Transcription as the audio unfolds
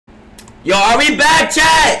Yo, are we back,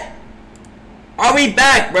 chat? Are we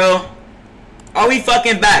back, bro? Are we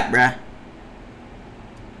fucking back, bruh?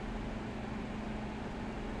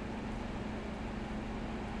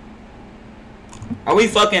 Are we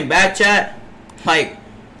fucking back, chat? Like,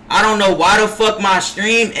 I don't know why the fuck my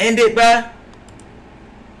stream ended, bruh.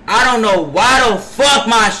 I don't know why the fuck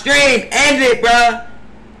my stream ended, bruh.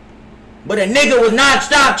 But a nigga was not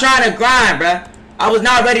stop trying to grind, bruh. I was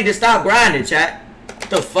not ready to stop grinding, chat. What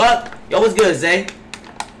the fuck? Yo, what's good, Zay?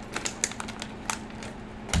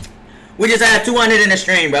 We just had 200 in the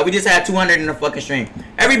stream, bro. We just had 200 in the fucking stream.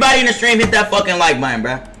 Everybody in the stream hit that fucking like button,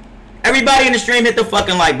 bro. Everybody in the stream hit the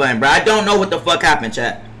fucking like button, bro. I don't know what the fuck happened,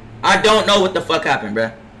 chat. I don't know what the fuck happened,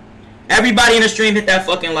 bro. Everybody in the stream hit that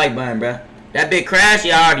fucking like button, bro. That bit crashed?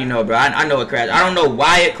 Yeah, I already know, bro. I know it crashed. I don't know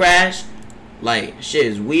why it crashed. Like, shit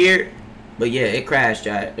is weird. But yeah, it crashed,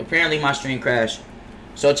 chat. Apparently my stream crashed.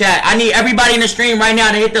 So, chat, I need everybody in the stream right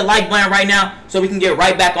now to hit the like button right now so we can get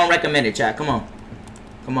right back on recommended, chat. Come on.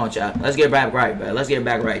 Come on, chat. Let's get back right, bro. Let's get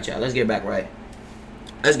back right, chat. Let's get back right.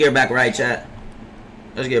 Let's get back right, chat.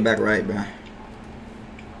 Let's get back right, bro.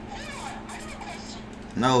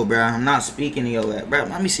 No, bro. I'm not speaking to your ass. Bro,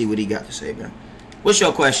 let me see what he got to say, bro. What's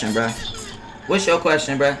your question, bro? What's your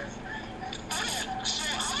question, bro?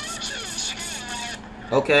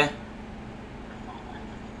 Okay.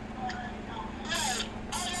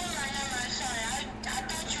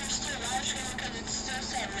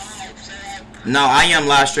 No, I am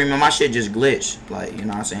live streaming. My shit just glitched. Like, you know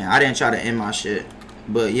what I'm saying? I didn't try to end my shit.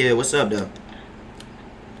 But, yeah, what's up, though?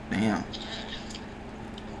 Damn.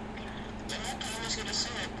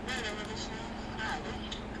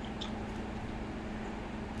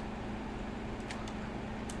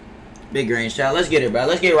 Big range, chat. Let's get it, bro.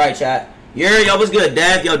 Let's get right, chat. Yo, what's good,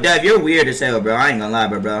 Dev? Yo, Dev, you're weird as hell, bro. I ain't gonna lie,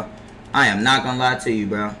 bro. I am not gonna lie to you,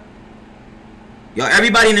 bro. Yo,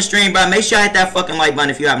 everybody in the stream, bro, make sure I hit that fucking like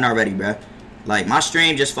button if you haven't already, bro. Like, my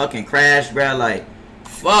stream just fucking crashed, bro. Like,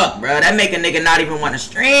 fuck, bro. That make a nigga not even want to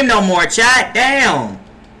stream no more, chat. Damn.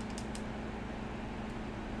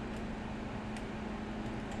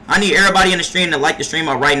 I need everybody in the stream to like the stream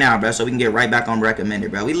up right now, bro, so we can get right back on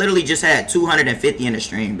recommended, bro. We literally just had 250 in the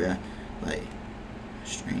stream, bro. Like,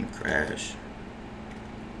 stream crash.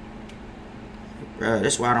 Bro,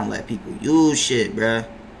 that's why I don't let people use shit, bro. I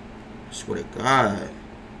swear to God.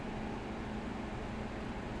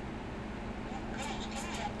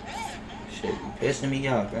 Shit, be pissing me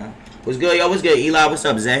off, bro. What's good, yo? What's good, Eli? What's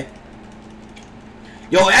up, Zay?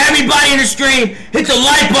 Yo, everybody in the stream, hit the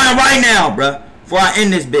like button right now, bro. Before I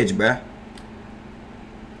end this bitch, bro.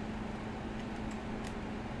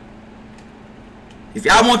 If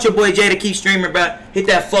y'all want your boy Jay to keep streaming, bro, hit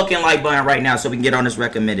that fucking like button right now so we can get on this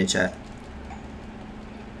recommended, chat.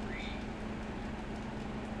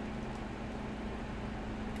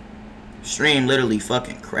 Stream literally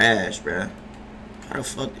fucking crashed, bro. How the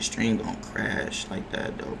fuck the stream gonna crash like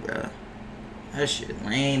that, though, bro? That shit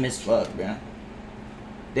lame as fuck, bro.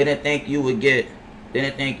 Didn't think you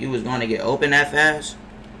was gonna get open that fast?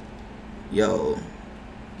 Yo,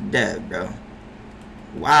 Dev, bro.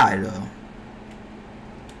 Why, though?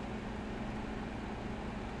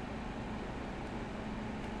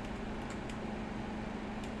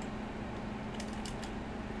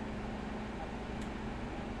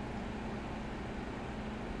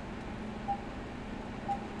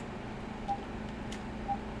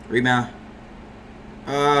 Rebound.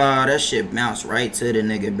 Oh, that shit bounced right to the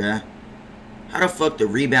nigga, bruh. How the fuck the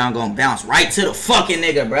rebound gonna bounce right to the fucking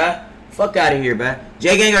nigga, bruh? Fuck out of here, bruh.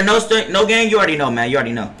 J-gang or no gang? You already know, man. You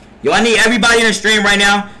already know. Yo, I need everybody in the stream right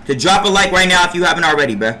now to drop a like right now if you haven't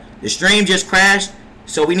already, bruh. The stream just crashed,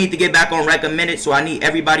 so we need to get back on recommended, so I need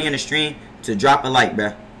everybody in the stream to drop a like,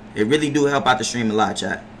 bruh. It really do help out the stream a lot,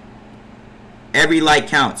 chat. Every like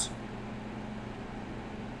counts.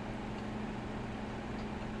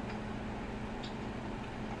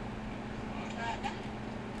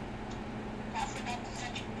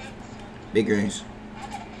 Big greens.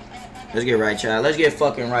 Let's get right, child. Let's get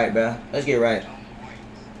fucking right, bro. Let's get right.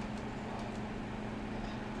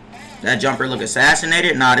 That jumper look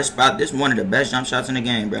assassinated? Nah, this one of the best jump shots in the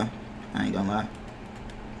game, bro. I ain't gonna lie.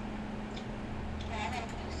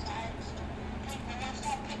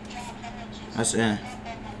 That's it.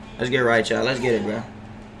 Let's get right, child. Let's get it, bro.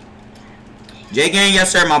 J-gang,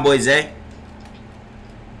 yes sir, my boy Zay.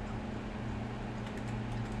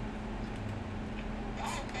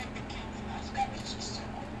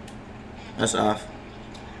 That's off.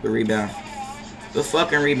 Good rebound. Good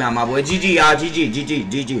fucking rebound, my boy. GG, y'all. GG, GG,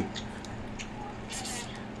 GG.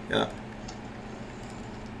 Yeah.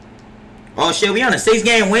 Oh, shit. We on a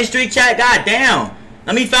 6-game win streak, chat? God damn.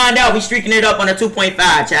 Let me find out. We streaking it up on a 2.5,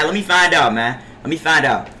 chat. Let me find out, man. Let me find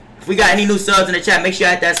out. If we got any new subs in the chat, make sure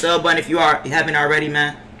you hit that sub button if you haven't already,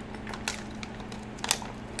 man.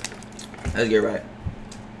 Let's get right.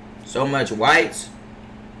 So much whites.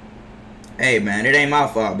 Hey, man, it ain't my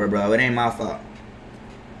fault, bro. It ain't my fault.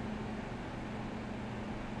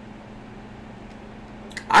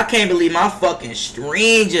 I can't believe my fucking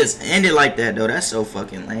stream just ended like that, though. That's so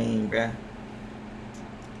fucking lame, bruh.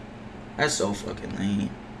 That's so fucking lame.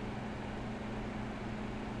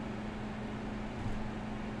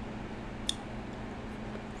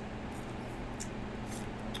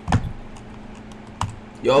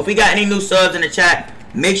 Yo, if we got any new subs in the chat,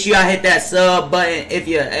 make sure y'all hit that sub button if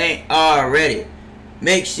you ain't already.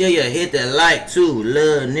 Make sure you hit the like too,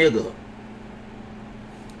 little nigga.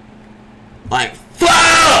 Like,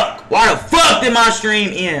 fuck! Why the fuck did my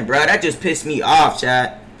stream end, bro? That just pissed me off,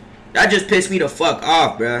 chat. That just pissed me the fuck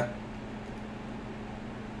off, bro.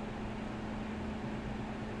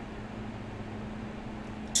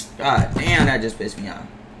 God damn, that just pissed me off.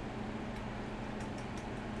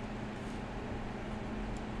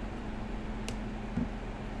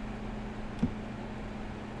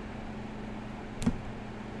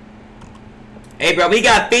 Hey, bro, we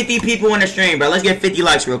got 50 people in the stream, bro. Let's get 50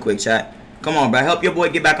 likes real quick, chat. Come on, bro. Help your boy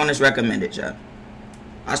get back on this recommended, chat.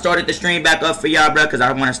 I started the stream back up for y'all, bro, because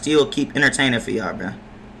I want to still keep entertaining for y'all, bro.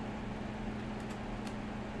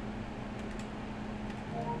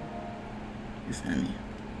 You feel me?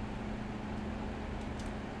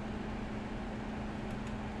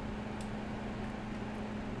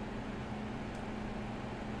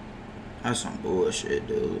 That's some bullshit,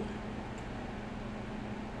 dude.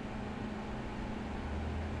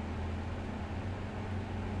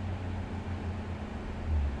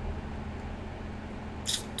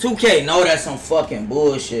 $2K, no, that's some fucking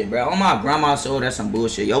bullshit, bro. On my grandma's soul, that's some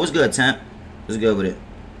bullshit. Yo, what's good, Temp? What's good with it?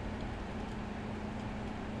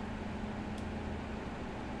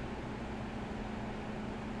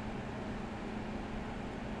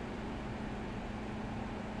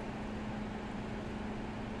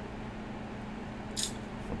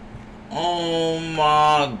 Oh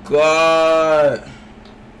my God.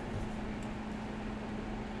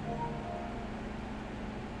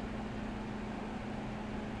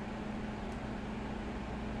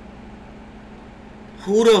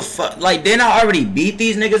 Who the fuck? Like, didn't I already beat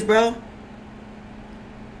these niggas, bro?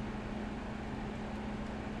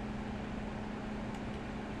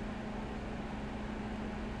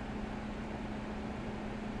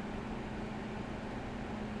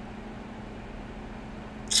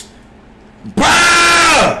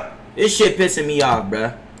 Bruh! This shit pissing me off,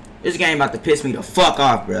 bruh. This game about to piss me the fuck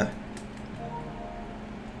off, bruh.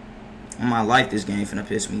 In my life, this game finna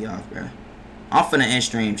piss me off, bruh. I'm finna end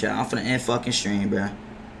stream, chat. I'm finna end fucking stream, bruh.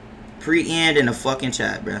 Pre-end in the fucking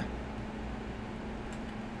chat, bruh.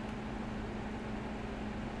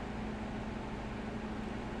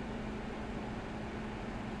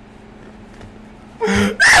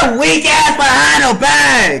 That weak ass behind the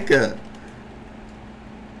back.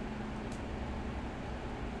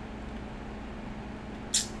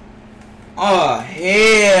 Oh,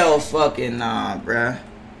 hell fucking nah, bruh.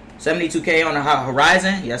 72K on the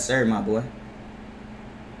horizon? Yes, sir, my boy.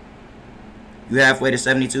 You halfway to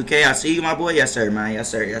 72K? I see you, my boy. Yes, sir, man. Yes,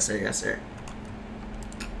 sir. Yes, sir. Yes, sir.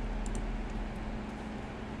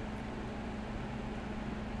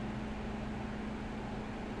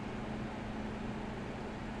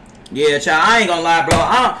 Yeah, child, I ain't gonna lie, bro.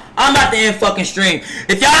 I'm about to end fucking stream.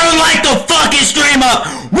 If y'all don't like the fucking stream up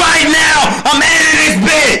right now, I'm ending this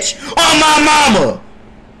bitch on my mama.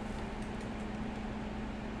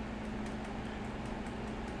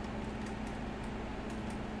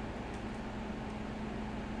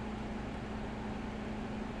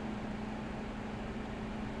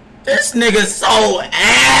 This nigga so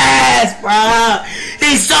ass, bro.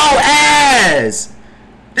 He's so ass.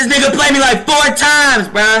 This nigga played me like 4 times,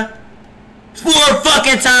 bro. 4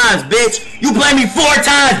 fucking times, bitch. You played me 4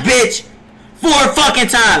 times, bitch. 4 fucking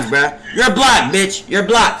times, bro. You're blocked, bitch. You're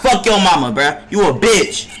blocked. Fuck your mama, bro. You a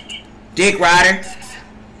bitch. Dick rider.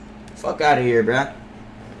 Fuck out of here, bro.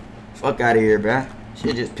 Fuck out of here, bro.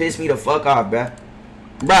 Shit just pissed me the fuck off, bro.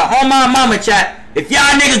 Bro, on my mama, chat. If y'all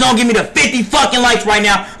niggas don't give me the 50 fucking likes right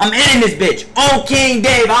now, I'm ending this bitch. On King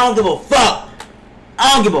Dave, I don't give a fuck.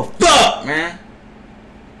 I don't give a fuck, man.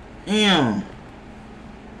 Damn.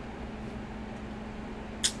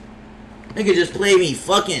 Nigga just played me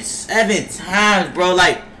fucking 7 times, bro.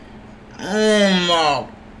 Like, oh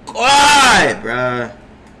my God, bro.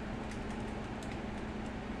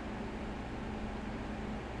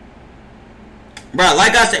 Bro,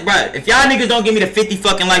 like I said, bro, if y'all niggas don't give me the 50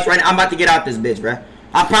 fucking likes right now, I'm about to get out this bitch, bro.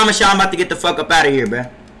 I promise y'all I'm about to get the fuck up out of here,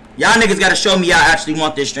 bruh. Y'all niggas gotta show me y'all actually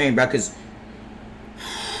want this stream, bruh, cause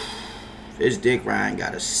this dick riding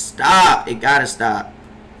gotta stop. It gotta stop.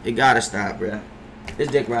 It gotta stop, bruh. This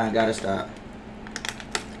dick riding gotta stop.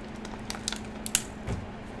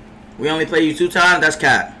 We only play you 2 times? That's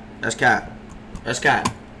cap. That's cap. That's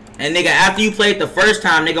cap. And nigga, after you played the first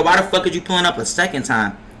time, nigga, why the fuck is you pulling up a second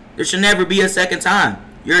time? There should never be a second time.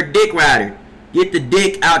 You're a dick rider. Get the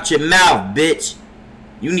dick out your mouth, bitch.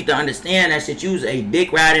 You need to understand that shit. You's a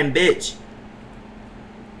dick riding bitch.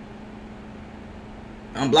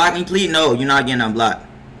 Unblock me, please? No, you're not getting unblocked.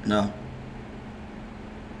 No.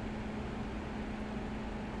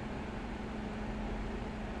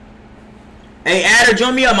 Hey, Adder,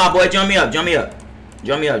 join me up, my boy. Join me up. Join me up.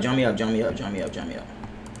 Join me up. Join me up. Join me up. Join me up. Join me up.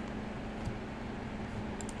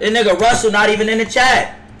 This nigga Russell not even in the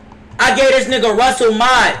chat. I gave this nigga Russell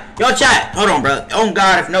mod. Yo, chat. Hold on, bro. Oh,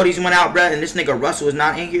 God. If Notice went out, bro, and this nigga Russell is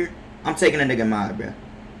not in here, I'm taking a nigga mod, bro.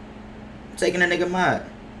 I'm taking a nigga mod.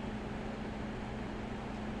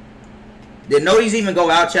 Did Notice even go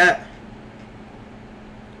out, chat?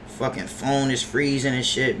 Fucking phone is freezing and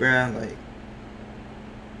shit, bro. Like,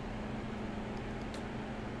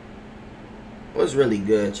 what's really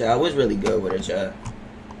good, chat? What's really good with it, chat?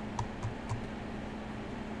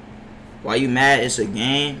 Why you mad? It's a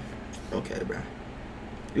game? Okay, bro.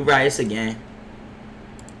 You right, it's a game.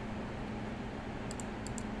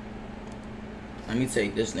 Let me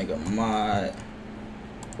take this nigga mod.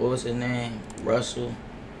 What was his name? Russell.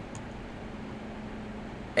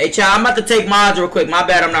 Hey, chat, I'm about to take mods real quick. My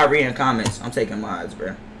bad, I'm not reading comments. I'm taking mods,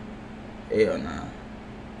 bro. Hell nah.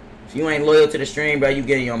 If you ain't loyal to the stream, bro, you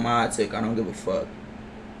getting your mod took. I don't give a fuck.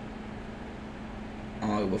 I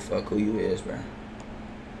don't give a fuck who you is, bro.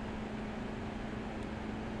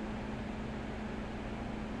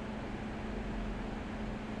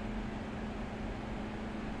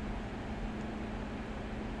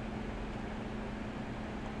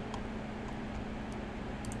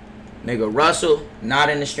 Nigga Russell, not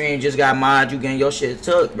in the stream, just got mod. You getting your shit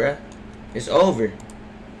took, bruh. It's over.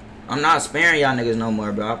 I'm not sparing y'all niggas no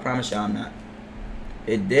more, bro. I promise y'all I'm not.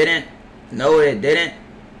 It didn't. No, it didn't.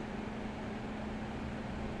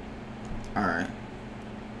 Alright.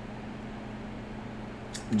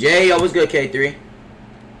 Jay, yo, what's good, K3?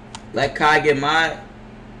 Let Kai get mod.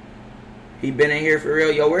 He been in here for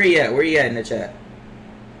real. Yo, where he at? Where he at in the chat?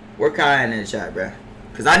 Where Kai in the chat, bruh?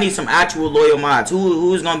 Cause I need some actual loyal mods.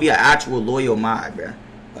 Who's gonna be an actual loyal mod, bruh?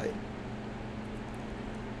 Like,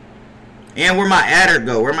 and where my adder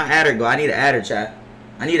go? Where my adder go? I need an adder, chat.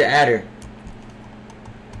 I need an adder.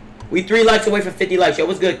 We 3 likes away from 50 likes. Yo,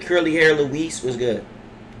 what's good? Curly hair Luis, what's good?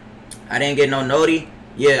 I didn't get no noti.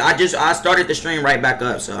 Yeah, I started the stream right back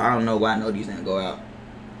up, so I don't know why noti's didn't go out.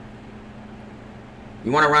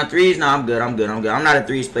 You wanna run 3s? No, I'm good. I'm good. I'm good. I'm not a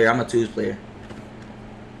 3s player. I'm a 2s player.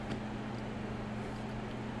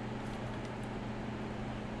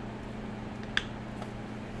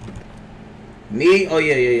 Me? Oh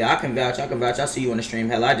yeah. I can vouch. I can vouch. I see you on the stream.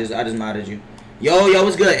 Hell, I just modded you. Yo,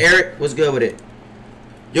 what's good, Eric? What's good with it?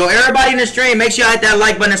 Yo, everybody in the stream, make sure you hit that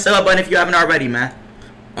like button and sub button if you haven't already, man.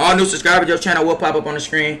 All new subscribers, your channel will pop up on the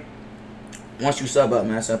screen once you sub up,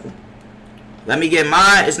 man. Simple. Let me get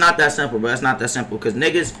mine. It's not that simple, bro. It's not that simple. Cause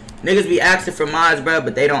niggas be asking for mods, bro,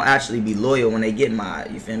 but they don't actually be loyal when they get mod.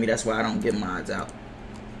 You feel me? That's why I don't get mods out.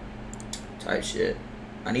 Type shit.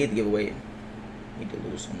 I need to give away. Need to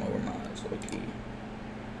lose some more mods. Okay.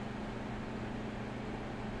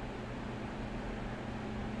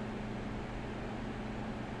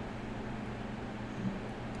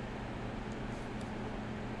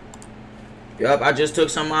 Yup, I just took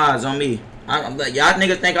some mods on me. I'm like, y'all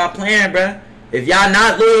niggas think I'm playing, bruh. If y'all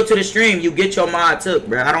not loyal to the stream, you get your mod took,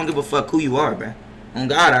 bruh. I don't give a fuck who you are, bruh. On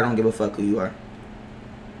God, I don't give a fuck who you are.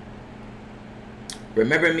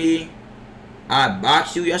 Remember me? I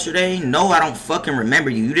boxed you yesterday? No, I don't fucking remember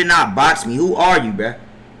you. You did not box me. Who are you, bruh?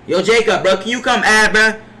 Yo, Jacob, bro, can you come add,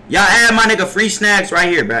 bruh? Y'all add my nigga Free Snacks right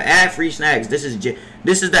here, bruh. Add Free Snacks. This is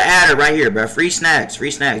the adder right here, bruh. Free Snacks.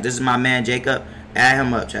 Free Snacks. This is my man, Jacob. Add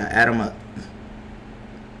him up, chat. Add him up.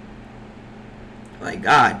 Like,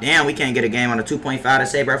 god damn, we can't get a game on a 2.5 to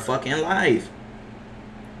save our fucking life.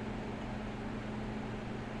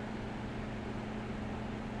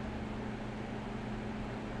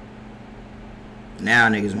 Now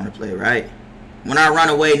niggas want to play, right? When I run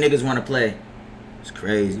away, niggas want to play. It's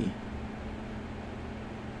crazy.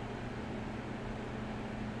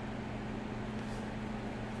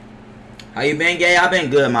 How you been, gay? I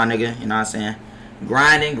been good, my nigga. You know what I'm saying?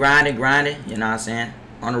 Grinding. You know what I'm saying?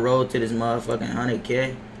 On the road to this motherfucking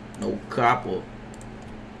 100K. No couple.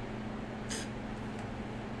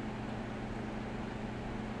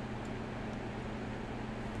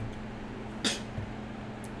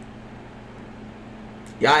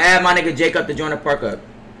 Y'all add my nigga Jacob to join the park up.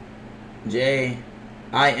 Jay,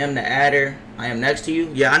 I am the adder. I am next to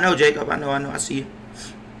you. Yeah, I know, Jacob. I know. I see you.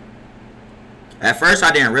 At first,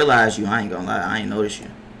 I didn't realize you. I ain't gonna lie. I ain't notice you.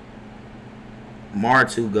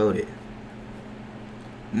 Mar2 goated.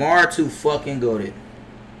 Mar2 fucking goated.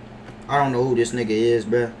 I don't know who this nigga is,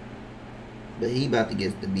 bruh. But he about to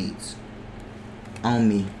get the beats. On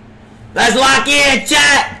me. Let's lock in,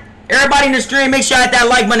 chat! Everybody in the stream, make sure you hit that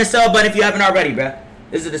like button and sub button if you haven't already, bruh.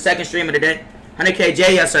 This is the second stream of the day. 100KJ,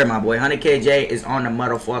 yes sir, my boy. 100KJ is on the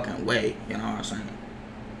motherfucking way. You know what I'm saying?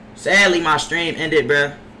 Sadly, my stream ended,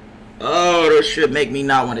 bruh. Oh, this shit make me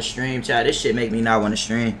not want to stream, chat. This shit make me not want to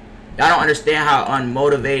stream. Y'all don't understand how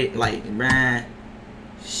unmotivated, like, man.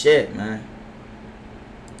 Shit, man.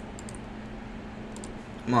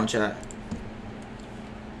 Come on, chat.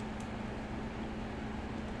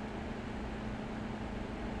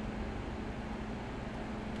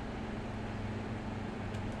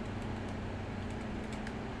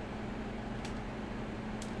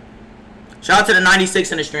 Shout out to the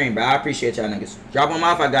 96 in the stream, bro. I appreciate y'all niggas. Drop them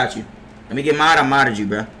off, I got you. Let me get mod, I modded you,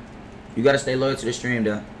 bro. You gotta stay loyal to the stream,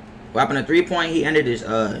 though. What happened to 3-point? He ended his,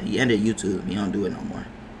 he ended YouTube. He don't do it no more.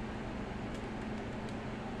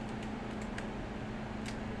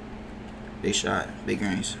 Big shot, big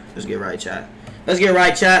greens. Let's get right, chat. Let's get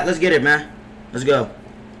right, chat. Let's get it, man. Let's go.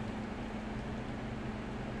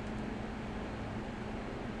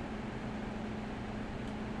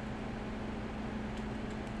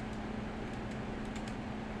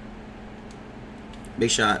 Big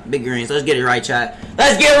shot, big greens. Let's get it right, chat.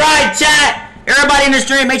 Let's get right, chat. Everybody in the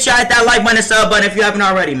stream, make sure you hit that like button and sub button if you haven't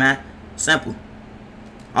already, man. Simple.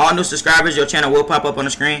 All new subscribers, your channel will pop up on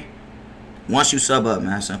the screen once you sub up,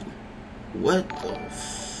 man. Simple. What the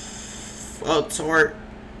fuck, Tort?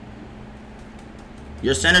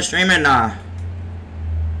 You're center streaming? Nah.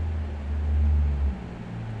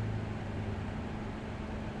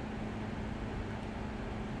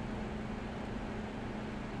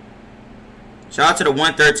 Shout out to the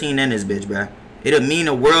 113 in this bitch, bruh. It'll mean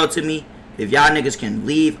the world to me if y'all niggas can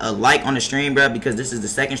leave a like on the stream, bruh, because this is the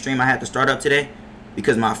second stream I had to start up today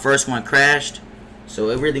because my first one crashed. So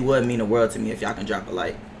it really would mean the world to me if y'all can drop a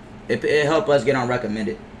like. It help us get on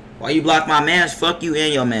recommended. Why you block my mans? Fuck you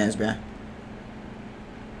and your mans, bruh.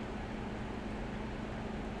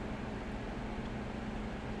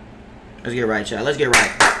 Let's get right, chat. Let's get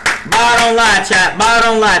right. Buy it on live, chat. Buy it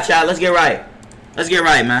on live, chat. Let's get right. Let's get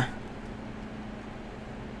right, man.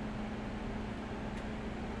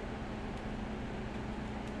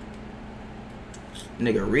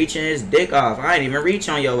 Nigga reaching his dick off. I ain't even reach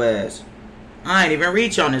on your ass. I ain't even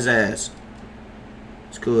reach on his ass.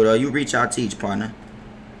 It's cool though. You reach, I'll teach, partner.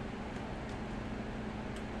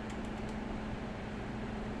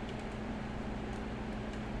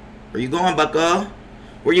 Where you going, bucko?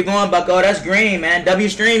 Where you going, bucko? That's green, man. W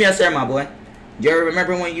stream, yes sir, my boy. Do you ever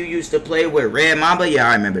remember when you used to play with Red Mamba? Yeah,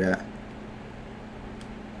 I remember that.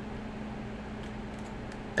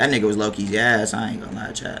 That nigga was low-key's ass. I ain't gonna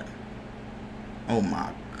lie, chat. Oh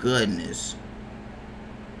my goodness.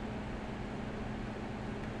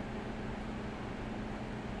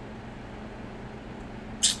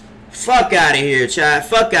 Fuck out of here, chat.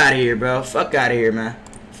 Fuck out of here, bro. Fuck out of here, man.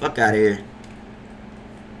 Fuck out of here.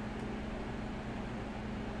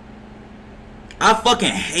 I fucking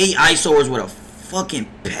hate ISOers with a fucking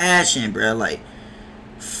passion, bro. Like,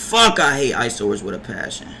 fuck, I hate ISOers with a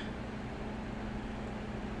passion.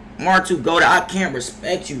 Mar2 Goda, I can't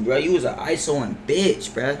respect you, bro. You was an ISOing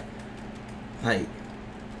bitch, bro. Like,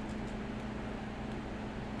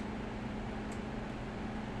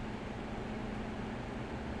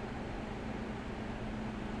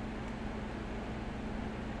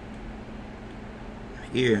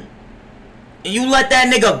 here. And you let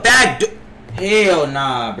that nigga back do. Hell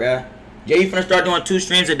nah, bruh. Jay, you finna start doing 2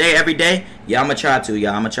 streams a day every day? Yeah, I'ma try to,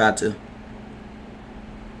 y'all. I'ma try to.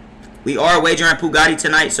 We are wagering Bugatti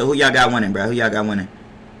tonight, so who y'all got winning, bruh? Who y'all got winning?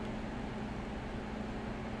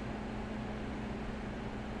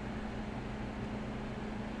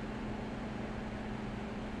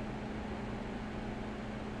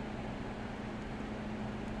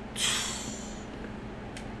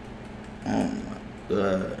 Oh my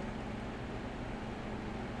god.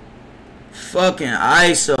 Fucking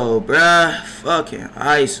ISO, bruh. Fucking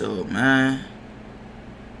ISO, man.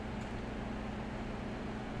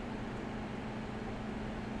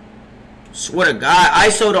 Swear to God,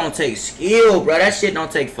 ISO don't take skill, bruh. That shit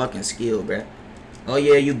don't take fucking skill, bruh. Oh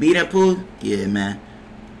yeah, you beating Pooh? Yeah, man.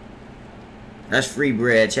 That's free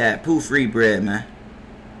bread, chat. Pooh free bread, man.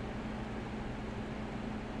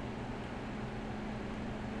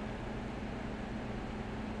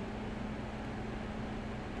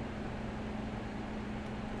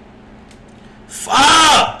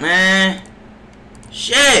 fuck, man.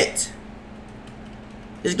 Shit.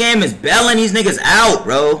 This game is bailing these niggas out,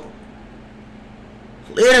 bro.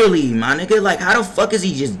 Literally, my nigga. Like, how the fuck is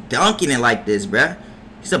he just dunking it like this, bruh?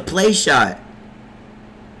 It's a play shot.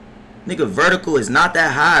 Nigga, vertical is not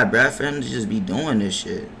that high, bruh, for him to just be doing this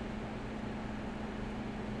shit.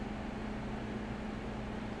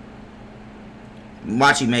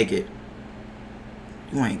 Watch he make it.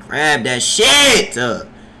 You ain't grab that shit.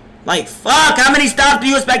 Like, fuck. How many stops do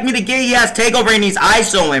you expect me to get? He has takeover and he's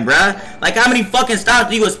ISOing, bruh. Like, how many fucking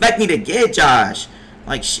stops do you expect me to get, Josh?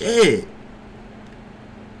 Like, shit.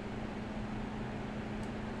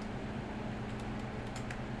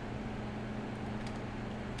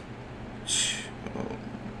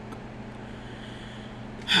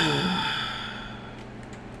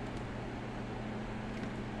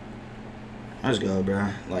 Let's go, bro.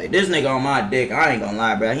 Like, this nigga on my dick. I ain't gonna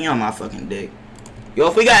lie, bro. He on my fucking dick. Yo,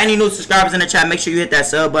 if we got any new subscribers in the chat, make sure you hit that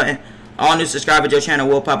sub button. All new subscribers, your channel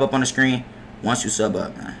will pop up on the screen once you sub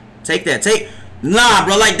up, man. Take that. Nah,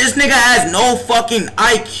 bro. Like, this nigga has no fucking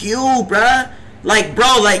IQ, bro. Like,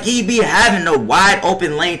 bro, like, he be having a wide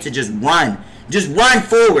open lane to just run. Just run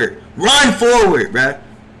forward. Run forward, bro.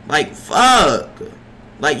 Like, fuck.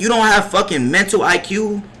 Like, you don't have fucking mental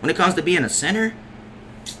IQ when it comes to being a center?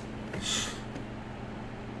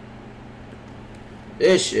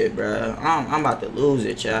 This shit, bro. I'm about to lose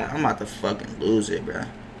it, chat. I'm about to fucking lose it, bro.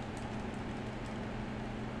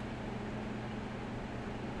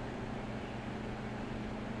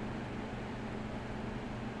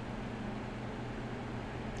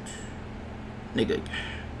 Nigga.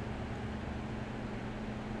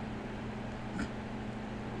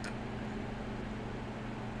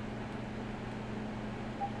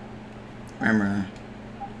 Remember.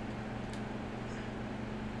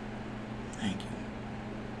 Thank you.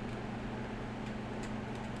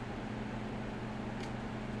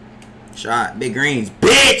 Shot. Big greens.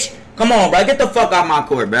 Bitch! Come on, bro. Get the fuck out my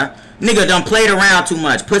court, bro. Nigga done played around too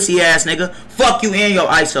much. Pussy ass nigga. Fuck you and your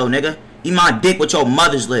ISO, nigga. Eat my dick with your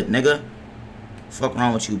mother's lip, nigga. Fuck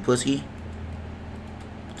wrong with you, pussy?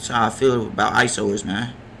 That's how I feel about ISOers,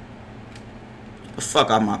 man. Get the fuck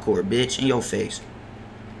out my court, bitch. In your face.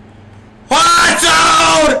 What?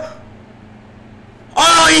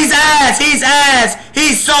 Oh, he's ass. He's ass.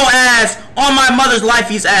 He's so ass. On my mother's life,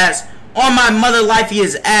 he's ass. On my mother life, he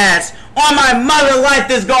is ass. On my mother life,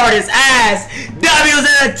 this guard is ass. W's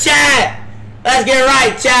in the chat. Let's get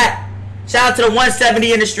right, chat. Shout out to the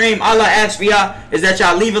 170 in the stream. All I ask for y'all is that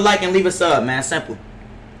y'all leave a like and leave a sub, man. Simple.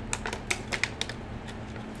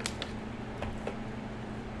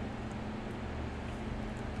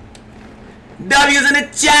 W's in the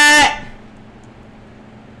chat.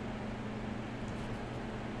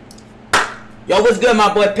 Yo, what's good,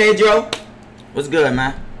 my boy Pedro? What's good,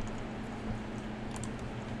 man?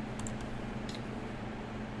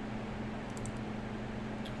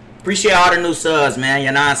 Appreciate all the new subs, man.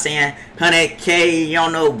 You know what I'm saying? 100K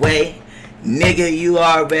on the way. Nigga, you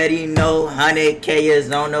already know 100K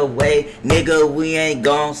is on the way. Nigga, we ain't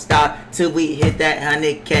gon' stop till we hit that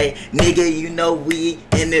 100K. Nigga, you know we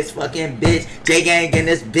in this fucking bitch. J-Gang in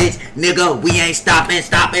this bitch. Nigga, we ain't stopping.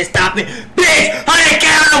 Bitch,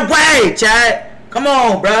 100K on the way, chat. Come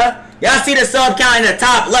on, bruh. Y'all see the sub count in the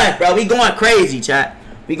top left, bro. We going crazy, chat.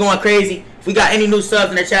 We going crazy. If we got any new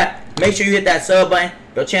subs in the chat, make sure you hit that sub button.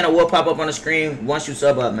 Your channel will pop up on the screen once you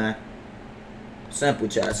sub up, man. Simple,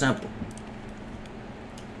 chat. Simple.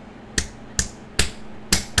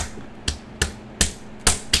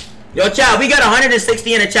 Yo, chat, we got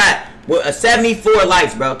 160 in the chat with 74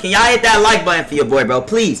 likes, bro. Can y'all hit that like button for your boy, bro?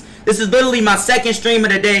 Please. This is literally my second stream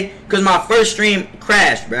of the day because my first stream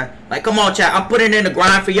crashed, bro. Like, come on, chat. I'm putting in the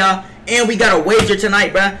grind for y'all. And we got a wager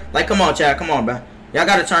tonight, bro. Like, come on, chat. Come on, bro. Y'all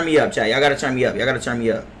got to turn me up, chat. Y'all got to turn me up. Y'all got to turn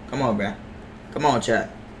me up. Come on, bro. Come on, chat.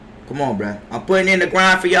 Come on, bro. I'm putting in the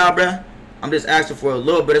grind for y'all, bro. I'm just asking for a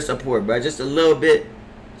little bit of support, bro. Just a little bit.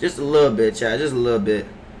 Just a little bit, chat. Just a little bit.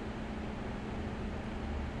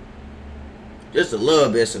 Just a little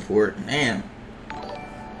bit of support. Damn.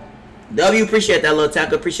 W, appreciate that little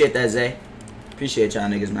tackle. Appreciate that, Zay. Appreciate y'all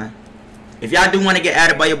niggas, man. If y'all do want to get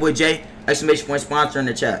added by your boy Jay, exclamation point sponsor in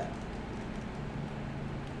the chat.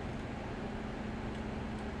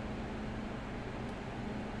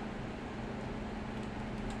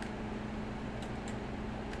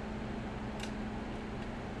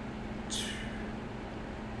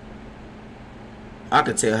 I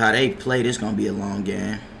could tell how they play. This gonna be a long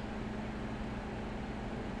game.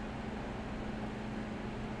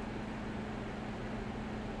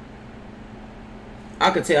 I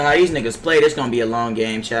could tell how these niggas play. This gonna be a long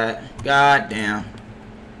game, chat. God damn.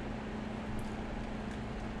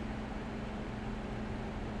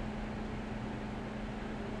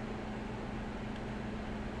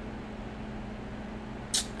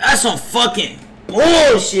 That's some fucking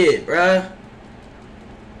bullshit, bruh.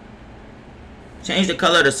 Change the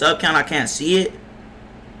color of the sub count. I can't see it.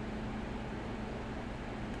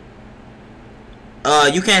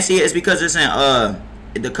 You can't see it. It's because it's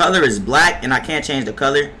in the color is black and I can't change the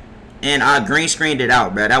color. And I green screened it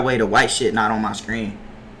out, bruh. That way the white shit not on my screen.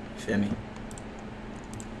 You feel me?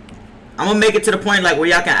 I'm gonna make it to the point like where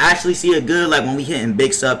y'all can actually see it good, like when we hitting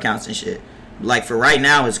big sub counts and shit. Like for right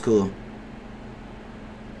now, it's cool. You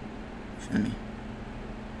feel me?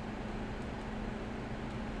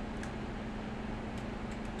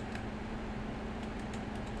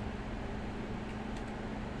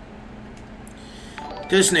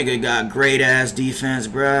 This nigga got great ass defense,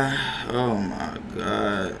 bruh. Oh my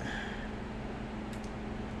god.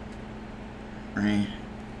 Right.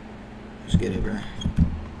 Let's get it, bruh.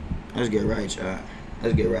 Let's get right, y'all.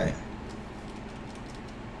 Let's get right.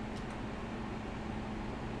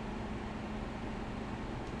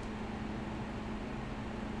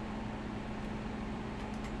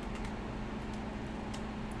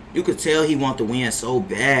 You could tell he want to win so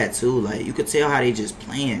bad too. Like you could tell how they just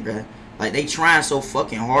playing, bruh. Like they trying so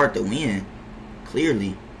fucking hard to win.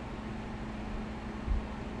 Clearly.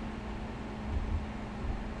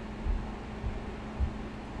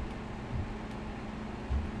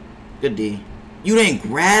 Good D. You didn't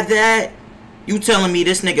grab that? You telling me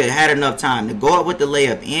this nigga had enough time to go up with the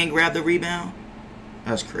layup and grab the rebound?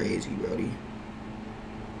 That's crazy, Brody.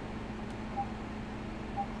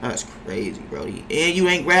 That's crazy, Brody. And you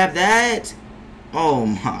ain't grabbed that? Oh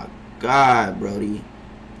my god, Brody.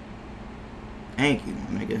 Thank you,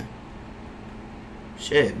 my nigga.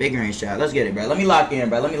 Shit, big range shot. Let's get it, bro. Let me lock in,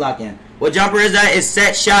 bro. Let me lock in. What jumper is that? It's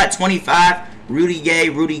set shot 25. Rudy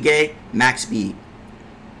Gay, max speed.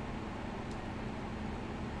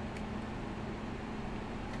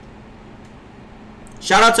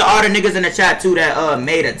 Shout out to all the niggas in the chat too that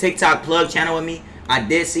made a TikTok plug channel with me. I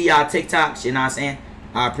did see y'all TikToks, you know what I'm saying?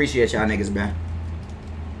 I appreciate y'all niggas, bruh.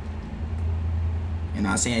 You know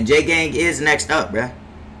what I'm saying? J Gang is next up, bruh.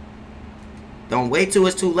 Don't wait till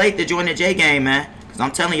it's too late to join the J Gang, man. Cause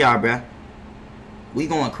I'm telling y'all, bruh. We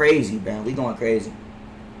going crazy, bruh. We going crazy.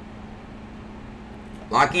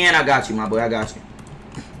 Lock in, I got you, my boy. I got you.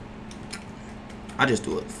 I just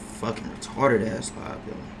do a fucking retarded ass slide,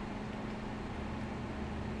 yo.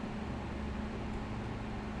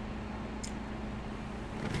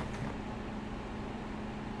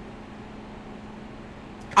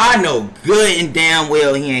 I know good and damn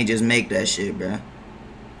well he ain't just make that shit, bruh.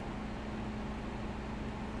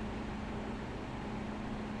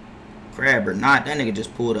 Crab or not, that nigga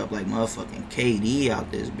just pulled up like motherfucking KD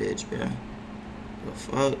out this bitch, bruh. The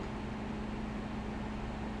fuck?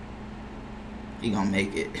 He gonna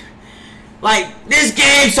make it. Like, this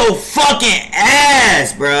game's so fucking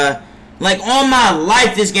ass, bruh. Like, all my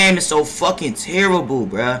life, this game is so fucking terrible,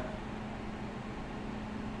 bruh.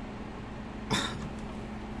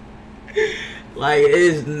 Like,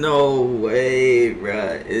 it's no way,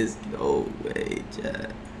 bruh. It's no way,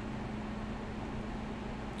 Chad.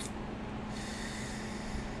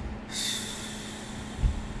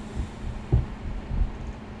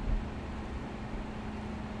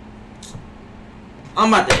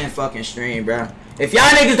 I'm about to end fucking stream, bruh. If y'all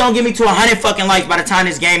niggas don't get me to 100 fucking likes by the time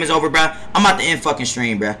this game is over, bruh, I'm about to end fucking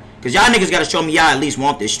stream, bruh. Cause y'all niggas gotta show me y'all at least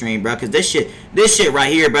want this stream, bruh. Cause this shit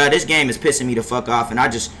right here, bruh, this game is pissing me the fuck off. And I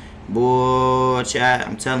just, boy, chat,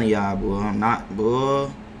 I'm telling y'all, boy, I'm not, boy.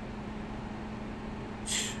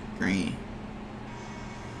 Green.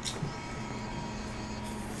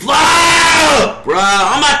 Fuck, bruh.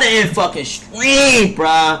 I'm about to end fucking stream,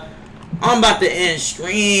 bruh. I'm about to end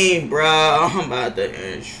stream, bruh. I'm about to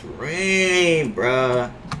end stream,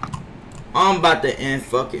 bruh. I'm about to end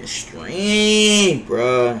fucking stream,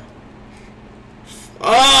 bruh.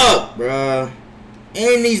 Fuck, bruh.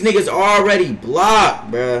 And these niggas already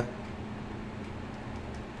blocked, bruh.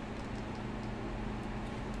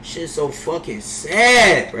 Shit's so fucking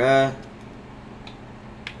sad, bruh.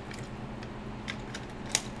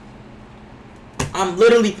 I'm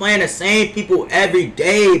literally playing the same people every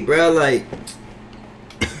day, bro. Like,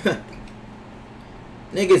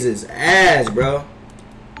 niggas is ass, bro.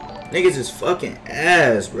 Niggas is fucking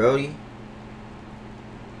ass, bro.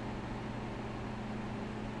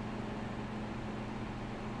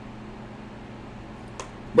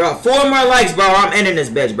 Bro, 4 more likes, bro. I'm ending this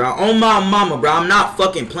bitch, bro. On my mama, bro. I'm not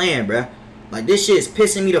fucking playing, bro. Like, this shit is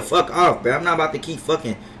pissing me the fuck off, bro. I'm not about to keep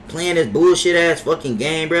fucking playing this bullshit ass fucking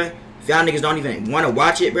game, bro. If y'all niggas don't even want to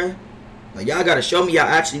watch it, bro. Like, y'all gotta show me y'all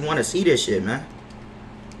actually want to see this shit, man.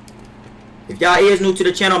 If y'all is new to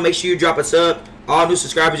the channel, make sure you drop a sub. All new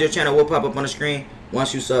subscribers, your channel will pop up on the screen.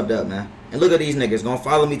 once you subbed up, man. And look at these niggas gonna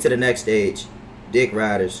follow me to the next stage. Dick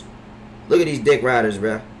riders. Look at these dick riders,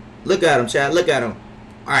 bruh. Look at them, chat. Look at them.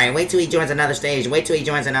 Alright, wait till he joins another stage. Wait till he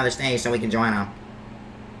joins another stage so we can join him.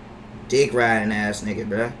 Dick riding ass nigga,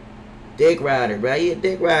 bruh. Dick rider, bruh. He a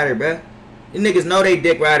dick rider, bruh. These niggas know they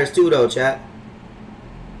dick riders too, though, chat.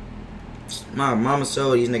 My mama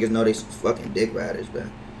so these niggas know they some fucking dick riders, bruh.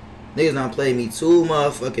 Niggas done play me too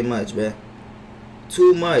motherfucking much, bruh.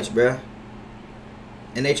 Too much, bruh.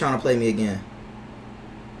 And they trying to play me again.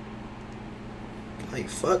 Like,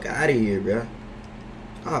 fuck out of here, bruh.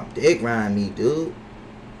 Stop dick riding me, dude.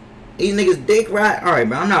 These niggas dick ride. Alright,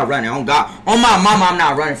 bro. I'm not running. On God. On my mama, I'm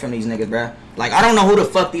not running from these niggas, bruh. Like, I don't know who the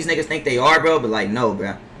fuck these niggas think they are, bro. But, like, no,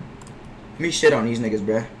 bruh. Let me shit on these niggas,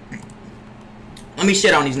 bruh. Let me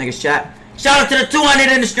shit on these niggas, chat. Shout out to the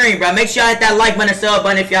 200 in the stream, bro. Make sure y'all hit that like button and sub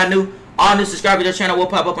button if y'all new. All new subscribers to the channel will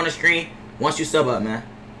pop up on the screen once you sub up, man.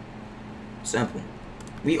 Simple.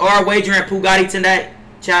 We are wagering Pugatti tonight.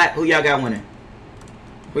 Chat, who y'all got winning?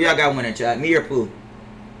 Who y'all got winning, chat? Me or Pooh?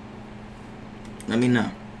 Let me know.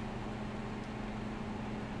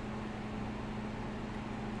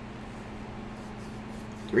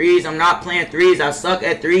 Threes, I'm not playing threes. I suck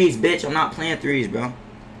at threes, bitch. I'm not playing threes, bro.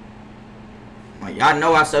 Like, y'all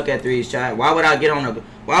know I suck at threes, chat. Why would I get on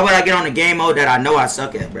the game mode that I know I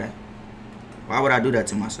suck at, bro? Why would I do that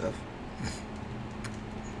to myself?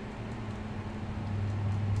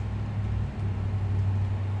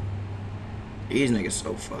 These niggas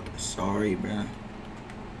so fucking sorry, bro.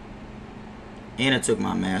 And I took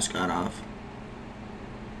my mascot off.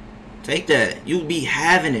 Take that. You be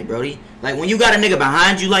having it, brody. Like, when you got a nigga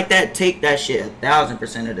behind you like that, take that shit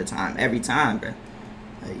 1,000% of the time. Every time, bro.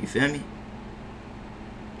 Like, you feel me?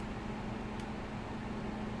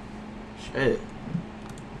 Shit.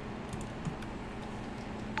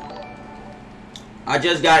 I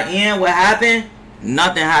just got in. What happened?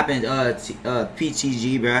 Nothing happened,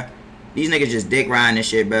 PTG, bro. These niggas just dick riding and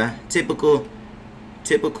shit, bro. Typical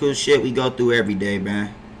shit we go through every day, bro.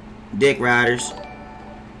 Dick riders.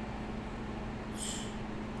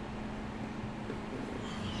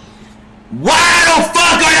 Why the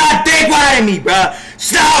fuck are y'all dick riding me, bro?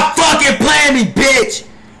 Stop fucking playing me, bitch.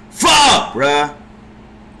 Fuck, bro.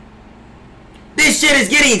 This shit is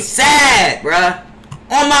getting sad, bro.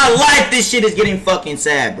 On my life, this shit is getting fucking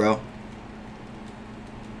sad, bro.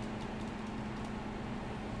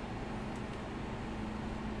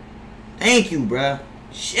 Thank you, bruh.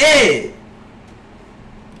 Shit.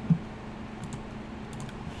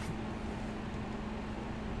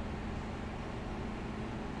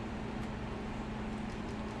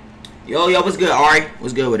 Yo, what's good, Ari?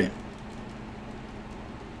 What's good with it?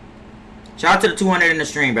 Shout out to the 200 in the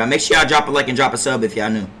stream, bro. Make sure y'all drop a like and drop a sub if y'all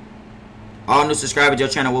new. All new subscribers, your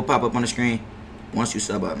channel will pop up on the screen once you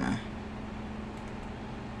sub up, man.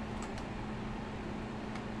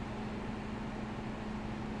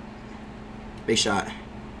 Big shot.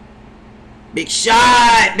 Big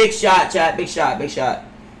shot. Big shot, chat. Big shot. Big shot.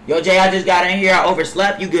 Yo, Jay, I just got in here. I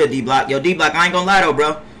overslept. You good, D-Block. Yo, D-Block, I ain't gonna lie, though,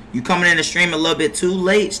 bro. You coming in the stream a little bit too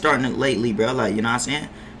late, starting it lately, bro. Like, you know what I'm saying?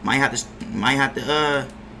 Might have to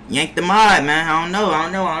yank the mod, man. I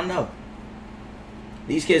don't know.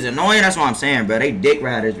 These kids annoying. That's what I'm saying, bro. They dick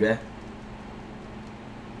riders, bro.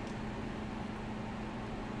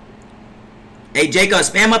 Hey, Jacob,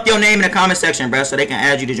 spam up your name in the comment section, bro, so they can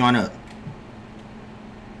add you to join up.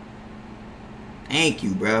 Thank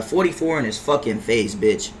you, bro. 44 in his fucking face,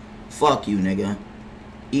 bitch. Fuck you, nigga.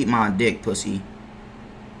 Eat my dick, pussy.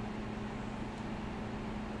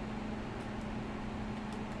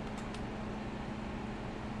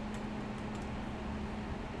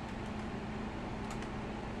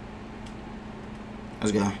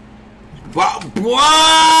 Let's go.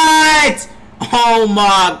 What? Oh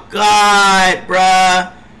my god,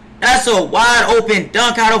 bruh. That's a wide open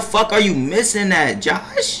dunk. How the fuck are you missing that,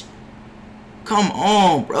 Josh? Come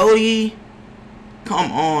on, Brody.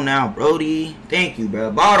 Come on now, Brody. Thank you, bro.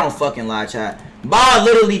 Ball don't fucking lie, chat. Ball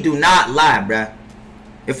literally do not lie, bruh.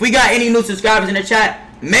 If we got any new subscribers in the chat,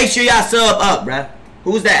 make sure y'all sub up, bruh.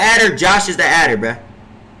 Who's the adder? Josh is the adder, bruh.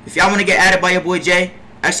 If y'all want to get added by your boy Jay,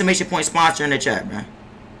 exclamation point sponsor in the chat, bruh.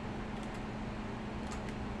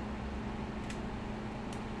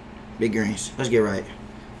 Big greens. Let's get right.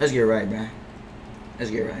 Let's get right, bruh. Let's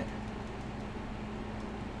get right.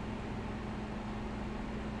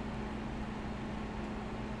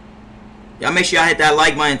 Y'all make sure y'all hit that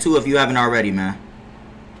like button too if you haven't already, man.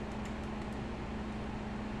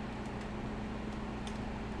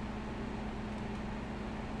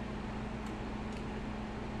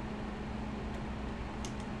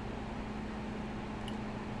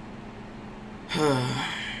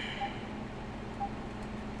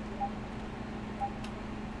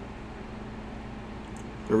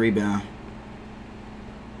 Good rebound.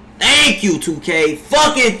 Thank you, 2K.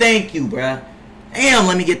 Fucking thank you, bruh. Damn,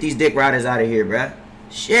 let me get these dick riders out of here, bruh.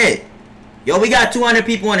 Shit. Yo, we got 200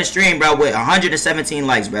 people in the stream, bro, with 117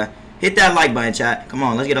 likes, bruh. Hit that like button, chat. Come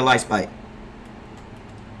on, let's get a like spike.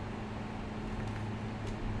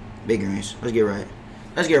 Big greens. Let's get right.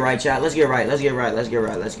 Let's get right, chat. Let's get right. Let's get right. Let's get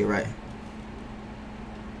right. Let's get right.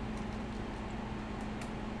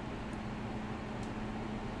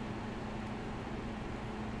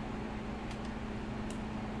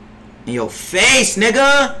 In your face,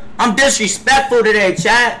 nigga. I'm disrespectful today,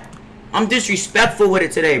 chat. I'm disrespectful with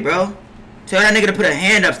it today, bro. Tell that nigga to put a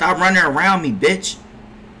hand up. Stop running around me, bitch.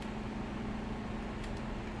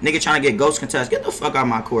 Nigga trying to get ghost contest. Get the fuck out of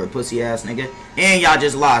my court, pussy ass nigga. And y'all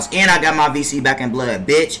just lost. And I got my VC back in blood,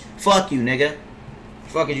 bitch. Fuck you, nigga.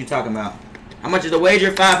 Fuck is you talking about? How much is the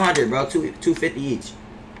wager? 500, bro. 250 each.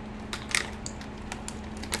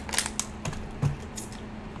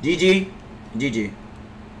 GG. GG.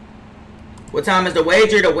 What time is the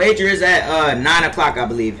wager? The wager is at 9 o'clock, I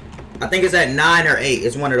believe. I think it's at 9 or 8.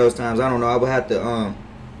 It's one of those times. I don't know. I would have to I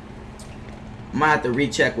might have to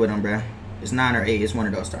recheck with them, bro. It's 9 or 8. It's one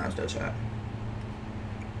of those times, though, chat.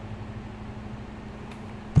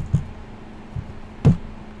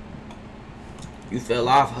 You fell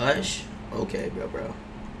off, hush? Okay, bro.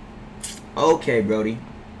 Okay, Brody.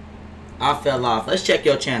 I fell off. Let's check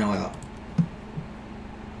your channel out.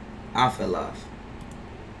 I fell off.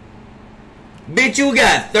 Bitch, you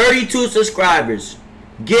got 32 subscribers.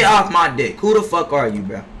 Get off my dick. Who the fuck are you,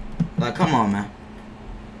 bro? Like, come on, man.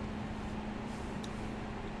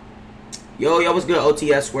 Yo, what's good?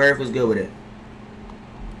 OTS Swerve, what's good with it?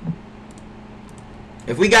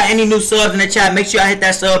 If we got any new subs in the chat, make sure y'all hit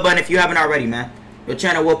that sub button if you haven't already, man. Your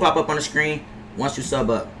channel will pop up on the screen once you sub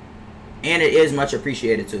up. And it is much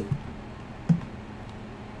appreciated, too.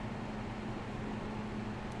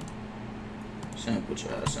 Simple,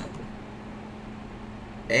 child, simple.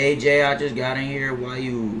 Hey, Jay, I just got in here.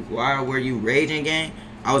 Why were you raging, gang?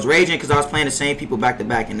 I was raging because I was playing the same people back to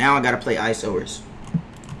back, and now I got to play ISOers.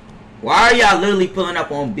 Why are y'all literally pulling up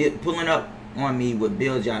on me with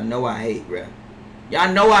builds y'all know I hate, bruh?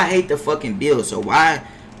 Y'all know I hate the fucking build, so why,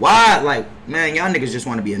 like, man, y'all niggas just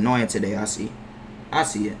want to be annoying today, I see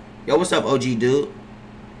it. Yo, what's up, OG dude?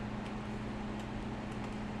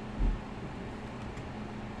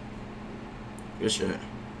 Good shit.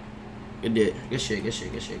 Good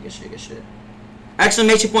shit.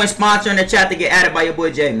 Exclamation point sponsor in the chat to get added by your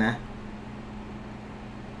boy Jay, man.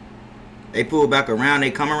 They pull back around,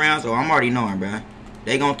 they come around, so I'm already knowing, bruh.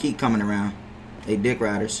 They gonna keep coming around. They dick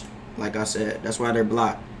riders. Like I said, that's why they're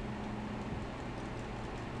blocked.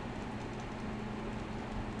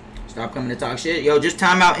 Stop coming to talk shit. Yo, just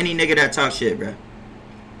time out any nigga that talk shit, bruh.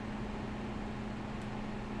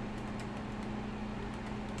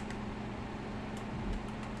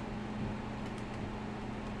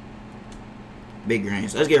 Big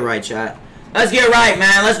greens. Let's get right, chat. Let's get right,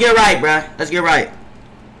 man. Let's get right, bruh. Let's get right.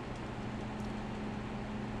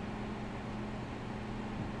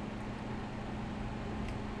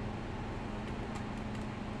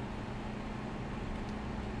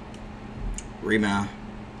 Rebound.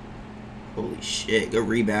 Holy shit. Good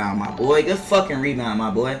rebound, my boy. Good fucking rebound,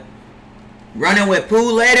 my boy. Running with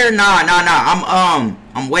Pooh later? Nah.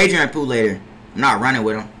 I'm wagering Pooh later. I'm not running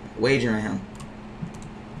with him. Wagering him.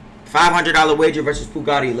 $500 wager versus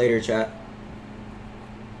Pugatti later, chat.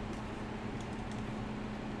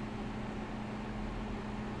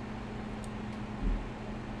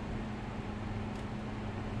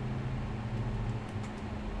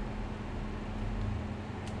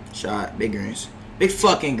 Shot. Big greens. Big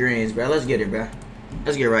fucking greens, bro. Let's get it, bro.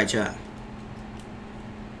 Let's get right, chat.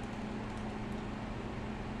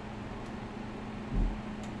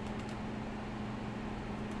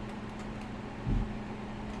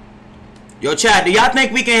 Yo, chat, do y'all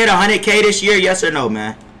think we can hit 100K this year? Yes or no,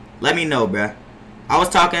 man? Let me know, bro. I was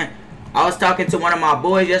talking to one of my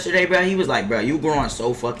boys yesterday, bro. He was like, bro, you growing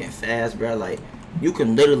so fucking fast, bro. Like, you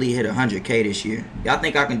can literally hit 100K this year. Y'all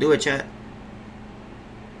think I can do it, chat?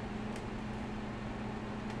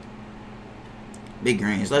 Big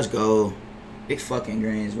greens. Let's go. Big fucking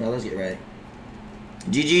greens, bro. Let's get right.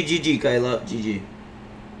 GG, Kayla. GG.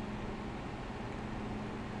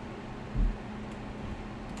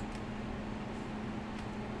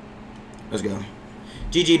 Let's go.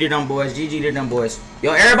 GG to them boys. GG to them boys.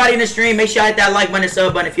 Yo, everybody in the stream, make sure you hit that like button and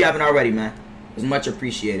sub button if you haven't already, man. It's much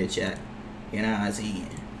appreciated, chat. You know what I'm saying?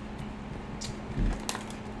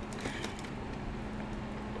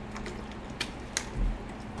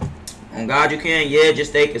 On God you can. Yeah,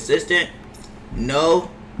 just stay consistent. No.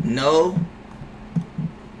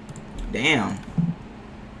 Damn.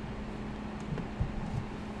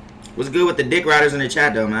 What's good with the dick riders in the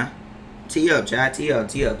chat though, man? Tee up, chat. Tee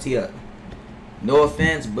up. No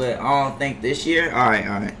offense, but I don't think this year. All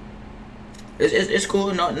right. It's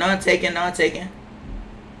cool. No, none taken.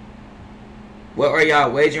 What are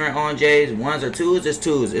y'all wagering on, Jays? Ones or twos? It's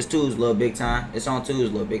twos. It's twos, little big time. It's on twos,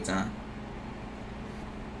 little big time.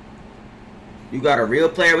 You got a real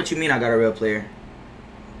player? What you mean I got a real player?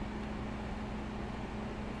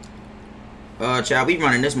 Child, we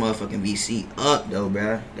running this motherfucking VC up, though,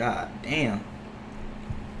 bruh. God damn.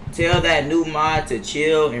 Tell that new mod to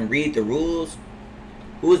chill and read the rules.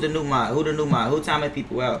 Who's the new mod? Who the new mod? Who timing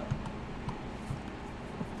people out?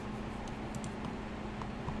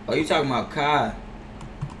 Oh, you talking about Kai?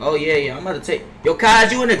 Oh, yeah. I'm about to take... Yo, Kai,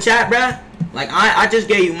 is you in the chat, bruh? Like, I just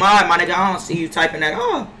gave you mod, my nigga. I don't see you typing that.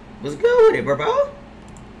 Oh, what's good with it, bro? Know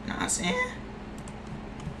what I'm saying?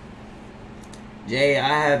 Jay, I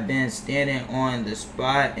have been standing on the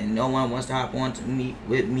spot and no one wants to hop on to me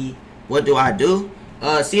with me. What do I do?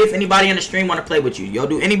 See if anybody in the stream want to play with you. Yo,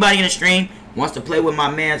 do anybody in the stream wants to play with my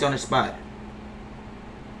mans on the spot?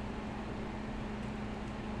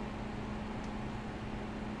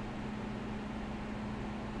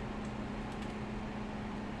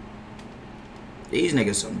 These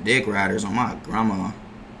niggas some dick riders on my grandma.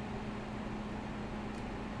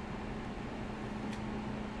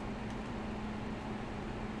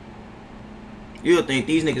 You'll think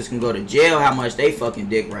these niggas can go to jail how much they fucking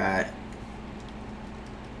dick ride.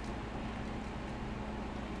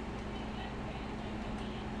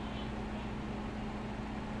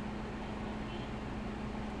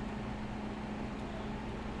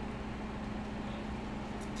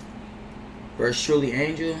 First truly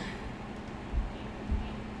Angel.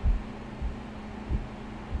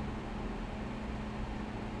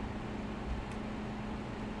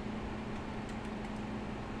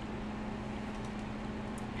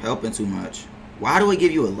 Helping too much. Why do it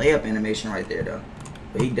give you a layup animation right there though?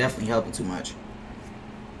 But he definitely helping too much.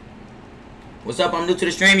 What's up? I'm new to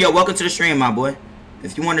the stream. Yo, welcome to the stream, my boy.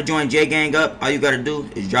 If you want to join J Gang up, all you gotta do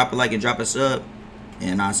is drop a like and drop a sub.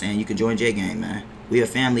 And I'm saying you can join J Gang, man. We a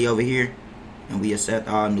family over here, and we accept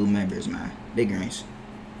all new members, man. Big greens.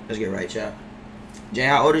 Let's get right, y'all. Jay,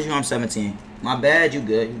 how old is you? I'm 17. My bad. You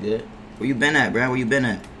good? You good? Where you been at, bro? Where you been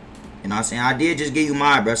at? You know what I'm saying? I did just give you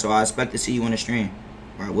mine, bro. So I expect to see you on the stream.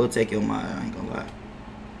 All right, we'll take your mine. I ain't gonna lie.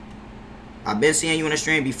 I've been seeing you in the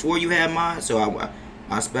stream before you had mine, so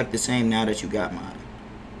I expect the same now that you got mine.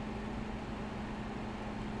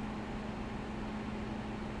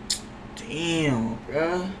 Damn,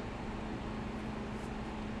 bro.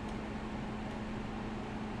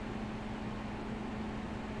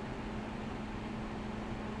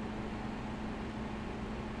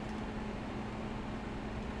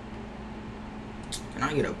 Can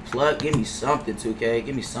I get a plug? Give me something, 2K.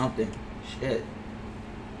 Give me something. Shit.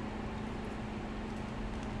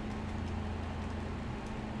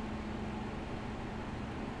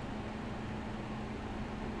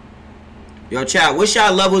 Yo, chat, what's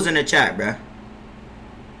y'all levels in the chat, bruh?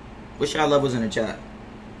 What's y'all levels in the chat?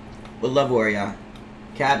 What level are y'all?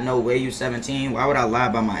 Cap, no way, you 17? Why would I lie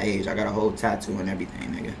about my age? I got a whole tattoo and everything,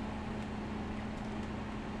 nigga.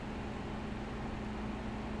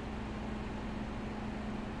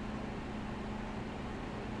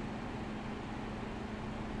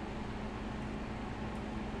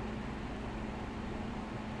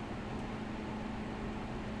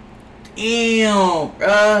 Damn,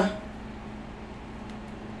 bruh.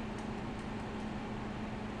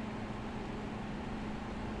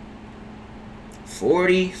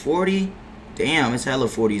 $40. Damn, it's hella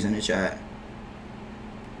 40s in the chat.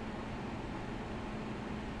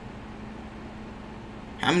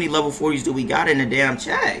 How many level 40s do we got in the damn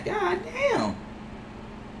chat? God damn.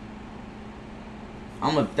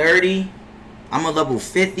 I'm a 30. I'm a level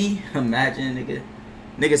 50. Imagine, nigga.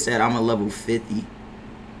 Nigga said I'm a level 50.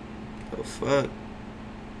 The fuck?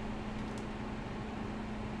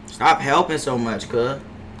 Stop helping so much, cuz.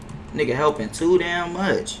 Nigga helping too damn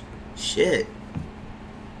much. Shit.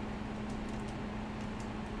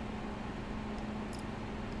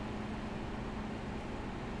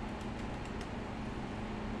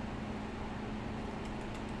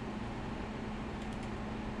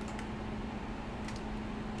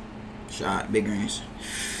 Shot, big greens.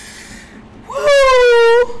 Woo!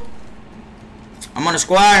 I'm on the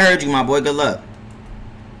squad. I heard you, my boy. Good luck.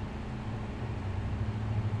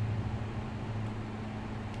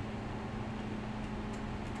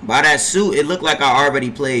 By that suit, it looked like I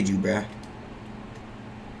already played you, bruh.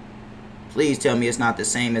 Please tell me it's not the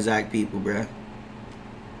same exact people, bruh.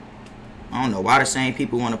 I don't know why the same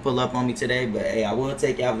people want to pull up on me today, but hey, I will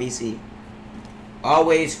take y'all VC.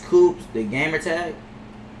 Always Coops, the gamer tag.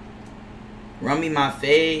 Run me my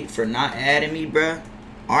fade for not adding me, bruh.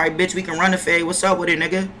 Alright, bitch, we can run the fade. What's up with it,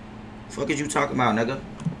 nigga? Fuck is you talking about, nigga?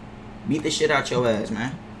 Beat the shit out your ass,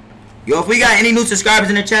 man. Yo, if we got any new subscribers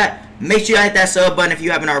in the chat, make sure you hit that sub button if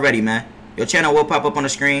you haven't already, man. Your channel will pop up on the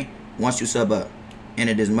screen once you sub up. And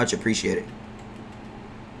it is much appreciated.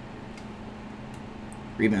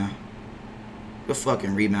 Rebound. Good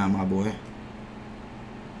fucking rebound, my boy.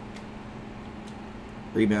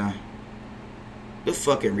 Rebound. Good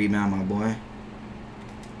fucking rebound, my boy.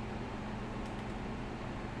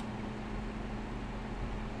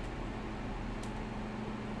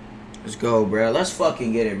 Let's go, bro. Let's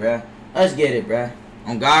fucking get it, bro. Let's get it, bro.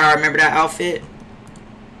 On God, I remember that outfit.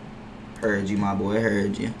 Heard you, my boy.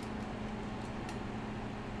 Heard you.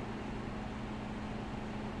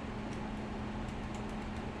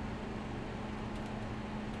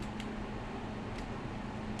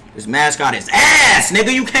 This mascot is ass,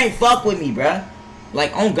 nigga. You can't fuck with me, bruh.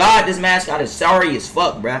 Like, on God, this mascot is sorry as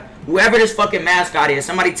fuck, bruh. Whoever this fucking mascot is,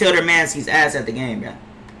 somebody tell their mans he's ass at the game, bruh.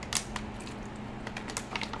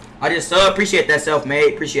 I just appreciate that,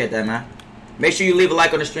 self-made. Appreciate that, man. Make sure you leave a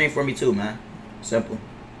like on the stream for me, too, man. Simple.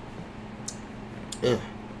 Ugh.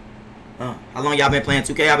 How long y'all been playing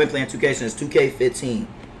 2K? I've been playing 2K since 2K15.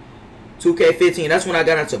 2K15, that's when I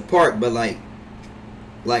got into Park, but, like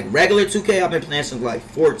regular 2K, I've been playing since, like,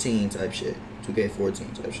 14 type shit.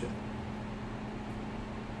 2K14 type shit.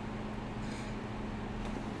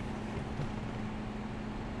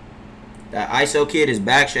 That ISO kid is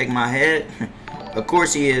back shaking my head. Of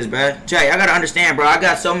course he is, bruh. Jay, I gotta understand, bro. I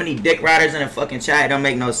got so many dick riders in the fucking chat. It don't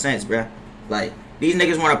make no sense, bruh. Like, these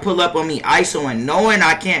niggas want to pull up on me ISO and knowing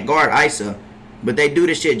I can't guard ISO. But they do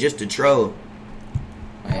this shit just to troll.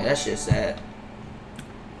 Like, that shit's sad.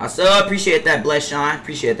 I so appreciate that, Bless Sean.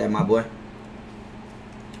 Appreciate that, my boy.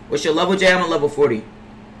 What's your level, Jay? I'm a level 40.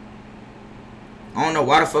 I don't know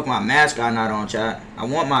why the fuck my mascot not on, chat. I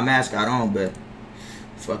want my mascot on, but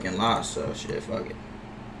fucking lost, so shit, fuck it.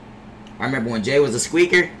 I remember when Jay was a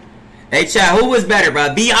squeaker. Hey, chat, who was better,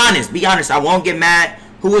 bro? Be honest. Be honest. I won't get mad.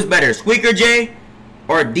 Who was better, Squeaker Jay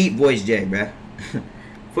or Deep Voice Jay, bro?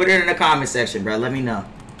 Put it in the comment section, bro. Let me know.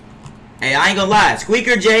 Hey, I ain't gonna lie.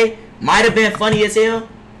 Squeaker Jay might have been funny as hell,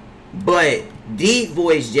 but Deep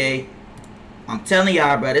Voice Jay, I'm telling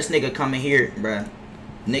y'all, bro, this nigga coming here, bro.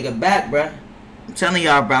 Nigga back, bro. I'm telling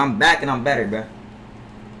y'all, bro, I'm back and I'm better, bro.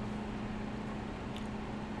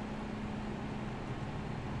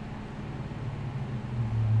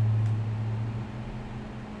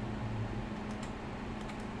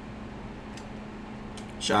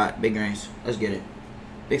 Shot. Big greens. Let's get it.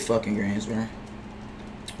 Big fucking greens, man.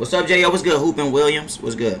 What's up, Jay? Yo, what's good? Hoopin' Williams.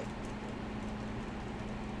 What's good?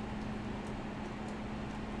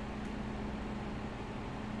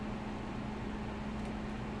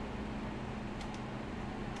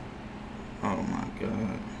 Oh, my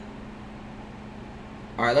God.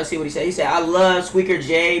 All right, let's see what he said. He said, I love Squeaker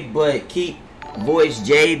Jay, but keep Voice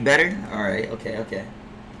Jay better. All right, okay, okay.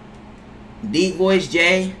 Deep Voice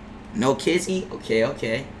Jay. No kissy? Okay,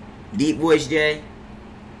 okay. Deep Voice Jay.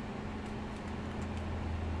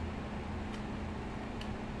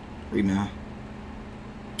 Rebound.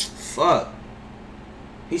 Fuck.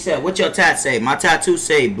 He said, what your tat say? My tattoo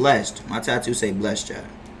say blessed. My tattoo say blessed, chat.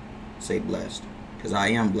 Say blessed. Because I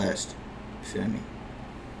am blessed. You feel me?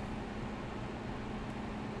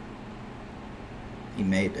 He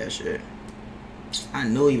made that shit. I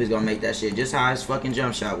knew he was going to make that shit. Just how his fucking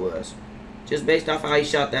jump shot was. Just based off how he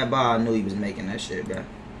shot that ball, I knew he was making that shit, bro.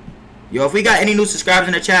 Yo, if we got any new subscribers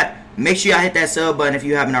in the chat, make sure y'all hit that sub button if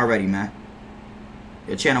you haven't already, man.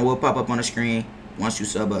 Your channel will pop up on the screen once you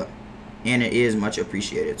sub up. And it is much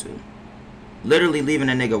appreciated, too. Literally leaving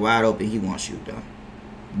a nigga wide open, he won't shoot, though.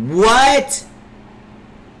 What?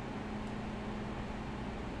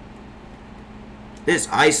 This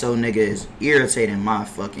ISO nigga is irritating my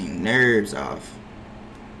fucking nerves off.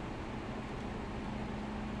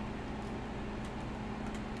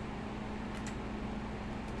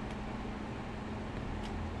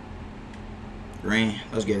 Green.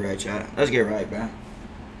 Let's get right, chat. Let's get right, bro.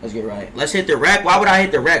 Let's get right. Let's hit the rack. Why would I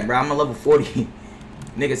hit the rack, bro? I'm a level 40.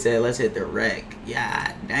 Nigga said, let's hit the rack.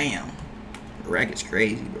 Yeah, damn. The rack is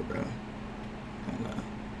crazy, bro. Hold on.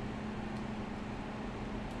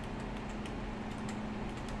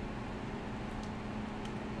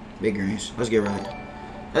 Big greens. Let's get right.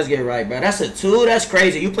 Let's get right, bro. That's a 2. That's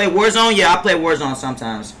crazy. You play Warzone? Yeah, I play Warzone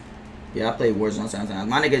sometimes. Yeah, I play Warzone sometimes.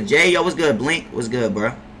 My nigga Jay, yo, what's good? Blink, what's good,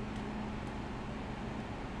 bro?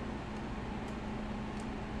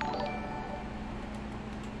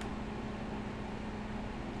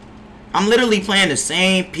 I'm literally playing the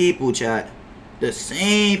same people, chat. The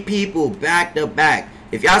same people back to back.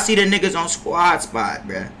 If y'all see the niggas on squad spot,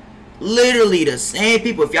 bruh, literally the same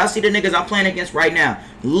people. If y'all see the niggas I'm playing against right now,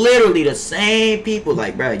 literally the same people.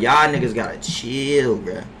 Like, bruh, y'all niggas gotta chill,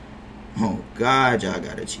 bruh. Oh, God, y'all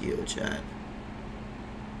gotta chill, chat.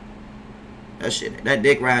 That shit, that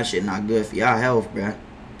dick ride shit not good for y'all health, bruh.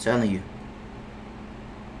 I'm telling you.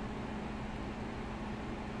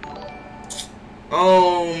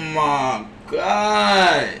 Oh, my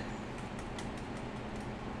God.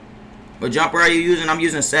 What jumper are you using? I'm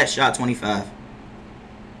using set shot 25.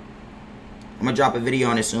 I'm gonna drop a video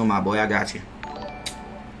on it soon, my boy. I got you.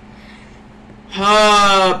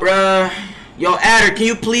 Bruh. Yo, Adder, can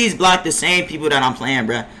you please block the same people that I'm playing,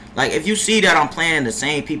 bruh? Like, if you see that I'm playing the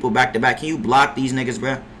same people back to back, can you block these niggas,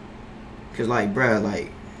 bruh? Cause, like, bruh,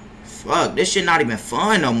 like, fuck, this shit not even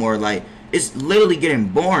fun no more. Like, it's literally getting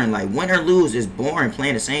boring. Like, win or lose is boring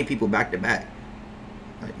playing the same people back to back.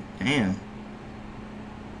 Like, damn.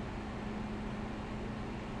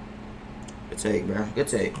 Good take, bro. Good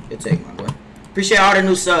take. Good take, my boy. Appreciate all the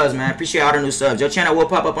new subs, man. Appreciate all the new subs. Your channel will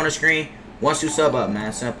pop up on the screen once you sub up,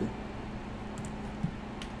 man. Simple.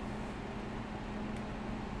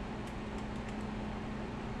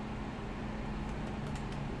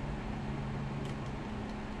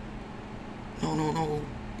 No.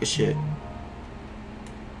 Good shit.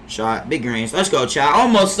 Shot. Big greens. Let's go, chat.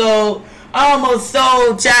 Almost sold.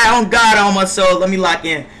 Chat. On God, almost sold. Let me lock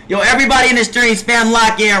in. Yo, everybody in the stream, spam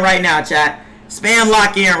lock in right now, chat. Spam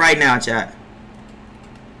lock in right now, chat.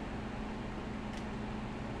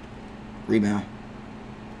 Rebound.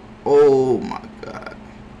 Oh, my God.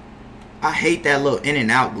 I hate that little in and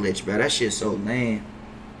out glitch, bro. That shit's so lame.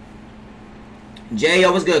 Jay,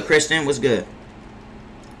 yo, what's good, Kristen? What's good?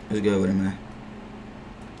 What's good with it, man?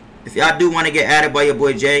 If y'all do want to get added by your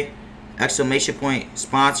boy Jay, exclamation point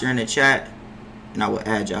sponsor in the chat, and I will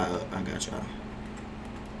add y'all up. I got y'all.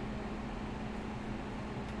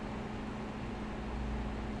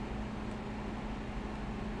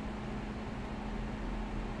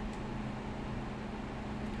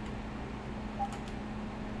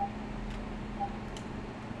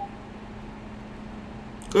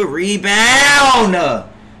 Good rebound.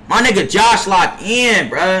 My nigga Josh locked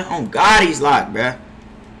in, bruh. On God, he's locked, bruh.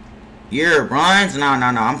 You're bronze? No.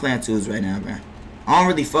 I'm playing twos right now, bruh. I don't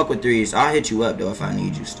really fuck with threes. I'll hit you up, though, if I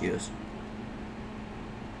need you, steals.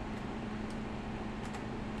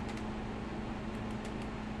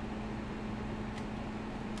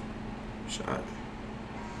 Shot.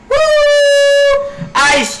 Woo!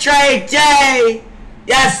 Ice Tray J!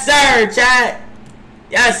 Yes, sir, chat.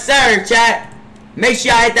 Yes, sir, chat. Make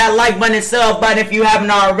sure y'all hit that like button and sub button if you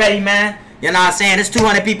haven't already, man. You know what I'm saying? There's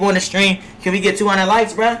 200 people in the stream. Can we get 200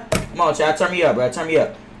 likes, bruh? Come on, chat. Turn me up, bruh. Turn me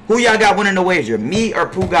up. Who y'all got winning the wager? Me or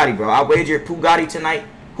Pugatti, bro? I wagered Pugatti tonight.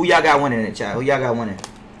 Who y'all got winning in the chat? Who y'all got winning?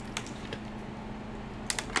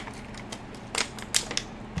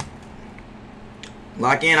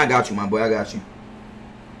 Lock in. I got you, my boy. I got you.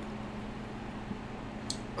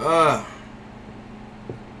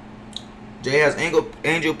 Jay has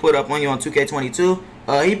Angel put up on you on 2K22.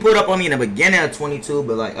 He put up on me in the beginning of 22,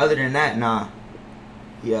 but like other than that, nah,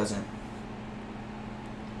 he hasn't.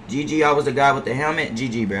 GG, I was the guy with the helmet.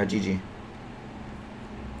 GG, bro. GG.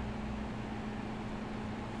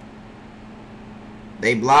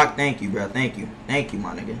 They blocked. Thank you, bro. Thank you,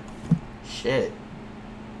 my nigga. Shit.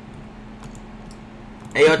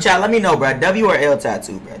 Hey, yo, chat. Let me know, bro. W or L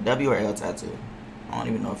tattoo, bro. W or L tattoo. I don't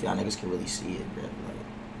even know if y'all niggas can really see it, bro.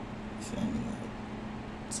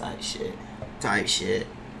 Type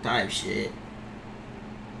shit.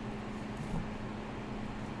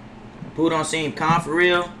 Pooh don't seem calm for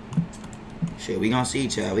real. Shit, we gonna see,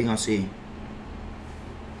 child. We gonna see.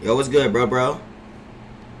 Yo, what's good, bro?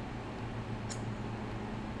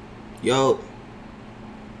 Yo.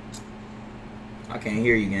 I can't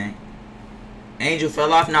hear you, gang. Angel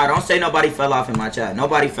fell off? Nah, don't say nobody fell off in my chat.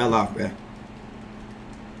 Nobody fell off, bro.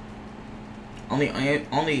 Only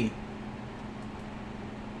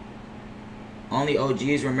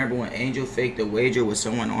OGs remember when Angel faked a wager with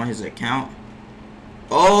someone on his account.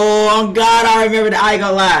 Oh, God, I remember that. I ain't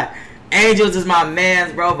gonna lie. Angels is my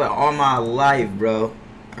mans, bro, but all my life, bro.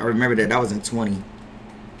 I remember that. That was in 20.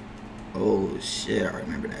 Oh, shit, I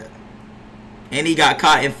remember that. And he got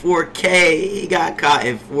caught in 4K. He got caught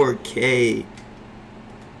in 4K.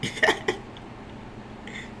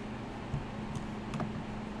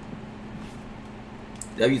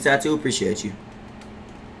 W Tattoo, appreciate you.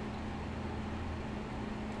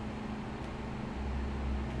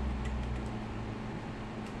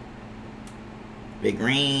 Big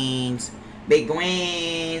greens. Big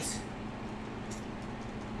greens.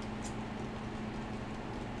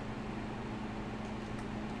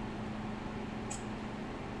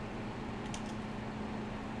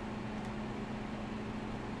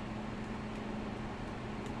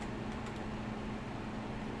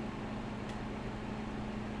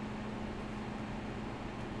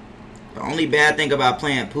 The only bad thing about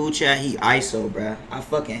playing pool chat, he ISO, bruh. I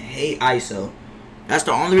fucking hate ISO. That's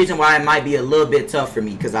the only reason why it might be a little bit tough for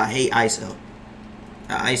me, because I hate ISO.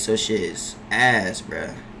 The ISO shit is ass,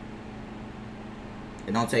 bruh.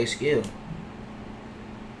 It don't take skill.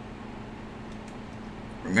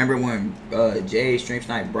 Remember when Jay stream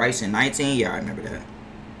sniped Bryson 19? Yeah, I remember that.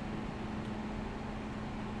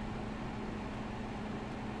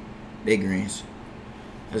 Big greens.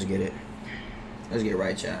 Let's get it. Let's get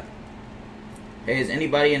right, chat. Hey, is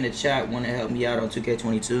anybody in the chat want to help me out on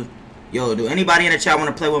 2K22? Yo, do anybody in the chat want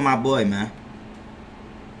to play with my boy, man?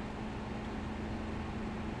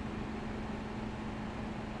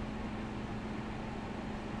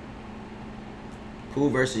 Pooh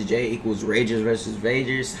versus Jay equals Ragers versus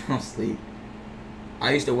Vagers. I'm asleep.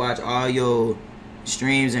 I used to watch all your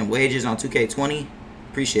streams and wages on 2K20.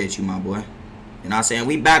 Appreciate you, my boy. You know what I'm saying?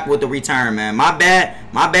 We back with the return, man. My bad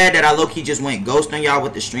that I low-key just went ghost on y'all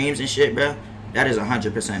with the streams and shit, bro. That is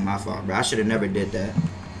 100% my fault, bro. I should have never did that.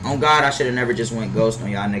 On God, I should have never just went ghost on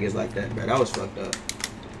y'all niggas like that, bro. That was fucked up.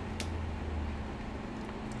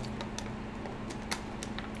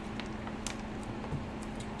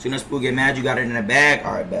 Soon as Pooh get mad, you got it in the bag?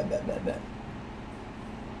 Alright, bet.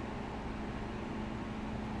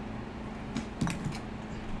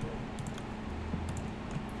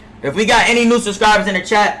 If we got any new subscribers in the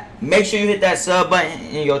chat, make sure you hit that sub button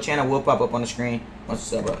and your channel will pop up on the screen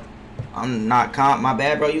once you sub up. I'm not comp. My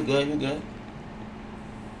bad, bro. You good. You good.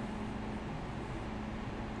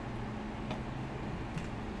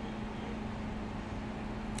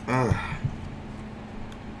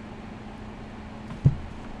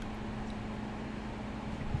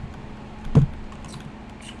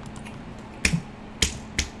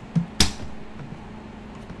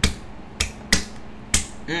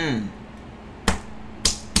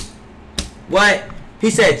 What? He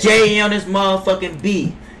said J on this motherfucking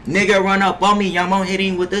beat. Nigga run up on me, I'm gonna hit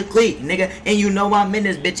him with the cleat, nigga. And you know I'm in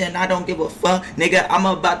this bitch and I don't give a fuck. Nigga, I'm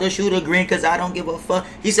about to shoot a green cause I don't give a fuck.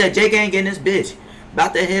 He said Jake ain't getting this bitch.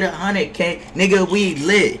 About to hit 100K. Nigga, we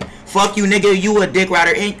lit. Fuck you, nigga, you a dick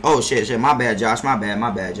rider. Oh shit, my bad, Josh. My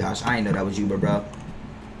bad, Josh. I ain't know that was you, bro.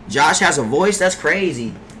 Josh has a voice? That's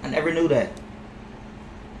crazy. I never knew that.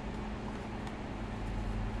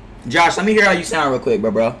 Josh, let me hear how you sound real quick,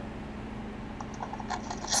 bro.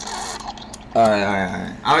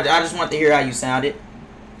 Alright. I just want to hear how you sounded.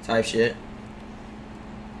 Type shit.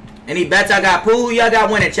 Any bets I got? Pooh, who y'all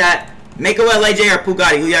got winning, chat? Make a well, AJ or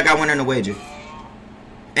Pugatti. Who y'all got winning the wager?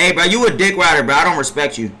 Hey, bro, you a dick rider, bro. I don't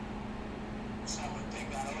respect you.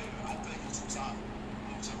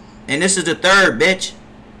 And this is the third, bitch.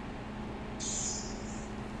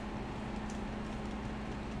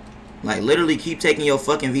 Like, literally keep taking your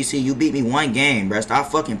fucking VC. You beat me one game, bro.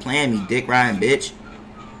 Stop fucking playing me, dick riding, bitch.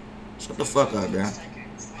 Shut the fuck up, bro.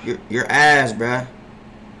 Your ass, bro.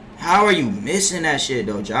 How are you missing that shit,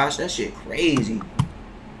 though, Josh? That shit crazy.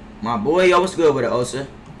 My boy, yo, what's good with it, Osa?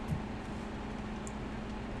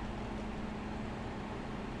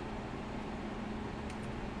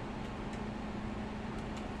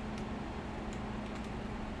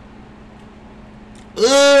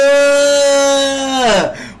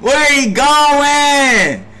 Where are you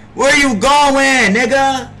going? Where you going,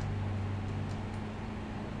 nigga?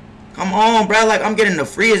 Come on, bro. Like, I'm getting the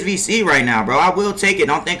freest VC right now, bro. I will take it.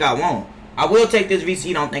 Don't think I won't. I will take this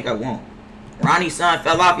VC. Don't think I won't. Ronnie's son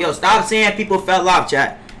fell off. Yo, stop saying people fell off,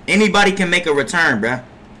 chat. Anybody can make a return, bro.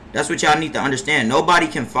 That's what y'all need to understand. Nobody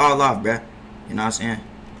can fall off, bro. You know what I'm saying?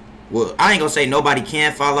 Well, I ain't gonna say nobody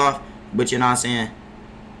can fall off, but you know what I'm saying?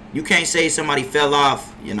 You can't say somebody fell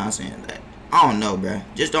off. You know what I'm saying? I don't know, bro.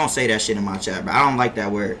 Just don't say that shit in my chat, bro. I don't like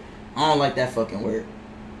that word. I don't like that fucking word.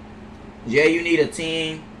 Jay, you need a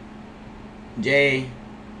team. Jay,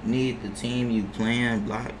 need the team you playing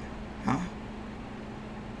block. Huh?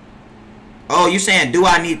 Oh, you saying, do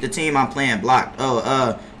I need the team I'm playing blocked?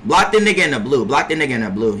 Oh, block the nigga in the blue. Block the nigga in the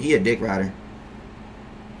blue. He a dick rider.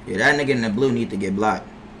 Yeah, that nigga in the blue need to get blocked.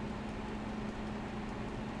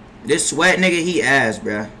 This sweat nigga, he ass,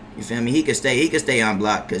 bruh. You feel me? He could stay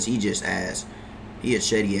unblocked because he just ass. He a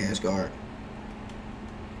shitty ass guard.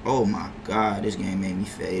 Oh my god, this game made me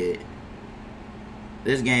fade.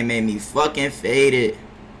 This game made me fucking faded.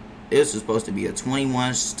 This was supposed to be a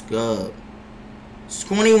 21 scub.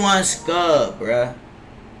 21 scub, bruh.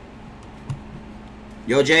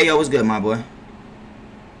 Yo, Jay, yo, what's good, my boy?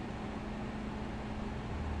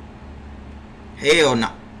 Hell no.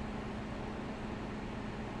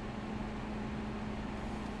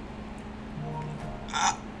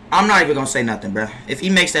 I'm not even gonna say nothing, bruh. If he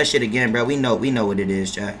makes that shit again, bruh, we know what it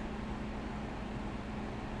is, chat.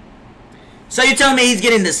 So you telling me he's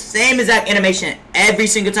getting the same exact animation every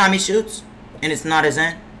single time he shoots? And it's not his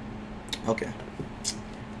end? Okay.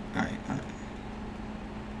 Alright, alright.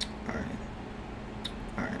 Alright.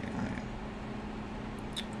 Alright,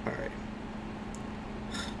 alright.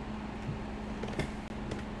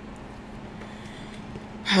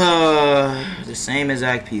 Alright. The same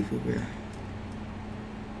exact people, bro.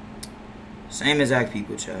 Same exact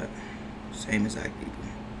people, chat. Same exact people.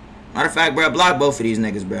 Matter of fact, bro, block both of these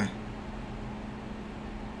niggas, bro.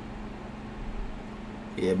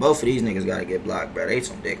 Yeah, both of these niggas gotta get blocked, bro. They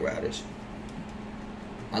some dick riders.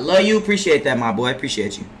 I love you. Appreciate that, my boy.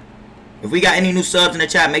 Appreciate you. If we got any new subs in the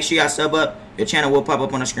chat, make sure y'all sub up. Your channel will pop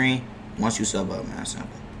up on the screen once you sub up, man. Simple.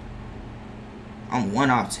 I'm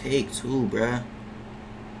one off take, too, bruh.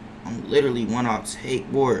 I'm literally one off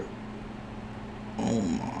take, board. Oh,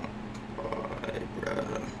 my God,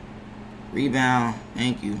 bruh. Rebound.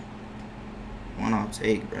 Thank you. One off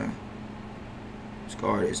take, bruh. This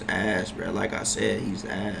guard is ass, bruh. Like I said, he's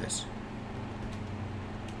ass.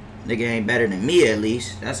 Nigga ain't better than me, at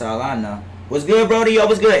least. That's all I know. What's good, Brody? Yo,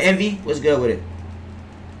 what's good, Envy? What's good with it?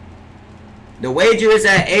 The wager is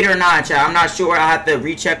at 8 or 9, chat. I'm not sure. I have to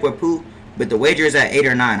recheck with Pooh. But the wager is at 8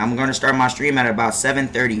 or 9. I'm going to start my stream at about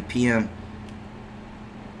 7:30 p.m.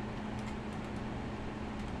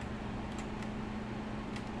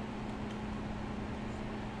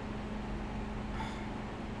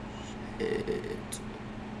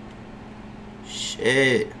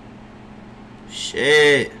 Shit.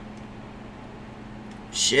 Shit.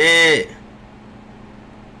 Shit.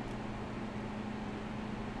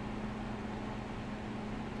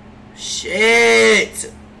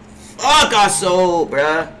 Shit. Fuck, I sold,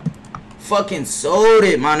 bruh. Fucking sold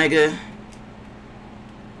it, my nigga.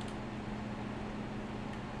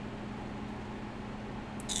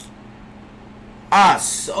 I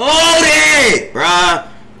sold it, bruh.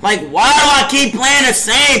 Like, why do I keep playing the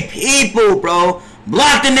same people, bro?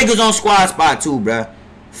 Block the niggas on squad spot, too, bruh.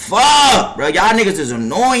 Fuck, bro. Y'all niggas is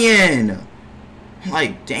annoying.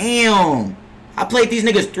 Like, damn. I played these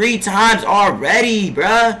niggas 3 times already,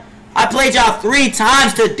 bruh. I played y'all 3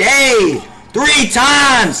 times today. 3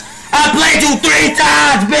 times. I played you 3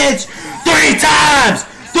 times, bitch. 3 times.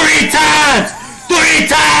 3 times. 3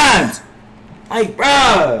 times. Like,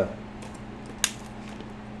 bruh.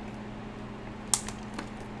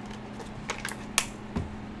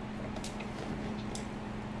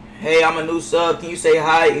 Hey, I'm a new sub. Can you say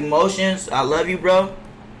hi, Emotions? I love you, bro.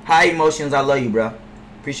 Hi, Emotions. I love you, bro.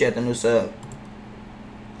 Appreciate the new sub.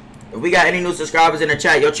 If we got any new subscribers in the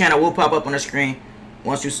chat, your channel will pop up on the screen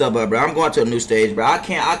once you sub up, bro. I'm going to a new stage, bro. I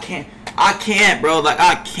can't, bro. Like,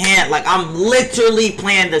 I can't. Like, I'm literally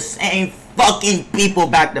playing the same fucking people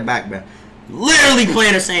back to back, bro. Literally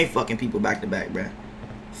playing the same fucking people back to back, bro.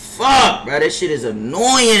 Fuck, bro. This shit is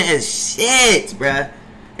annoying as shit, bro.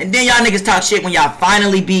 And then y'all niggas talk shit when y'all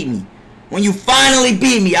finally beat me. When you finally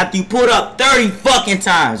beat me after you put up 30 fucking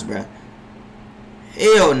times, bruh.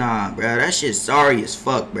 Hell nah, bruh. That shit sorry as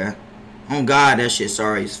fuck, bruh. Oh God, that shit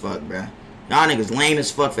sorry as fuck, bruh. Y'all niggas lame as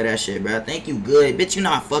fuck for that shit, bruh. Think you good. Bitch, you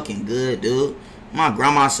not fucking good, dude. My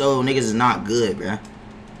grandma soul, niggas is not good, bruh.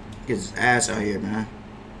 Niggas is ass out here, man.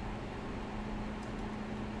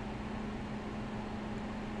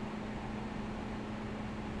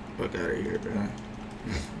 Fuck out of here, bruh.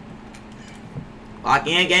 Lock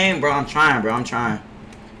in game, bro. I'm trying, bro. I'm trying.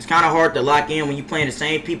 It's kind of hard to lock in when you playing the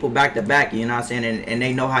same people back to back, you know what I'm saying? And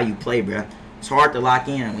they know how you play, bro. It's hard to lock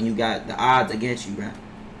in when you got the odds against you, bro.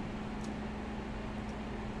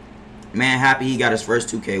 Man, happy he got his first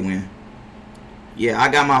 2K win. Yeah, I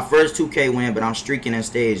got my first 2K win, but I'm streaking in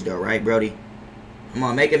stage, though, right, Brody? Come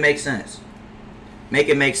on, make it make sense. Make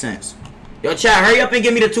it make sense. Yo, chat, hurry up and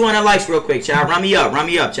give me the 200 likes real quick, chat. Run me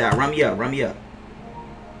up, chat. Run me up, run me up.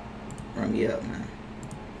 Run me up, man.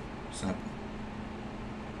 Simple.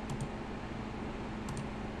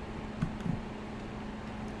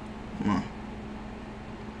 Come on.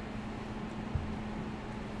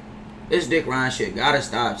 This dick Ryan shit gotta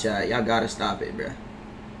stop, chat. Y'all gotta stop it, bruh.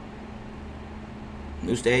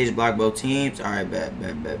 New stage, block both teams. Alright, bet.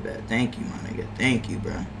 Thank you, my nigga. Thank you,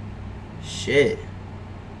 bruh. Shit.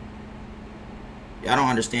 Y'all don't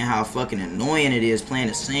understand how fucking annoying it is playing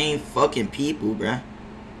the same fucking people, bruh.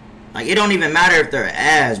 Like, it don't even matter if they're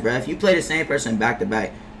ass, bruh. If you play the same person back to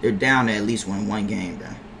back, they're down to at least win 1 game,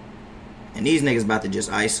 bruh. And these niggas about to just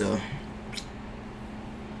ISO.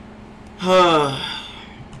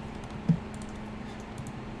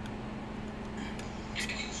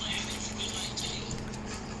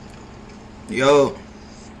 Yo.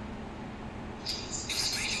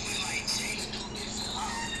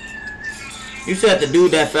 You said the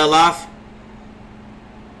dude that fell off?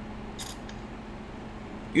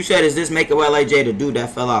 You said, is this Make It LAJ the dude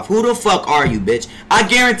that fell off? Who the fuck are you, bitch? I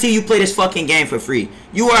guarantee you play this fucking game for free.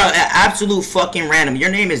 You are an absolute fucking random. Your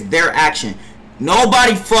name is Their Action.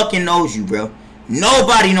 Nobody fucking knows you, bro.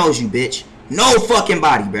 Nobody knows you, bitch. No fucking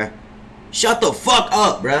body, bro. Shut the fuck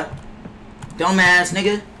up, bro. Dumbass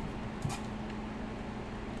nigga.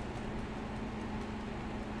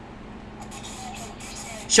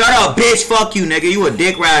 Shut up, bitch. Fuck you, nigga. You a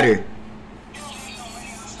dick rider.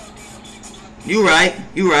 You right.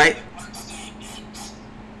 You right.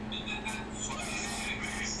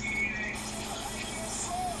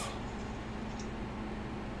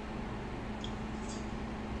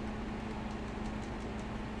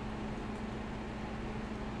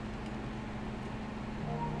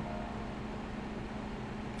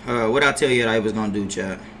 What I tell you that I was gonna do,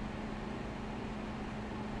 chat?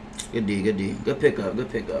 Good D, good D. Good pickup, good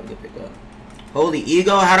pickup, good pickup. Holy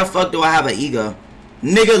ego? How the fuck do I have an ego?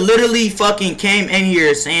 Nigga literally fucking came in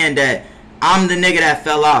here saying that I'm the nigga that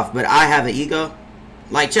fell off, but I have an ego?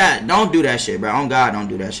 Like, chat, don't do that shit, bro. On God, don't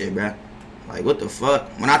do that shit, bro. Like, what the fuck?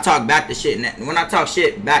 When I talk back to shit, when I talk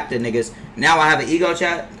shit back to niggas, now I have an ego,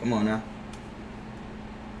 chat? Come on now.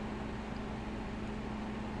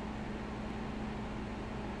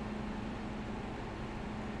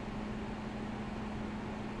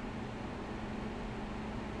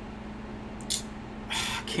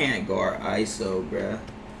 Can't guard ISO, bruh.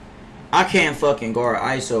 I can't fucking guard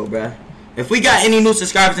ISO, bruh. If we got any new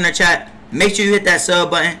subscribers in the chat, make sure you hit that sub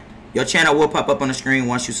button. Your channel will pop up on the screen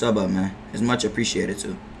once you sub up, man. It's much appreciated,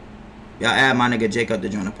 too. Y'all add my nigga Jacob to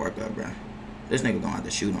join the park up, bruh. This nigga gonna have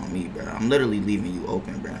to shoot on me, bruh. I'm literally leaving you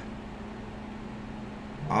open, bruh.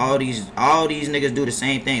 All these niggas do the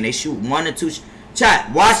same thing. They shoot 1 or 2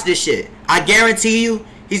 Chat, watch this shit. I guarantee you,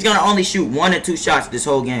 he's gonna only shoot 1 or 2 shots this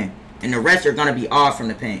whole game. And the rest are gonna be off from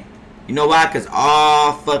the paint. You know why? Because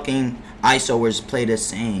all fucking ISOers play the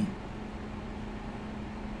same.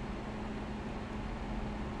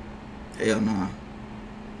 Hell nah.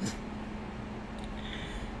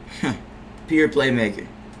 Pure playmaker.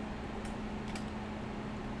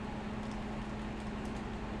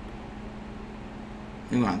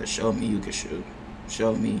 You gonna have to show me you can shoot.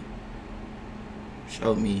 Show me.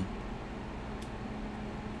 Show me.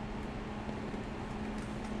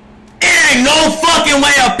 Ain't no fucking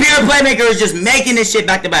way a pure playmaker is just making this shit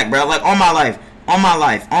back to back, bro. Like, on my life. On my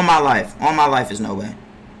life. On my life. On my life is no way.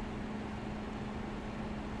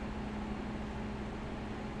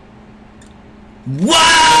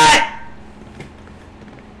 What?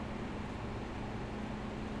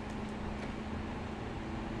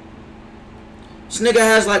 This nigga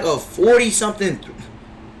has like a 40-something.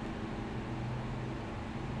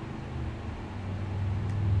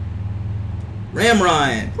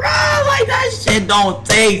 Ramryan. Bro, like that shit don't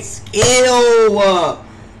take skill.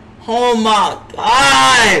 Oh my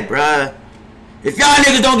God, bro. If y'all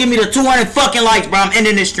niggas don't give me the 200 fucking likes, bro, I'm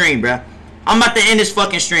ending this stream, bro. I'm about to end this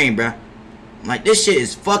fucking stream, bro. Like, this shit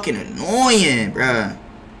is fucking annoying, bro.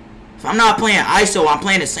 If I'm not playing ISO, I'm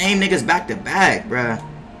playing the same niggas back to back, bro.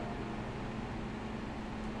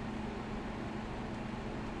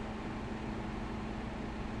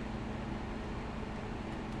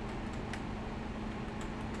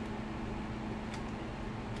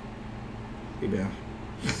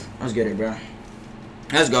 Let's get it, bro.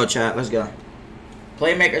 Let's go, chat. Let's go.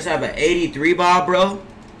 Playmakers have an 83 ball, bro.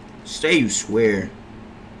 Say you swear.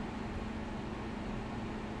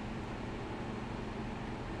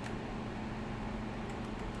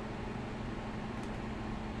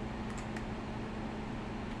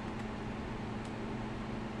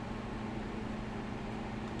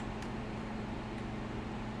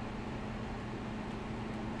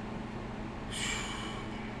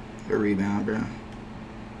 Good rebound, bro.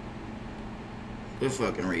 Good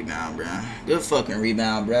fucking rebound, bro. Good fucking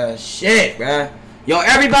rebound, bro. Shit, bro. Yo,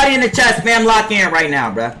 everybody in the chat, spam lock in right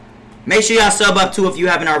now, bro. Make sure y'all sub up too if you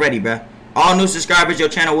haven't already, bro. All new subscribers, your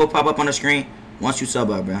channel will pop up on the screen once you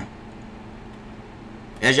sub up, bro.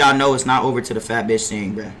 As y'all know, it's not over to the fat bitch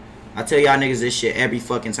sing, bro. I tell y'all niggas this shit every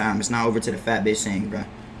fucking time. It's not over to the fat bitch sing, bro.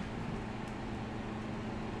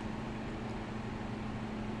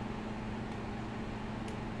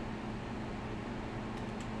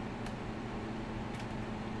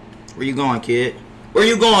 Where you going, kid? Where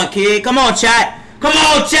you going, kid? Come on, chat. Come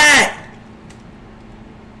on, chat.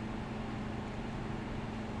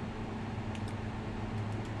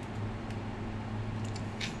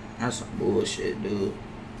 That's some bullshit, dude.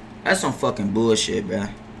 That's some fucking bullshit, bro.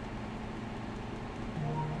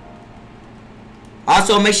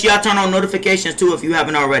 Also, make sure y'all turn on notifications, too, if you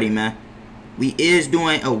haven't already, man. We is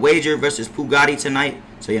doing a wager versus Pugatti tonight.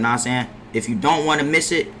 So, you know what I'm saying? If you don't want to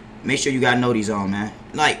miss it, make sure you got noties on, man.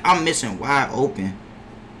 like, I'm missing wide open.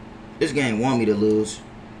 This game want me to lose.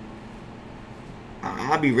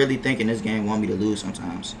 I be really thinking this game want me to lose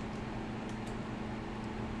sometimes.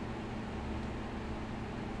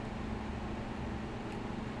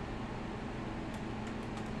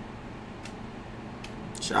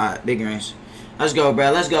 Shot, big range. Let's go,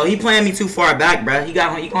 bro. Let's go. He playing me too far back, bro. He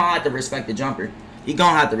gonna have to respect the jumper. He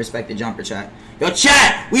gonna have to respect the jumper, chat. Yo,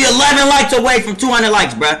 chat, we 11 likes away from 200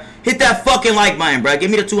 likes, bro. Hit that fucking like button, bro. Give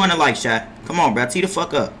me the 200 likes, chat. Come on, bro. Tee the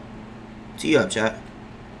fuck up. Tee up, chat.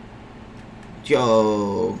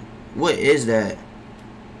 Yo, what is that?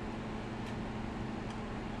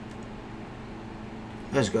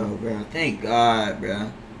 Let's go, bro. Thank God,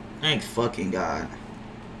 bro. Thank fucking God.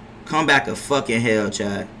 Come back of fucking hell,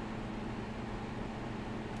 chat.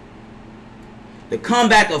 The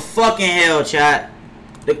comeback of fucking hell, chat.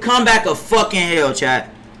 The comeback of fucking hell,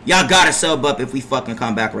 chat. Y'all gotta sub up if we fucking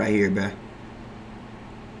come back right here, bro.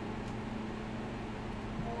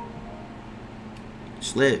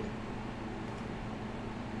 Slip.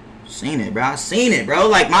 Seen it, bro. I seen it, bro.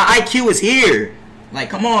 Like, my IQ is here. Like,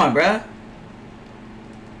 come on, bro.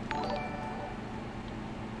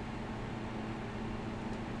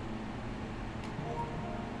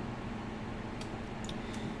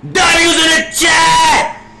 W's in the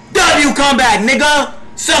chat! W come back, nigga!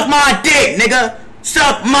 Suck my dick, nigga!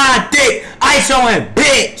 Suck my dick! ISO and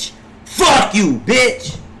bitch! Fuck you,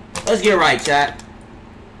 bitch! Let's get right, chat.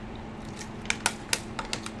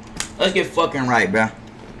 Let's get fucking right, bro.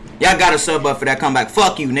 Y'all got a sub up for that comeback.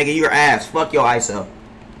 Fuck you, nigga. Your ass. Fuck your ISO.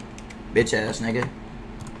 Bitch ass, nigga.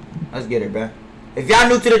 Let's get it, bro. If y'all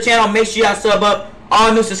new to the channel, make sure y'all sub up.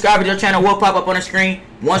 All new subscribers to the channel will pop up on the screen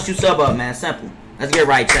once you sub up, man. Simple. Let's get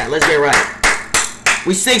right, chat. Let's get right.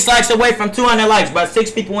 We 6 likes away from 200 likes, bro.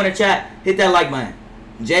 6 people in the chat. Hit that like button.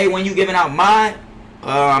 Jay, when you giving out mine,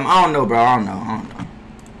 I don't know, bro. I don't know.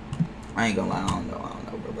 I ain't gonna lie. I don't know,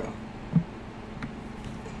 bro.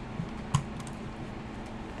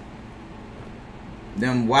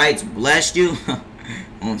 Them whites blessed you.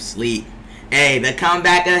 I'm sleep. Hey, the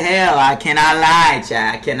comeback of hell. I cannot lie,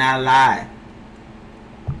 chat. I cannot lie.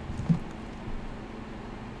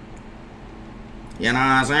 You know what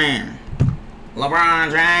I'm saying?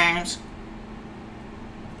 LeBron James.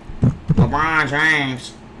 LeBron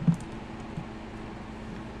James.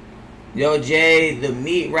 Yo, Jay, the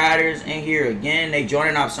meat riders in here again. They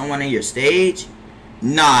joining up someone in your stage?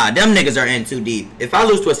 Nah, them niggas are in too deep. If I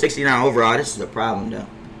lose to a 69 overall, this is a problem, though.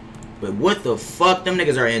 But what the fuck? Them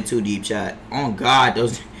niggas are in too deep, chat. Oh, God,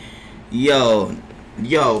 those... Yo,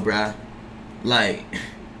 bruh. Like...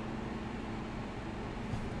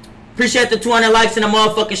 Appreciate the 200 likes in the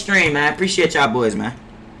motherfucking stream, man. Appreciate y'all boys, man.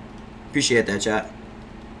 Appreciate that, chat.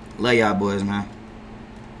 Love y'all boys, man.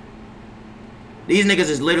 These niggas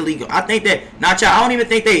is literally... I think that... Nah, chat, I don't even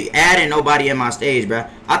think they adding nobody in my stage, bro.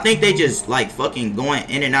 I think they just, like, fucking going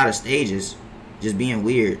in and out of stages. Just being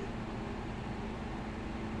weird.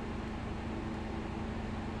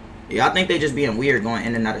 Yeah, I think they just being weird going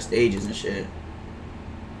in and out of stages and shit.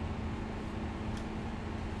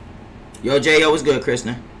 Yo, Jay, yo, what's good,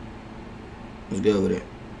 Kristen? What's good with it?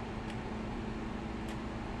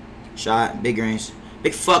 Shot, big greens.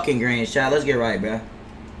 Big fucking greens, shot. Let's get right, bro.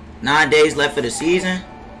 9 days left for the season.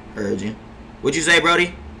 Heard you. What'd you say,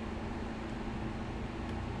 Brody?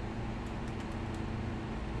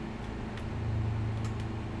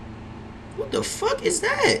 What the fuck is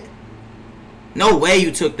that? No way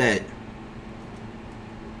you took that.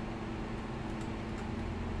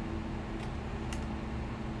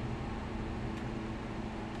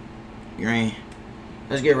 Green.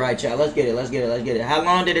 Let's get right, chat. Let's get it. How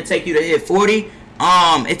long did it take you to hit 40?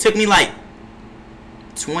 It took me like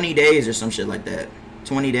 20 days or some shit like that.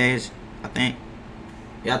 20 days, I think.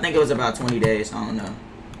 Yeah, I think it was about 20 days. I don't know.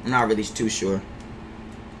 I'm not really too sure.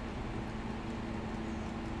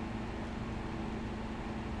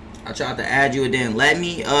 I tried to add you, it didn't let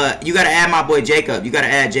me. You gotta add my boy Jacob. You gotta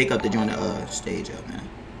add Jacob to join the stage up, man.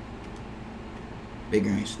 Big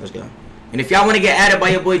greens. Let's go. And if y'all want to get added by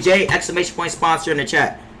your boy Jay, exclamation point sponsor in the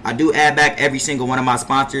chat. I do add back every single one of my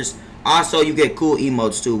sponsors. Also, you get cool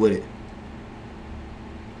emotes too with it.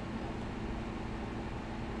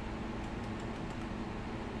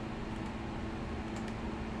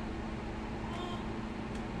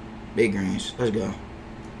 Big greens. Let's go.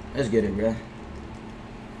 Let's get it, bro.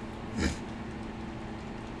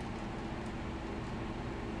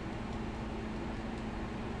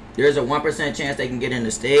 There's a 1% chance they can get in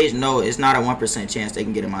the stage. No, it's not a 1% chance they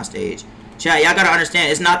can get in my stage. Chat, y'all gotta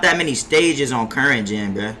understand, it's not that many stages on current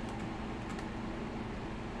gen, bruh.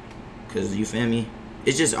 Cause you feel me?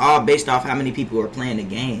 It's just all based off how many people are playing the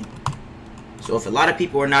game. So if a lot of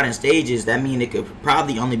people are not in stages, that means it could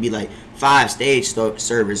probably only be like 5 stage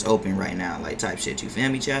servers open right now, like type shit. You feel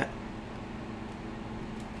me, chat?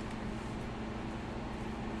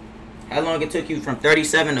 How long it took you from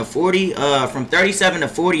 37 to 40? From 37 to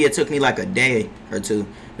 40, it took me like a day or two.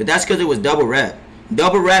 But that's because it was double rep.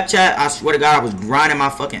 Double rep, chat, I swear to God, I was grinding my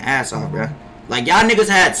fucking ass off, bruh. Like, y'all niggas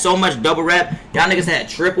had so much double rep. Y'all niggas had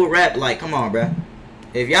triple rep. Like, come on, bruh.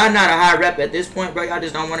 If y'all not a high rep at this point, bro, y'all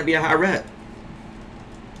just don't want to be a high rep.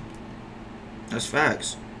 That's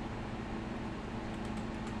facts.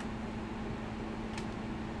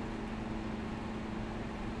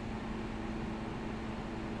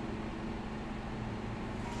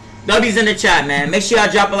 W's in the chat, man. Make sure y'all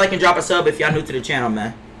drop a like and drop a sub if y'all new to the channel,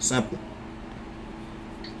 man. Simple.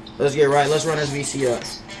 Let's get right. Let's run this VC up.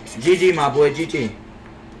 GG, my boy. GG.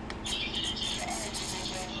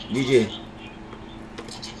 GG.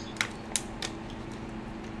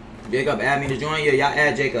 Jacob, add me to join you. Y'all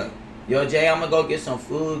add Jacob. Yo, Jay, I'm going to go get some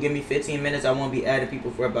food. Give me 15 minutes. I won't be adding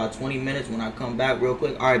people for about 20 minutes. When I come back real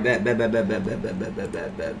quick. All right, bet.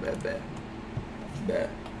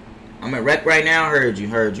 I'm at rec right now. Heard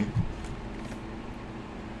you.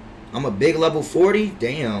 I'm a big level 40.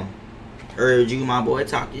 Damn. Heard you, my boy.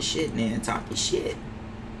 Talk your shit, man. Talk your shit.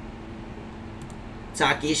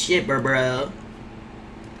 Talk your shit, bro.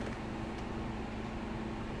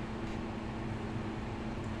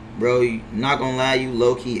 Bro, not gonna lie, you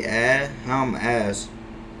low-key ass. How I'm ass?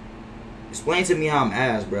 Explain to me how I'm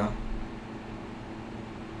ass, bro.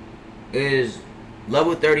 Is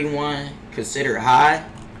level 31 considered high?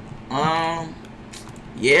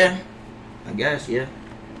 Yeah. I guess, yeah.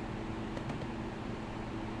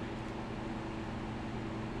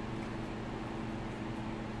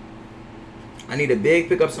 I need a big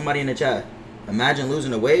pick up somebody in the chat. Imagine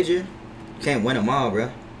losing a wager. You can't win them all,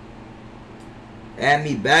 bro. Add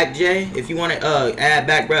me back, Jay. If you want to add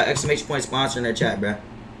back, bro, exclamation point sponsor in the chat, bro.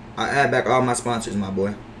 I'll add back all my sponsors, my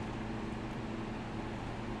boy.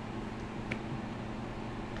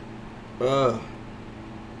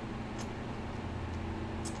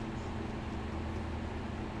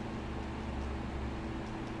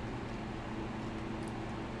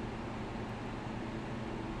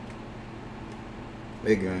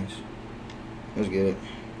 Big guys. Let's get it.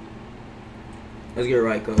 Let's get it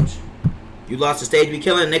right, coach. You lost the stage be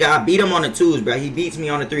killing, nigga. I beat him on the 2s, bro. He beats me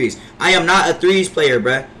on the 3s. I am not a 3s player,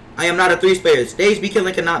 bro. I am not a 3s player. Stage be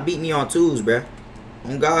killing cannot beat me on 2s, bro.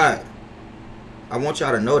 Oh, God. I want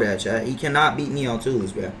y'all to know that, chat. He cannot beat me on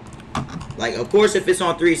 2s, bro. Like, of course, if it's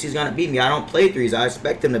on 3s, he's going to beat me. I don't play 3s. I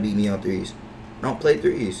expect him to beat me on 3s. I don't play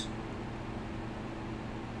 3s.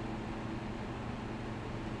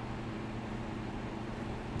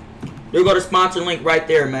 There go the sponsor link right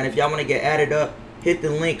there, man. If y'all want to get added up, hit the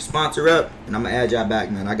link, sponsor up, and I'm gonna add y'all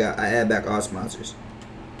back, man. I add back all sponsors.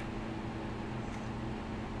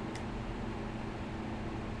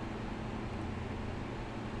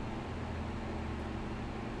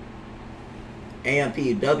 AMP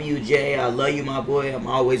WJ, I love you, my boy. I'm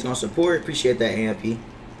always gonna support. Appreciate that, AMP.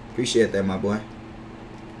 Appreciate that, my boy.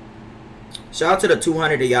 Shout out to the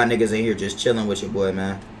 200 of y'all niggas in here just chilling with your boy,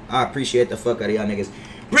 man. I appreciate the fuck out of y'all niggas.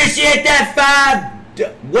 Appreciate that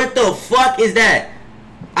what the fuck is that?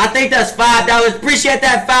 I think that's $5. Appreciate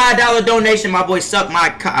that $5 donation, my boy. Suck my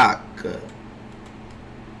cock.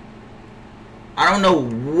 I don't know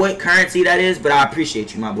what currency that is, but I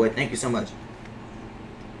appreciate you, my boy. Thank you so much.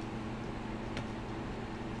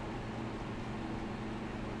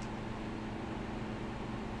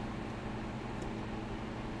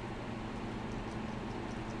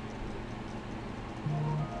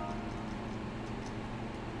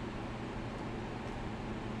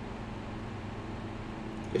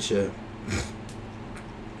 Good shit.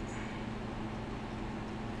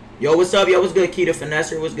 Yo, what's up? Yo, what's good, Keita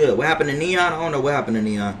Finesser? What's good? What happened to Neon? I don't know what happened to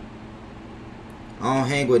Neon. I don't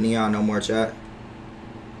hang with Neon no more, chat.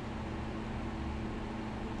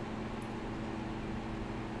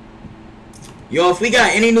 Yo, if we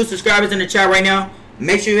got any new subscribers in the chat right now,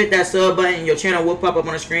 make sure you hit that sub button. Your channel will pop up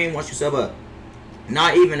on the screen once you sub up.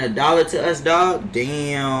 Not even $1 to us, dog?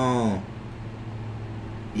 Damn.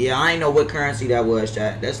 Yeah, I ain't know what currency that was,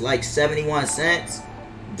 chat. That's like 71 cents.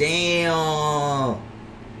 Damn.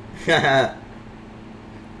 My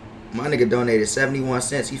nigga donated 71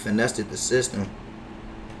 cents. He finessed the system.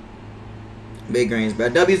 Big greens, bro.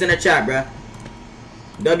 W's in the chat, bro.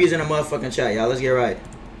 W's in the motherfucking chat, y'all. Let's get right.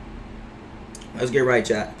 Let's get right,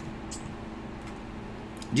 chat.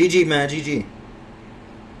 GG, man. GG.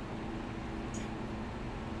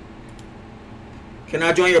 Can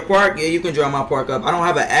I join your park? Yeah, you can join my park up. I don't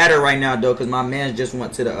have an adder right now, though, because my man just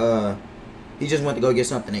went to the He just went to go get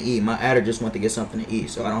something to eat. My adder just went to get something to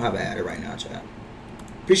eat, so I don't have an adder right now, chat.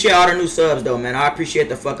 Appreciate all the new subs, though, man. I appreciate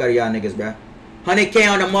the fuck out of y'all niggas, bro. 100K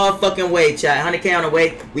on the motherfucking way, chat. 100K on the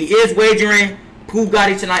way. We is wagering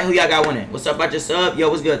Bugatti tonight. Who y'all got winning? What's up about your sub?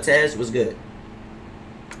 Yo, what's good, Tez? What's good?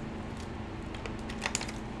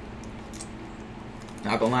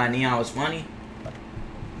 Not gonna lie, Neon was funny.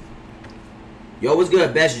 Yo, what's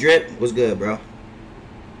good? Best drip. What's good, bro?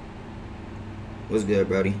 What's good,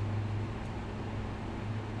 Brody?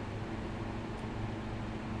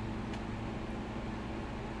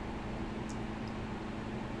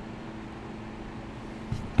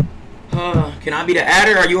 Can I be the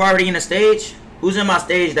adder? Are you already in the stage? Who's in my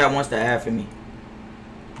stage that wants to add for me?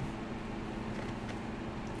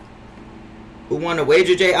 Who won the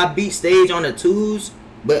wager, Jay? I beat Stage on the 2s,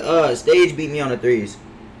 but Stage beat me on the 3s.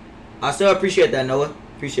 I still appreciate that, Noah.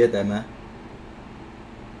 Appreciate that, man.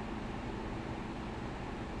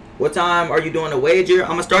 What time are you doing the wager? I'm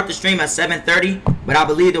going to start the stream at 7:30, but I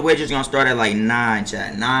believe the wager's going to start at like 9,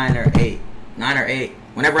 chat. 9 or 8. 9 or 8.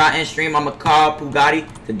 Whenever I end stream, I'm going to call Bugatti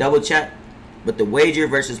to double check. But the wager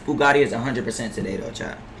versus Bugatti is 100% today, though,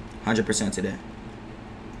 chat. 100% today.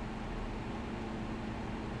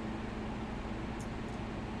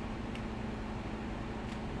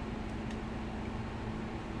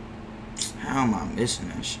 How am I missing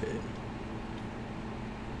that shit?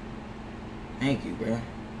 Thank you, bro.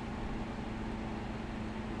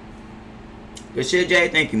 Good shit, Jay.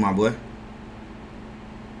 Thank you, my boy.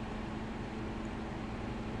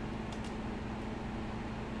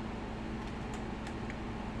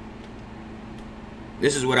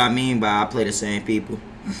 This is what I mean by I play the same people.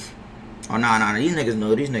 Oh, no. These niggas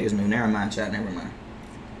know. These niggas know. Never mind, chat. Never mind.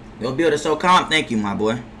 Yo, Builder So Calm. Thank you, my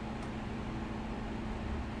boy.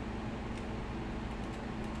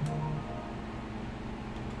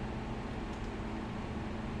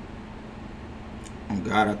 Oh,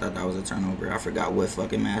 God. I thought that was a turnover. I forgot what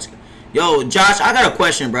fucking Mascot. Yo, Josh, I got a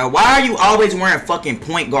question, bro. Why are you always wearing fucking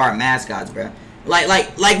point guard mascots, bro?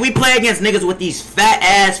 Like we play against niggas with these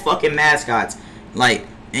fat-ass fucking mascots. Like,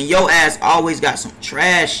 and your ass always got some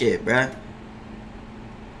trash shit, bruh.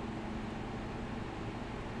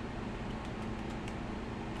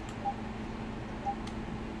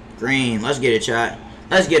 Green. Let's get it, chat.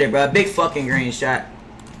 Let's get it, bruh. Big fucking green shot.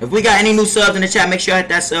 If we got any new subs in the chat, make sure you hit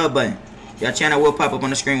that sub button. Your channel will pop up on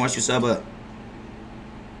the screen once you sub up.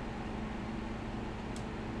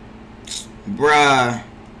 Bruh.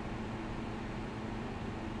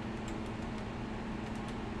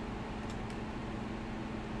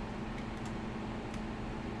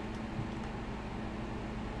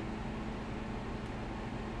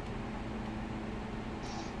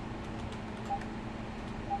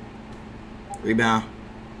 Rebound.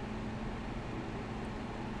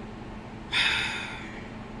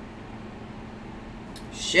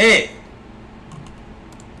 Shit.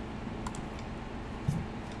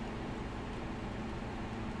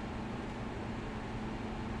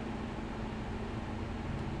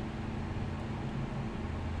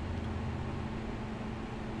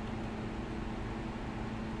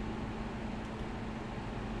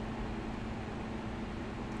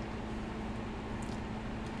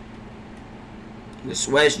 The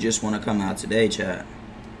sweats just want to come out today, chat.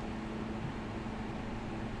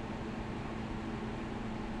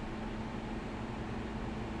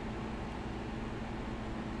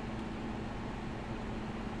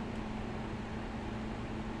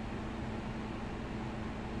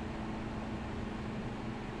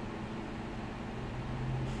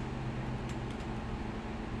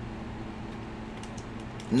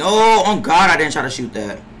 No, on God, I didn't try to shoot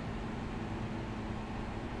that.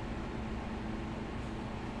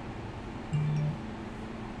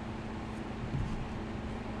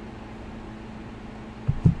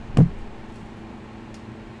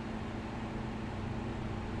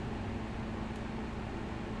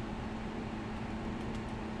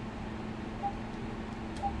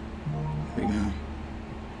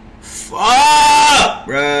 Fuck,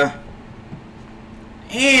 bruh.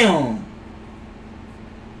 Damn.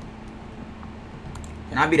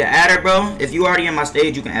 Can I be the adder, bro? If you already in my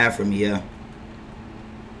stage, you can add for me, yeah.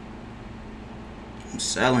 I'm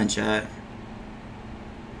selling, chat.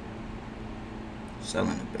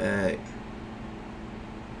 Selling the bag.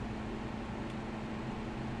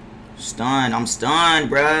 Stunned. I'm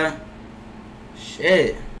stunned, bruh.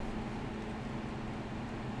 Shit.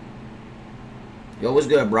 Yo, what's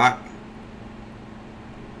good, Brock?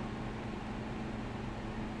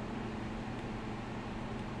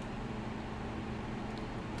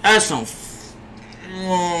 That's some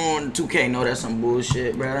 2K know that's some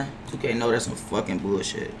bullshit, bruh. 2K know that's some fucking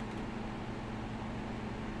bullshit.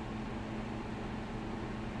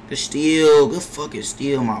 Good steal. Good fucking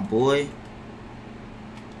steal, my boy.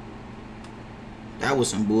 That was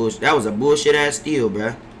some bullshit. That was a bullshit ass steal,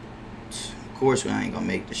 bruh. Of course, I ain't gonna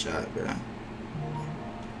make the shot, bruh.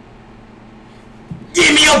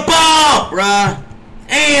 Give me a ball, bruh.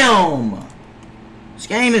 Damn. This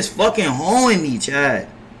game is fucking holding me, Chad.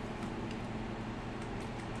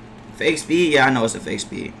 Fake speed? Yeah, I know it's a fake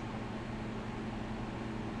speed.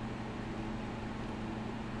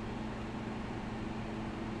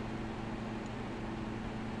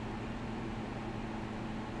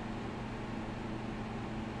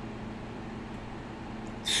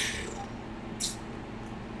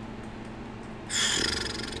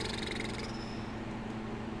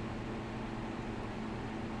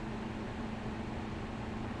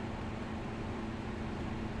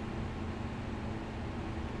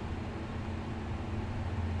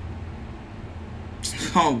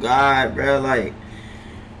 Oh God, bro, like,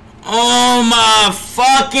 oh my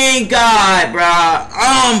fucking God, bro,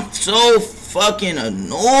 I'm so fucking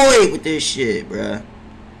annoyed with this shit, bro.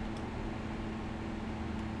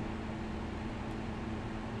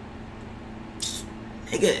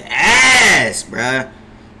 Nigga ass, bro,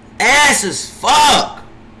 ass as fuck.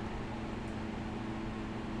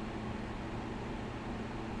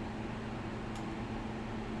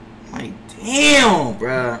 Like, damn,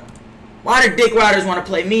 bro. Why do dick riders want to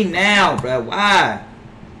play me now, bro? Why?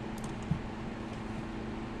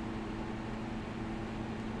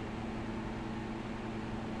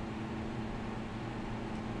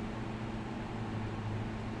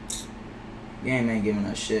 Game ain't giving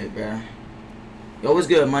us shit, bro. Yo, what's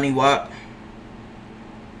good, Money Walk?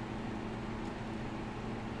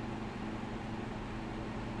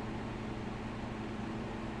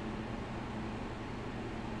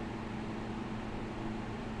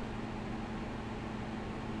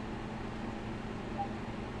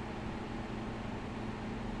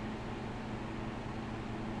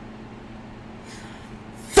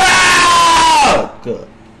 Good.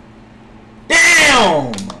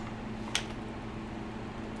 Damn!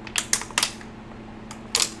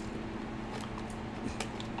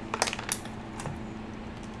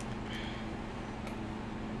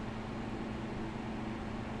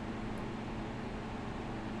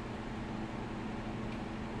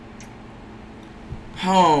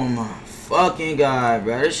 Oh my fucking God,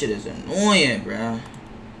 bro. This shit is annoying, bro.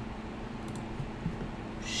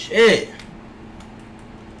 Shit.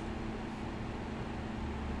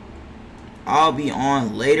 I'll be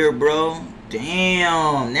on later, bro.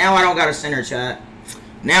 Damn. Now I don't got a center, chat.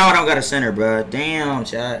 Now I don't got a center, bro. Damn,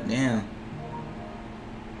 chat. Damn.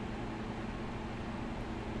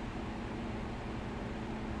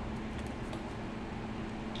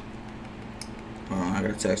 Hold on, I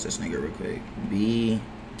gotta text this nigga real quick. Be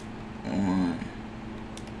on.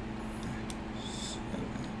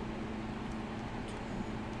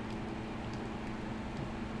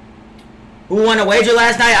 Who won a wager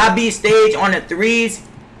last night? I beat Stage on the threes.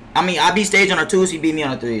 I beat Stage on the twos. He beat me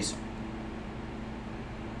on the threes.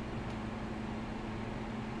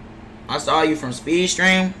 I saw you from Speed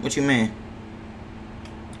Stream. What you mean?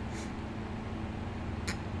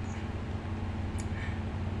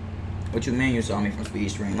 What you mean you saw me from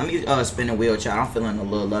Speed Stream? Let me spin the wheel, chat. I'm feeling a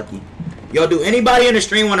little lucky. Yo, do anybody in the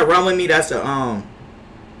stream want to run with me? That's a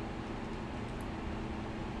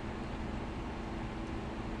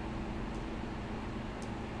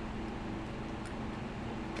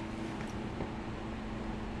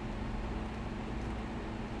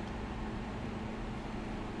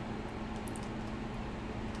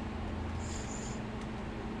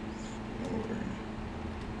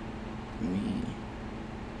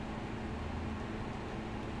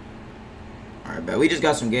we just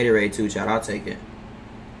got some Gatorade too, chat. I'll take it.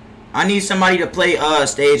 I need somebody to play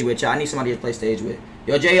stage with, chat. I need somebody to play stage with.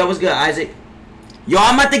 Yo, J.O., what's good, Isaac? Yo,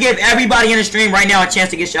 I'm about to give everybody in the stream right now a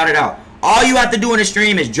chance to get shouted out. All you have to do in the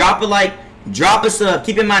stream is drop a like, drop a sub.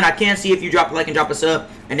 Keep in mind, I can't see if you drop a like and drop a sub.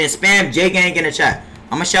 And then spam J-Gang in the chat.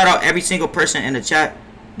 I'm going to shout out every single person in the chat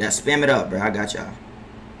that spam it up, bro. I got y'all.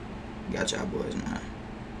 Got y'all boys, man.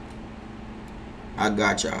 I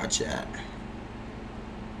got y'all, chat.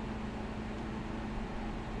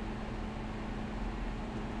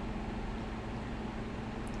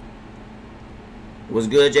 What's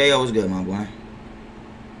good, J.O.? What's good, my boy?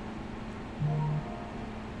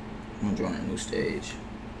 I'm gonna join a new stage.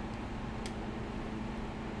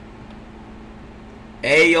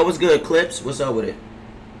 Hey, yo, what's good, Clips? What's up with it?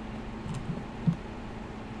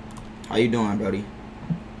 How you doing, Brody?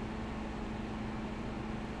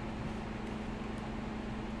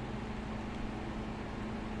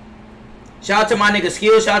 Shout out to my nigga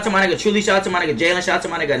Skill. Shout out to my nigga Truly. Shout out to my nigga Jalen. Shout out to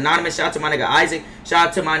my nigga Anonymous. Shout out to my nigga Isaac. Shout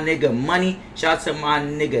out to my nigga Money. Shout out to my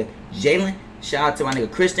nigga Jalen. Shout out to my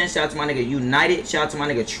nigga Kristen. Shout out to my nigga United. Shout out to my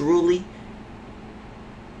nigga Truly.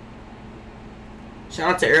 Shout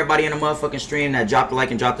out to everybody in the motherfucking stream that dropped a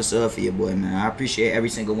like and dropped a sub for your boy, man. I appreciate every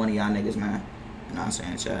single one of y'all niggas, man. You know what I'm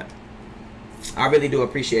saying, chat? I really do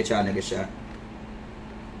appreciate y'all niggas, chat.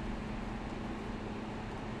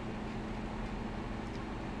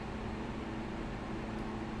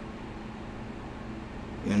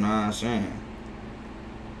 You know what I'm saying?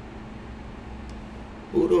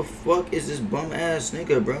 Who the fuck is this bum ass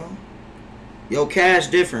nigga, bro? Yo, Cash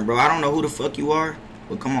different, bro. I don't know who the fuck you are,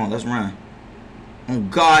 but come on, let's run. Oh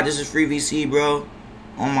God, this is free VC, bro.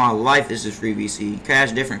 On my life, this is free VC.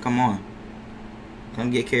 Cash different, come on.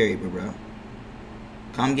 Come get carried, bro.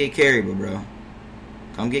 Come get carried, bro.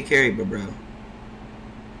 Come get carried, bro.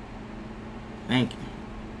 Thank you.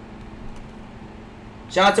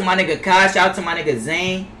 Shout out to my nigga Kai. Shout out to my nigga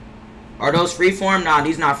Zane. Are those freeform? Nah,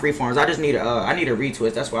 these not freeforms. I just need a I need a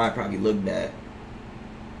retwist. That's why I probably look bad.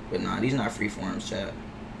 But nah, these not freeforms, chat.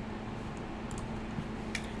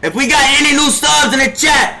 If we got any new subs in the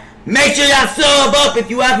chat, make sure y'all sub up if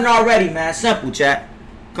you haven't already, man. Simple, chat.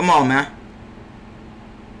 Come on, man.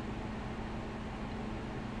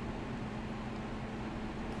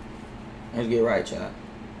 Let's get right, chat.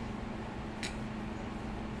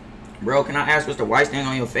 Bro, can I ask what's the white thing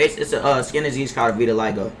on your face? It's a skin disease called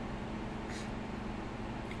vitiligo.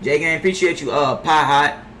 J Gang, appreciate you, Pie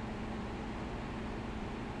Hot.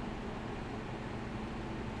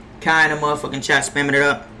 Kinda motherfucking chat spamming it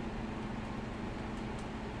up.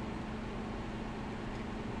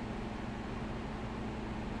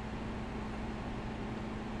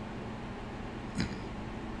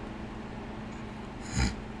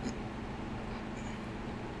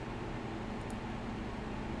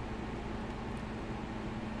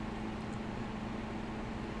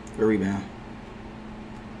 Good rebound.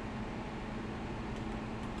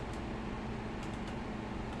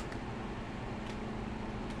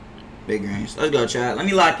 Big greens. Let's go, chat. Let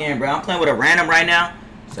me lock in, bro. I'm playing with a random right now.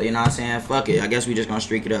 So, you know what I'm saying? Fuck it. I guess we just gonna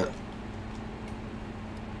streak it up.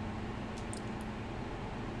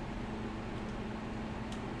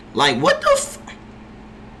 Like, what the f...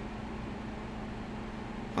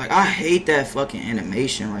 Like, I hate that fucking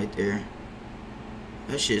animation right there.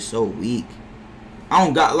 That shit's so weak. I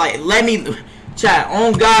don't got, like, let me... Chat,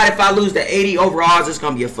 on God, if I lose the 80 overalls, it's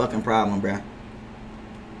gonna be a fucking problem, bruh.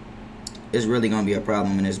 It's really gonna be a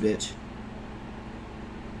problem in this bitch.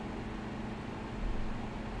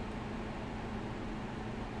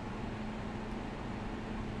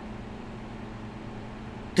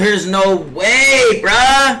 There's no way,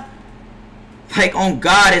 bruh. Like, on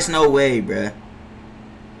God, it's no way, bruh.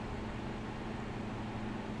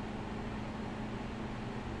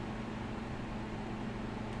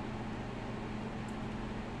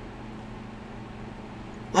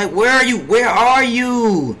 Like, where are you? Where are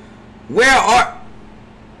you? Where are...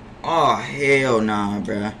 Oh, hell nah,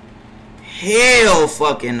 bruh. Hell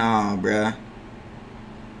fucking nah, bruh.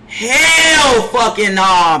 Hell fucking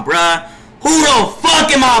nah, bruh. Who the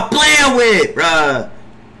fuck am I playing with, bruh?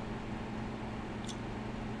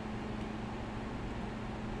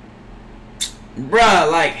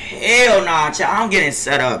 Bruh, like, hell nah, I'm getting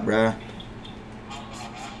set up, bruh.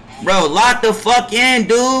 Bro, lock the fuck in,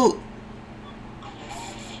 dude.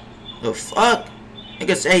 The fuck?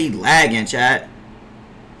 Nigga say he lagging, chat.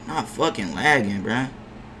 Not fucking lagging, bruh.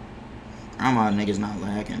 Grandma niggas not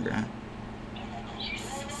lagging, bruh.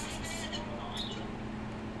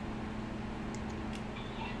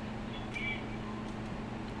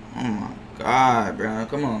 Oh my God, bruh.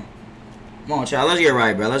 Come on. Come on, chat. Let's get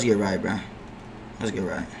right, bruh. Let's get right, bruh. Let's get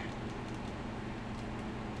right.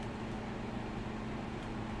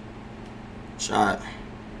 Shot.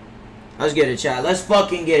 Let's get it, chat. Let's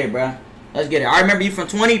fucking get it, bro. Let's get it. I remember you from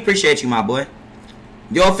 20. Appreciate you, my boy.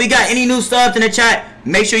 Yo, if we got any new subs in the chat,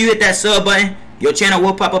 make sure you hit that sub button. Your channel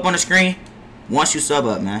will pop up on the screen once you sub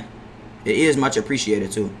up, man. It is much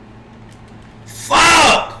appreciated, too.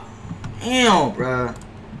 Fuck! Damn, bro.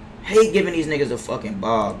 Hate giving these niggas a fucking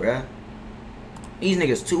ball, bro. These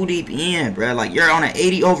niggas too deep in, bro. Like, you're on an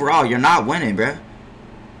 80 overall. You're not winning, bro.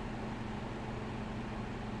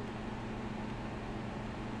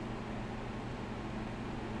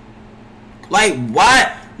 Like,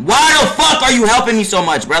 why the fuck are you helping me so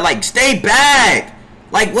much, bro? Like, stay back.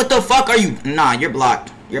 Like, what the fuck are you? Nah, you're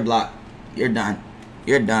blocked. You're blocked. You're done.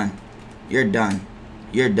 You're done. You're done.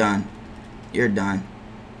 You're done. You're done.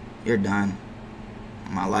 You're done.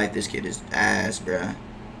 My life, this kid is ass, bro.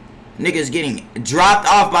 Nigga's getting dropped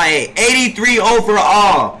off by a 83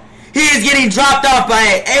 overall. He is getting dropped off by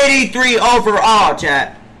an 83 overall,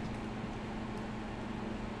 chat.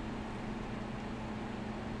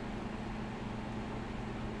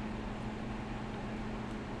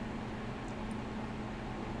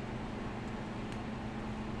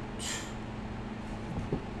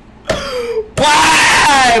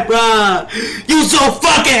 Why, bruh? You so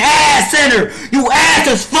fucking ass center. You ass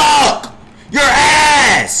as fuck. You're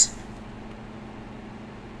ass.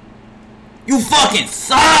 You fucking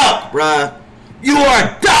suck, bruh. You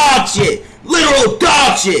are dog shit. Literal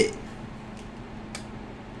dog shit.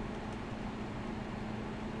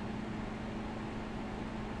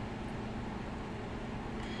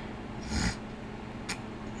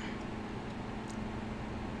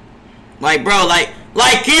 Like, bro, like,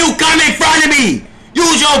 can you come in front of me?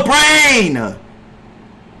 Use your brain.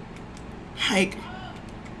 Like,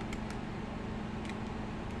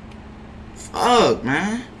 fuck,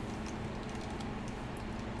 man.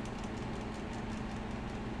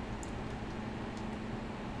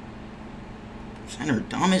 Center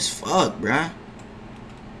dumb as fuck, bruh.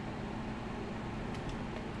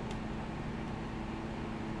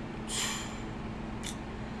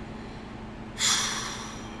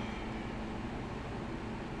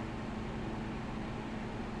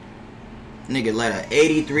 Nigga let an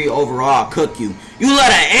 83 overall cook you. You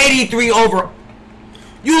let an 83 over.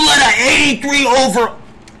 You let an 83 over.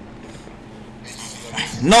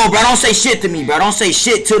 No, bro, don't say shit to me, bro. Don't say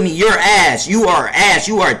shit to me. You're ass. You are ass.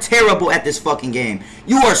 You are terrible at this fucking game.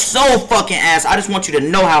 You are so fucking ass. I just want you to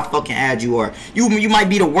know how fucking ass you are. You might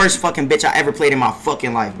be the worst fucking bitch I ever played in my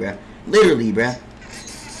fucking life, bro. Literally, bro.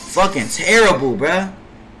 Fucking terrible, bro.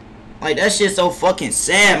 Like, that shit's so fucking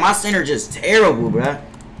sad. My center just terrible, bro.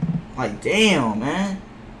 Like, damn, man.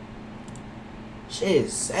 Shit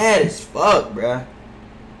is sad as fuck, bruh.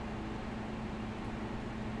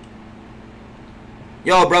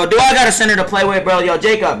 Yo, bro, do I got a center to play with, bro? Yo,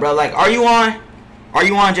 Jacob, bro, like, are you on? Are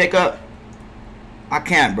you on, Jacob? I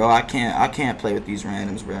can't, bro. I can't play with these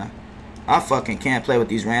randoms, bro. I fucking can't play with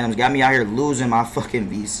these randoms. Got me out here losing my fucking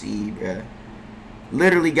VC, bro.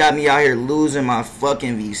 Literally got me out here losing my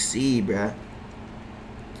fucking VC, bro.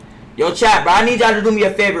 Yo, chat, bro, I need y'all to do me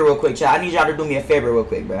a favor real quick, chat. I need y'all to do me a favor real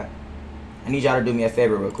quick, bro. I need y'all to do me a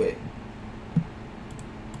favor real quick.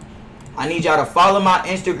 I need y'all to follow my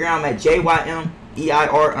Instagram at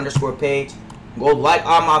JYMEIR_page. Go like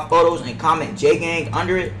all my photos and comment JGang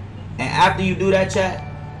under it. And after you do that, chat,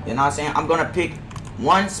 you know what I'm saying? I'm going to pick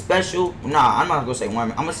one special. Nah, I'm not going to say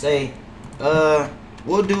one. I'm going to say,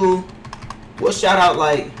 we'll shout out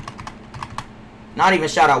like, not even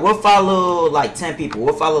shout out. We'll follow like 10 people.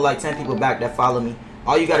 We'll follow like 10 people back that follow me.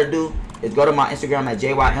 All you got to do is go to my Instagram at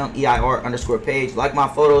JYMEIR_page. Like my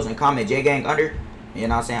photos and comment JGang under. You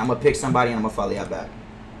know what I'm saying? I'm going to pick somebody and I'm going to follow y'all back.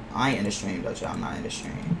 I ain't in the stream though, y'all. I'm not in the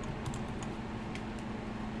stream.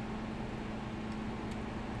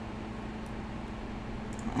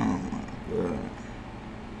 Oh my god.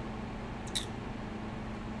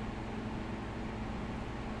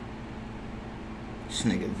 This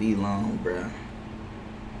nigga V-Long, bruh.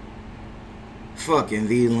 Fucking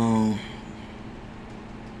V-Long.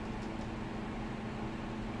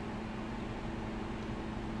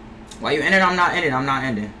 Why you in it? I'm not in it. I'm not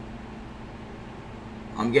in it.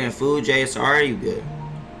 I'm getting food, JSR. You good?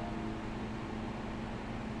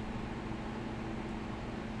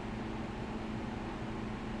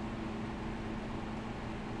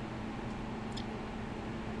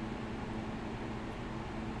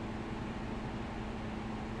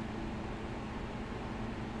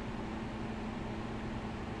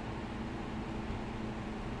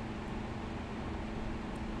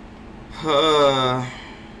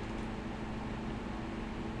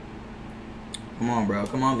 Come on, bro.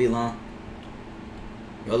 Come on, V-Long.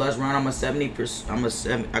 Yo, let's run. I'm a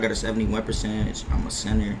 70%. I got a 71%. I'm a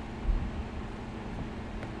center.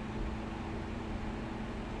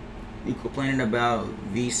 You complaining about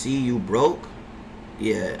VC? You broke?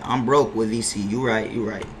 Yeah, I'm broke with VC. You right. You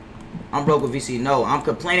right. I'm broke with VC. No, I'm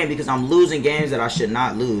complaining because I'm losing games that I should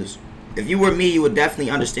not lose. If you were me, you would definitely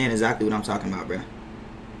understand exactly what I'm talking about, bro.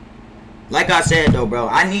 Like I said, though, bro,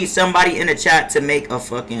 I need somebody in the chat to make a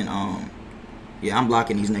fucking, yeah, I'm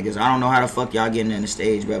blocking these niggas. I don't know how the fuck y'all getting in the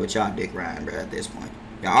stage, bro, but y'all dick riding, bro, at this point.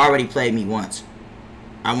 Y'all already played me once.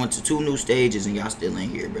 I went to 2 new stages and y'all still in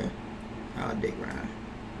here, bro. Y'all dick riding.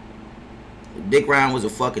 If dick riding was a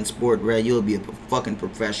fucking sport, bro, you'll be a fucking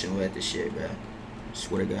professional at this shit, bro.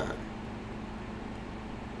 Swear to God.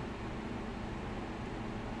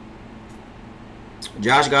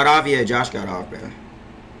 Josh got off? Yeah, Josh got off, bro.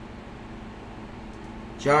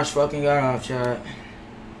 Josh fucking got off, chat.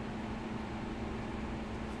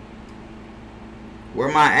 Where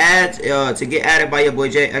my ads? To get added by your boy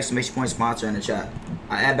J, exclamation point sponsor in the chat.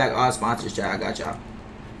 I add back all sponsors, chat. I got y'all.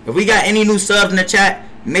 If we got any new subs in the chat,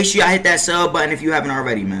 make sure y'all hit that sub button if you haven't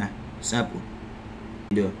already, man. Simple.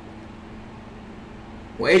 You do.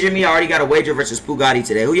 Wager me. I already got a wager versus Pugatti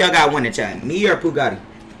today. Who y'all got win the chat? Me or Pugatti?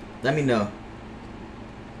 Let me know.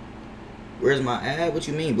 Where's my ad? What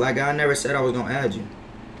you mean, black guy? I never said I was gonna add you.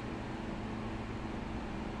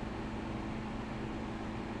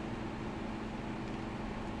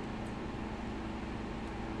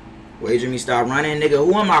 Wager me, stop running, nigga.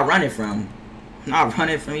 Who am I running from? I'm not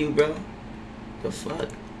running from you, bro. The fuck?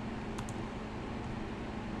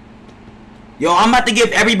 Yo, I'm about to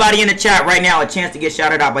give everybody in the chat right now a chance to get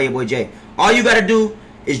shouted out by your boy Jay. All you gotta do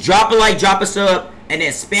is drop a like, drop a sub, and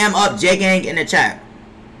then spam up J Gang in the chat.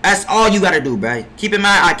 That's all you gotta do, bro. Keep in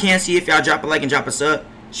mind, I can't see if y'all drop a like and drop a sub.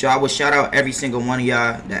 So I will shout out every single one of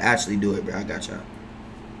y'all that actually do it, bro. I got y'all.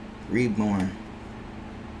 Reborn.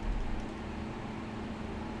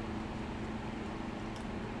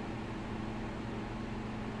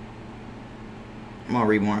 Come on,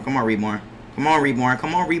 Reborn. Come on, Reborn. Come on, Reborn.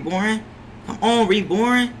 Come on, Reborn. Come on,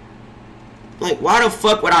 Reborn. Like, why the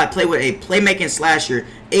fuck would I play with a playmaking slasher,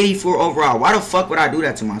 84 overall? Why the fuck would I do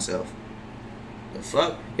that to myself? The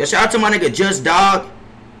fuck? Yo, shout out to my nigga Just Dog.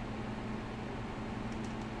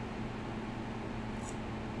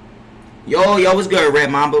 Yo, what's good, Red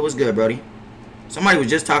Mamba? What's good, Brody? Somebody was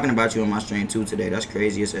just talking about you on my stream, too, today. That's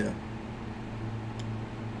crazy as hell.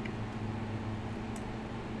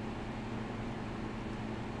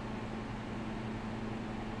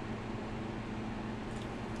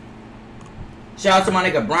 Shout out to my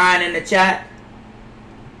nigga Brian in the chat.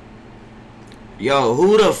 Yo,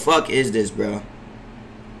 who the fuck is this, bro?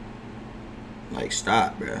 Like,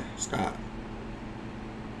 stop, bro. Stop.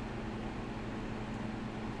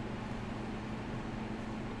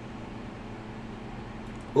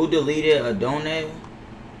 Who deleted a donut?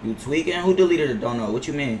 You tweaking? Who deleted a donut? What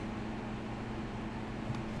you mean?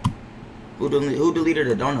 Who deleted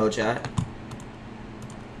a donut, chat?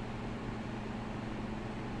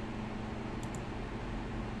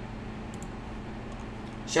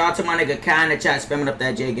 Shout out to my nigga Kai in the chat spamming up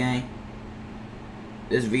that J gang.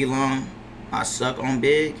 This V-Long, I suck on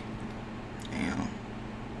big. Damn.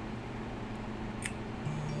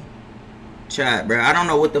 Chat, bro. I don't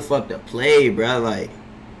know what the fuck to play, bro. Like.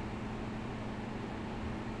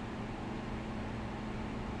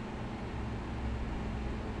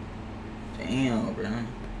 Damn, bro.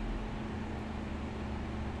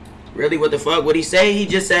 Really, what the fuck? What'd he say? He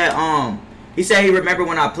just said, he said he remembered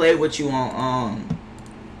when I played with you on,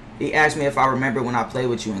 he asked me if I remember when I played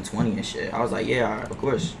with you in 20 and shit. I was like, yeah, of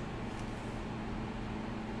course.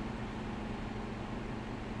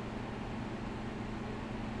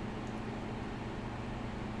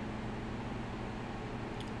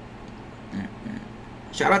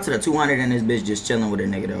 Shout out to the 200 and this bitch just chilling with a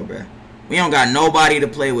nigga though, bro. We don't got nobody to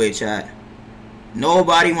play with, chat.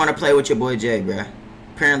 Nobody want to play with your boy Jay, bro.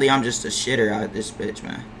 Apparently, I'm just a shitter out of this bitch,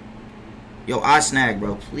 man. Yo, I snag,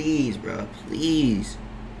 bro. Please, bro. Please.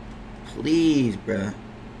 Please, bro.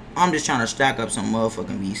 I'm just trying to stack up some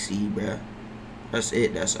motherfucking VC, bro. That's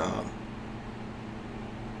it. That's all.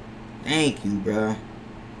 Thank you, bro.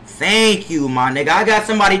 Thank you, my nigga. I got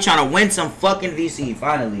somebody trying to win some fucking VC,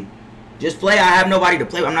 finally. Just play. I have nobody to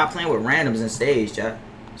play with. I'm not playing with randoms in stage, chat.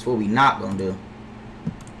 That's what we not gonna do.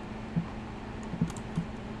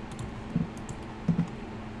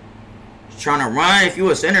 Just trying to run. If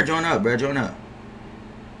you a center, join up, bro. Join up.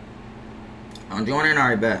 I'm joining.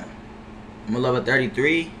 Alright, bet. I'm a level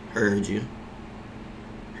 33. Heard you.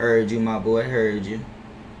 Heard you, my boy. Heard you.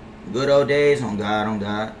 Good old days. On God, on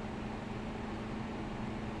God.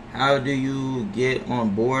 How do you get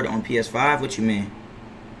on board on PS5? What you mean?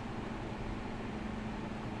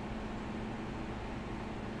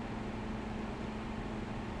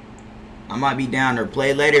 I might be down to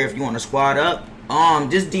play later if you want to squad up.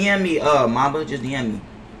 Just DM me, Mamba. Just DM me.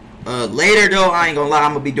 Later though, I ain't gonna lie,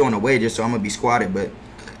 I'm gonna be doing a wager, so I'm gonna be squatted. But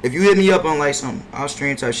if you hit me up on like some, I'll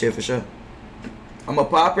stream type shit for sure. I'm a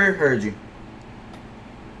popper. Heard you.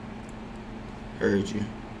 Heard you.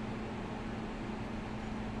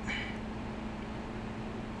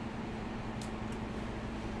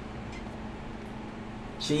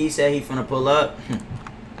 Cheese said he finna pull up.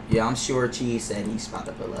 Yeah, I'm sure Cheese said he's about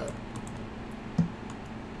to pull up.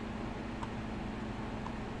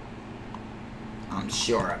 I'm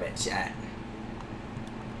sure of it, chat.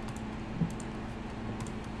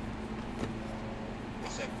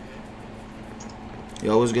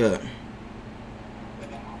 Yo, what's good?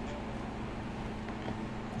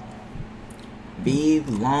 Be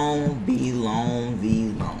long, be long, be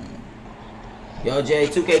long. Yo, Jay,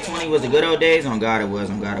 2K20 was the good old days? On God it was.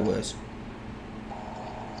 On God it was.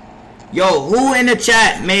 Yo, who in the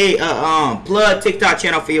chat made a plug TikTok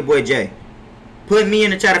channel for your boy Jay? Put me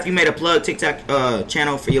in the chat if you made a plug TikTok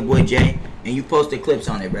channel for your boy Jay and you posted clips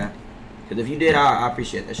on it, bruh. Because if you did, I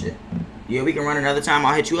appreciate that shit. Yeah, we can run another time.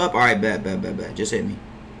 I'll hit you up. All right, bet. Just hit me.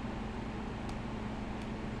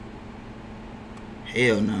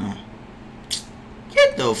 Hell no.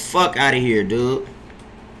 Get the fuck out of here, dude.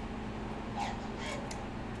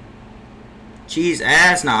 Cheese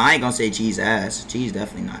ass? Nah, I ain't gonna say cheese ass. Cheese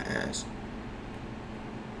definitely not ass.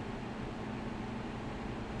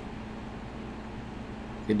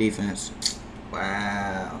 Good defense.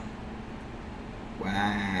 Wow.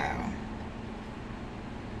 Wow.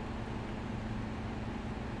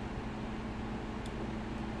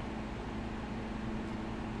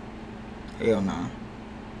 Hell no.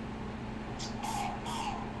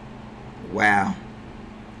 Wow.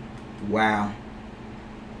 Wow.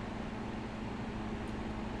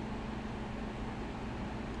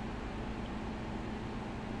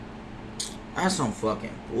 That's some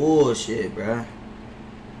fucking bullshit, bruh.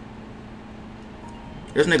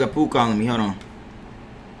 This nigga Pooh calling me. Hold on.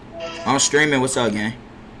 I'm streaming. What's up, gang?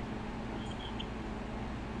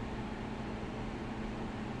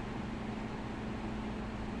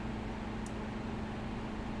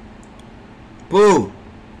 Pooh.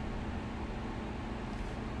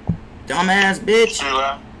 Dumbass bitch.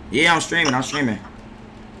 Yeah, I'm streaming.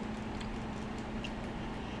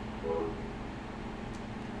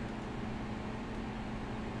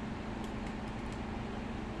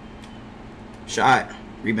 Shot.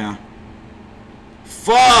 Rebound.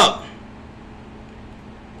 Fuck!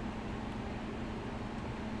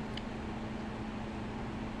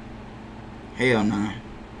 Hell nah.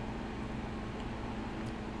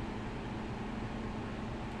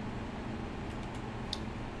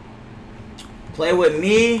 Play with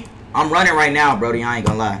me? I'm running right now, Brody. I ain't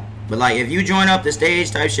gonna lie. But like, if you join up the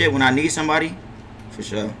stage type shit when I need somebody, for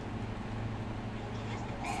sure.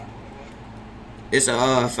 It's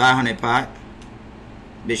a 500 pot.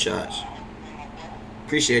 Big shots.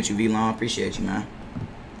 Appreciate you, V-Long. Appreciate you, man.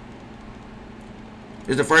 This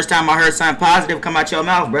is the first time I heard something positive come out your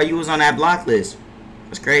mouth, bro. You was on that block list.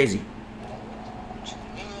 That's crazy.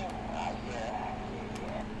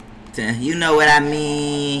 You know what I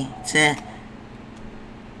mean.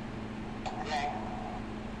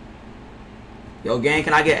 Yo, gang,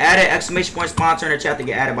 can I get added? Exclamation point sponsor in the chat to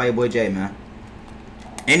get added by your boy Jay, man.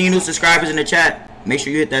 Any new subscribers in the chat, make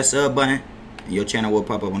sure you hit that sub button. And your channel will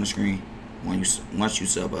pop up on the screen once you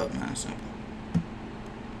sub up, man. Simple.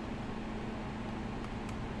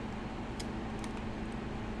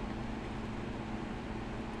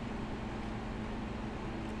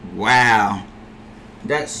 Wow.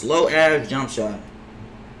 That slow ass jump shot.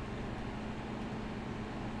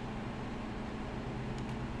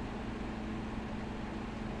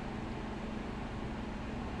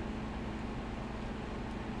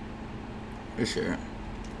 For sure.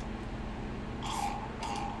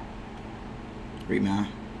 Rebound.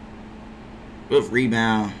 Good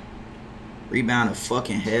rebound. Rebound of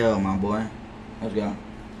fucking hell, my boy. Let's go.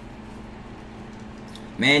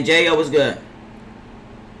 Man, J.O. was good.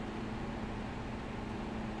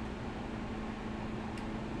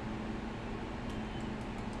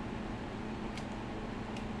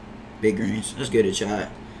 Big greens. Let's get it, shot.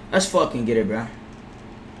 Let's fucking get it, bro.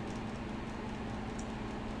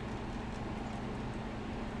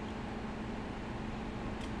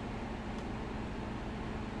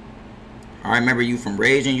 I remember you from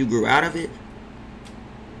raging. You grew out of it.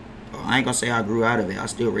 Oh, I ain't gonna say I grew out of it. I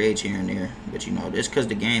still rage here and there. But you know, this cause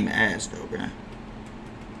the game ass though, bro.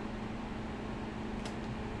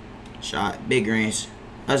 Shot. Big greens.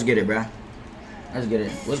 Let's get it, bro. Let's get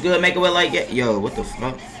it. What's good? Make it with like it. Yo, what the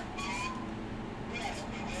fuck?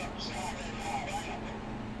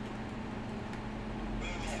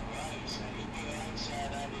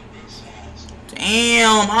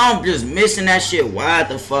 Damn, I'm just missing that shit wide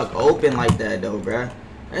the fuck open like that though, bruh.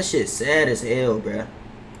 That shit sad as hell, bruh.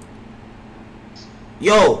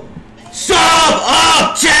 Yo, sub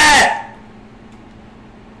up, chat!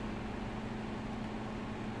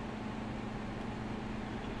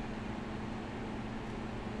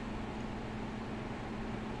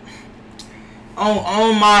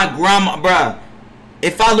 Oh my grandma, bruh.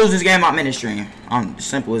 If I lose this game, I'm in the stream.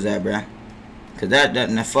 Simple as that, bruh. Cause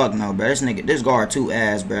that fuck no, bro. This guard too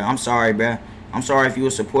ass, bro. I'm sorry, bro. I'm sorry if you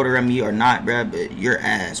a supporter of me or not, bro. But you're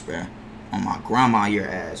ass, bro. On my grandma, you're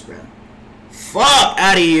ass, bro. Fuck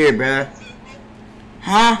out of here, bro.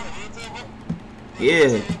 Huh?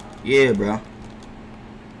 Yeah, bro.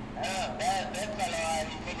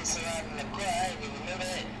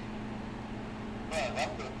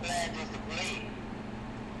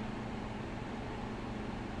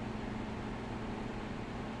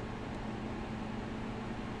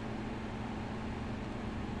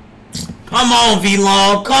 Come on,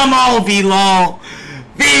 V-Long. Come on, V-Long.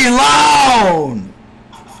 V-Long.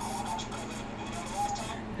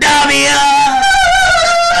 W.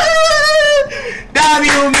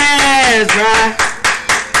 W man, bruh.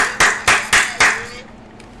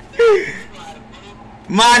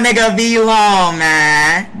 My nigga V-Long,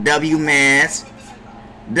 man. W mans.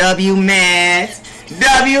 W mans.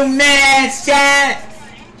 W mans, chat.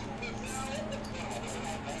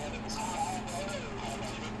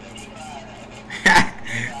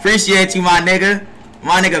 Appreciate you, my nigga.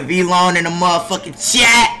 My nigga V-Long in the motherfucking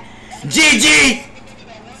chat. GG.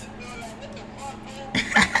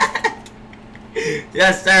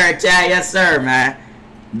 Yes, sir, chat. Yes, sir, man.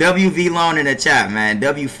 W V-Long in the chat, man.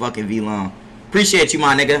 W fucking V-Long. Appreciate you,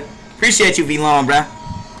 my nigga. Appreciate you, V-Long, bruh.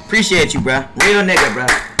 Appreciate you, bruh. Real nigga, bruh.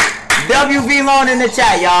 W V-Long in the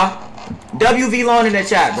chat, y'all. W V-Long in the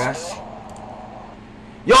chat, bruh.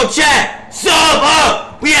 Yo, chat. Sub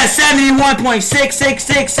up. We at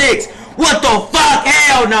 71.6666. What the fuck?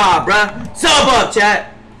 Hell nah, bruh. Sub up, chat.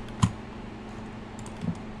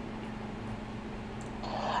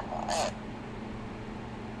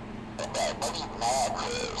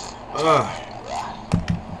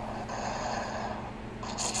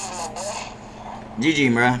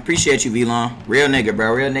 GG, bro. Appreciate you, V-Long. Real nigga,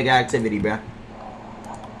 bro. Real nigga activity, bro.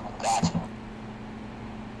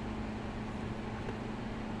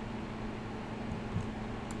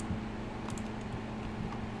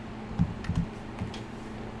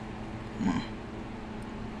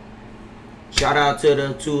 Shout out to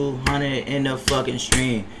the 200 in the fucking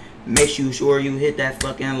stream. Make sure you hit that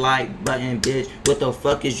fucking like button, bitch. What the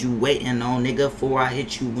fuck is you waiting on, nigga? Before I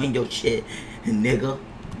hit you in your shit, nigga.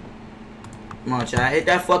 Come on, chat. Hit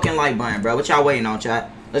that fucking like button, bro. What y'all waiting on,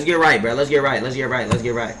 chat? Let's get right, bro. Let's get right. Let's get right. Let's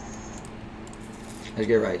get right. Let's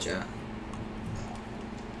get right, chat.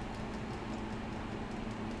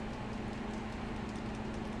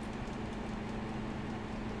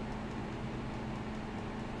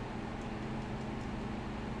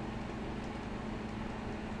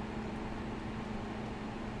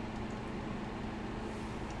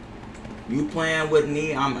 You playing with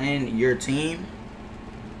me, I'm in your team.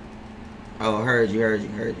 Oh, heard you.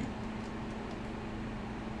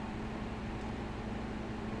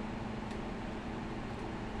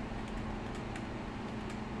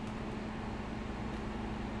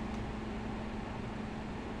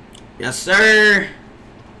 Yes, sir.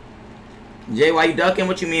 Jay, why you ducking?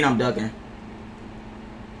 What you mean I'm ducking?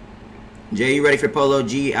 Jay, you ready for Polo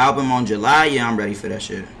G album on July? Yeah, I'm ready for that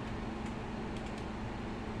shit.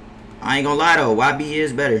 I ain't gonna lie though, YB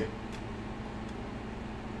is better.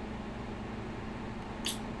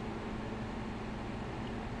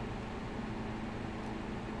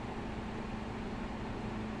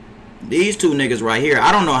 These two niggas right here,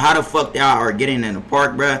 I don't know how the fuck y'all are getting in the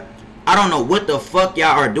park, bruh. I don't know what the fuck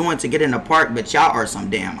y'all are doing to get in the park, but y'all are some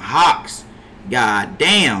damn hawks. God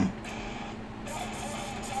damn.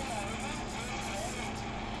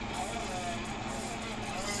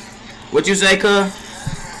 What you say, cuz?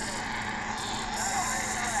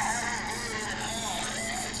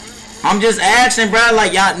 I'm just asking, bro.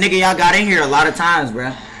 Like, y'all, nigga, y'all got in here a lot of times,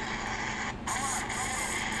 bro.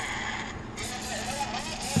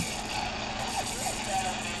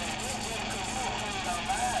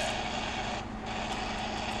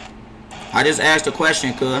 I just asked a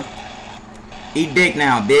question, cuz. Eat dick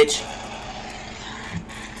now, bitch.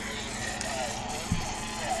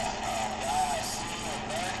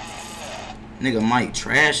 Nigga, mic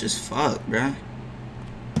trash as fuck, bro.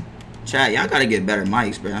 Chat, y'all gotta get better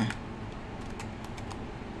mics, bro.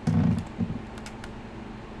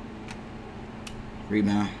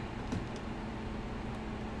 Rebound.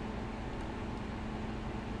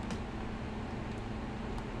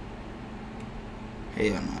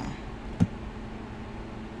 Hell no.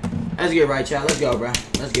 Let's get right, chat. Let's go, bro.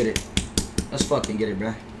 Let's get it. Let's fucking get it,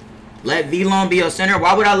 bro. Let V-Long be your center.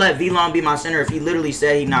 Why would I let V-Long be my center if he literally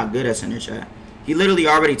said he's not good at center, chat? He literally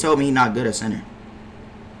already told me he's not good at center.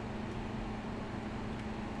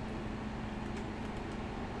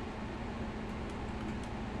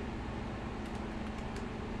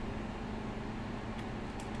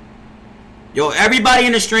 Yo, everybody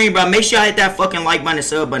in the stream, bro, make sure y'all hit that fucking like button and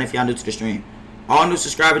sub button if y'all new to the stream. All new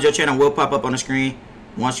subscribers, your channel will pop up on the screen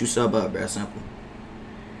once you sub up, bro. Simple.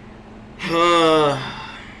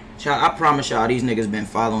 Child, I promise y'all, these niggas been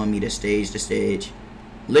following me to stage to stage.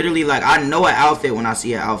 Literally, like, I know an outfit when I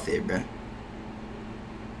see an outfit, bro.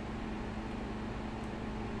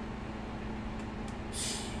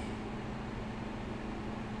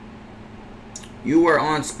 You were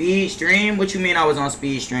on speed stream? What you mean I was on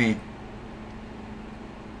speed stream?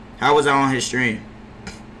 How was I on his stream?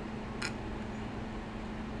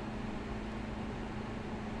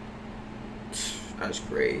 That's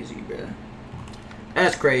crazy, bro.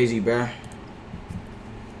 That's crazy, bro.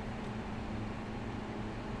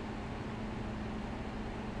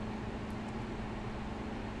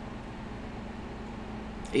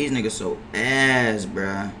 These niggas so ass,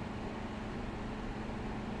 bruh.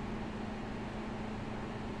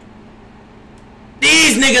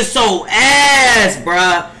 These niggas so ass,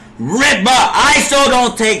 bruh. Rip, bruh. ISO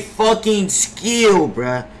don't take fucking skill,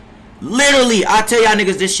 bruh. Literally, I tell y'all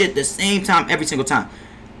niggas this shit the same time every single time.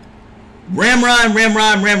 Rim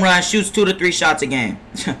run, shoots 2 to 3 shots a game.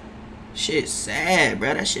 Shit sad,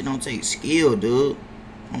 bruh. That shit don't take skill, dude.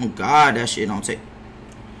 Oh, God, that shit don't take...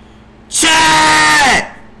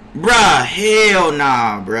 Chat! Bruh, hell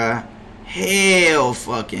nah, bruh. Hell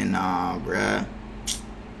fucking nah, bruh.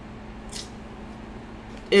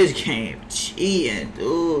 This game cheating,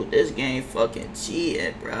 dude. This game fucking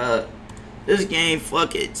cheating, bruh. This game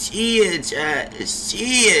fucking cheating, chat. It's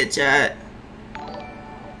cheating, chat.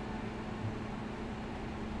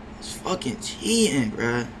 It's fucking cheating,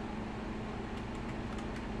 bruh.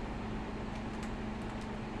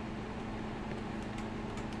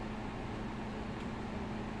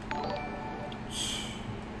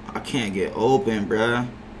 I can't get open, bruh.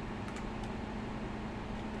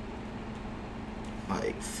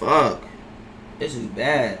 Like, fuck. This is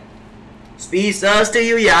bad. Speed subs to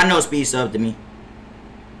you? Yeah, I know speed sub to me.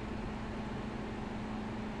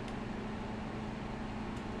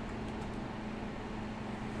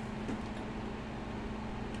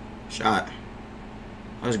 Shot.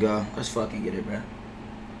 Let's go. Let's fucking get it, bruh.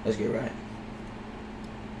 Let's get right.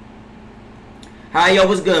 Hi, yo,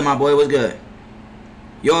 what's good, my boy? What's good?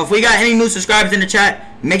 Yo, if we got any new subscribers in the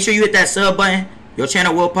chat, make sure you hit that sub button. Your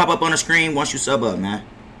channel will pop up on the screen once you sub up, man.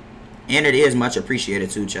 And it is much appreciated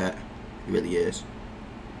too, chat. It really is.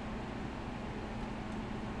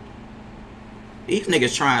 These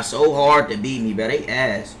niggas trying so hard to beat me, bro. They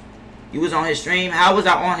ass. You was on his stream? How was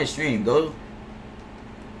I on his stream? Go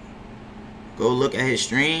look at his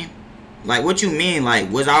stream. Like, what you mean?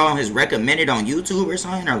 Like, was I on his recommended on YouTube or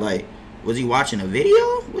something? Or like, was he watching a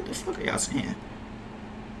video? What the fuck are y'all saying?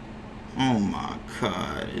 Oh my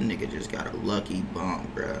god, this nigga just got a lucky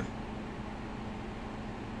bump, bruh.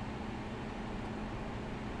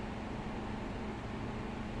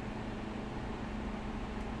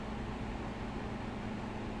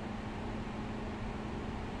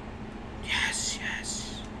 Yes,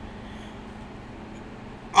 yes.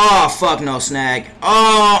 Oh, fuck no, Snag.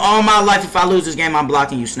 Oh, all my life, if I lose this game, I'm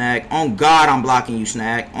blocking you, Snag. On God, I'm blocking you,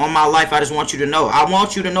 Snag. On my life, I just want you to know. I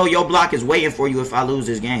want you to know your block is waiting for you if I lose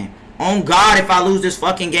this game. On God, if I lose this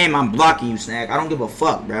fucking game, I'm blocking you, Snag. I don't give a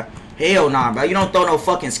fuck, bruh. Hell nah, bruh. You don't throw no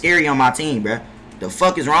fucking scary on my team, bruh. The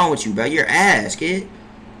fuck is wrong with you, bruh? You're ass, kid.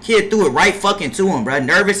 Kid threw it right fucking to him, bruh.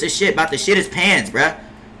 Nervous as shit about to shit his pants, bruh.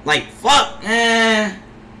 Like, fuck, man.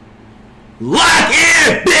 Lock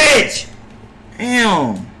in, bitch!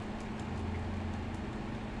 Damn.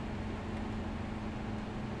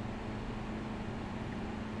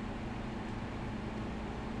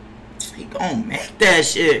 He gonna make that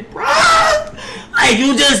shit, bro. Like,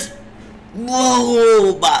 you just...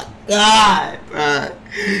 Whoa, my God, bro.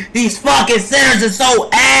 These fucking centers are so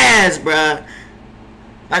ass, bro.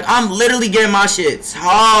 Like, I'm literally getting my shit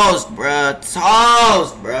tossed, bro.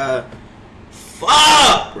 Tossed, bro.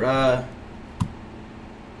 Fuck, bro.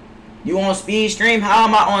 You on speed stream? How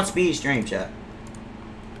am I on speed stream, chat?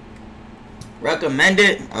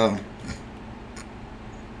 Recommended? Oh.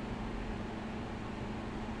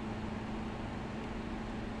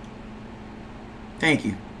 Thank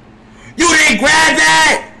you. You didn't grab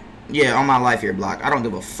that! Yeah, on my life here, block. I don't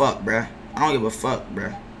give a fuck, bruh. I don't give a fuck,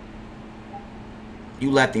 bruh.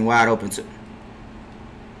 You left him wide open too.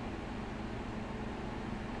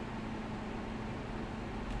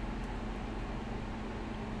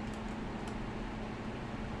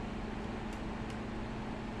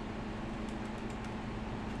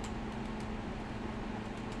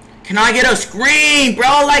 Can I get a screen,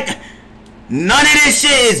 bro? Like... None of this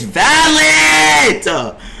shit is valid.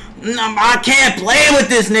 I can't play with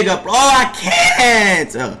this nigga, bro. I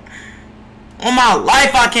can't. On my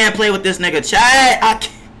life, I can't play with this nigga, chat. I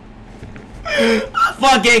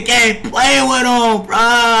fucking can't play with him,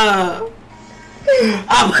 bro.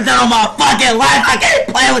 I put that on my fucking life. I can't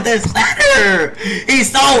play with this center.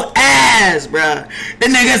 He's so ass, bro. The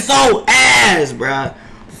nigga's so ass, bro.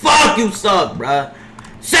 Fuck, you suck, bro.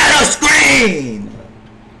 Set a screen.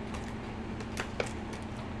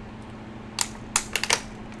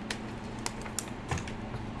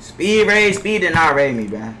 Speed did not raid me,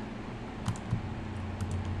 bro.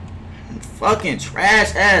 Fucking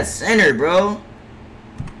trash ass center, bro.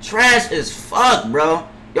 Trash as fuck, bro.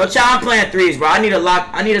 Yo, chat, I'm playing threes, bro. I need a lock.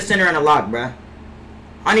 I need a center and a lock, bro.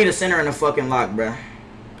 I need a center and a fucking lock, bro.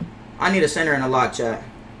 I need a center and a lock, chat.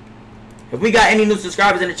 If we got any new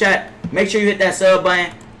subscribers in the chat, make sure you hit that sub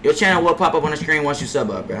button. Your channel will pop up on the screen once you sub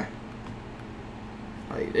up, bro.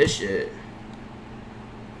 Like, this shit.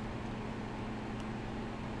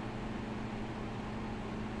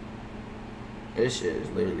 This shit is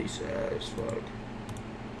literally sad as fuck.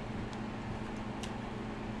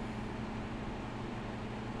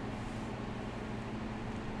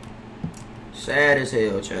 Sad as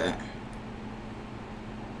hell, chat.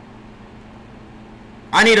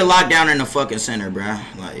 I need a lockdown in the fucking center, bruh.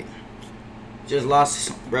 Like, just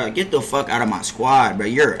lost, bruh. Get the fuck out of my squad,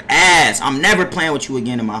 bruh. You're ass. I'm never playing with you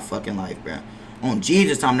again in my fucking life, bruh. On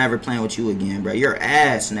Jesus, I'm never playing with you again, bruh. You're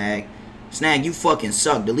ass, Snag. Snag, you fucking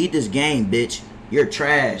suck. Delete this game, bitch. You're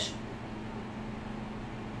trash.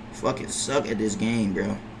 Fucking suck at this game,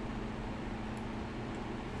 bro.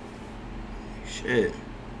 Shit.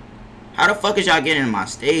 How the fuck is y'all getting in my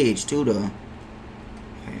stage, too, though?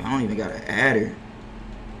 I don't even got an adder.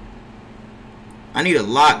 I need a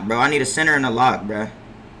lock, bro. I need a center and a lock, bro.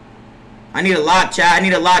 I need a lock, chat. I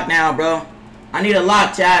need a lock now, bro. I need a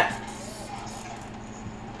lock, chat.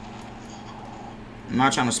 I'm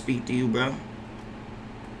not trying to speak to you, bro.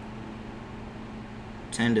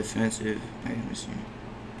 10 defensive. Wait, let me see.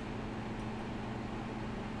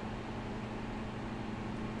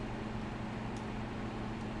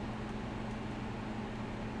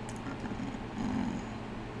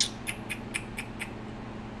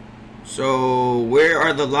 So, where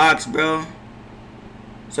are the locks, bro?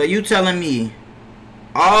 So, you telling me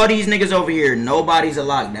all these niggas over here, nobody's a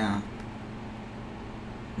lockdown.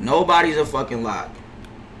 Nobody's a fucking lock.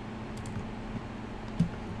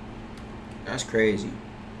 That's crazy.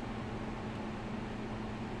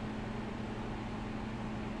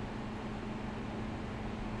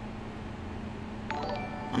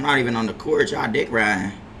 I'm not even on the court, y'all dick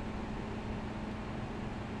riding.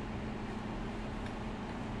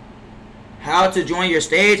 How to join your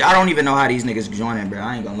stage? I don't even know how these niggas joining, bro.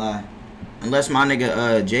 I ain't gonna lie. Unless my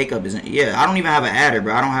nigga Jacob isn't. Yeah, I don't even have an adder,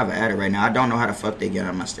 bro. I don't have an adder right now. I don't know how the fuck they get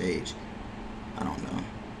on my stage. I don't know.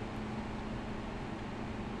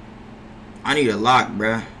 I need a lock,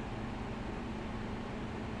 bro.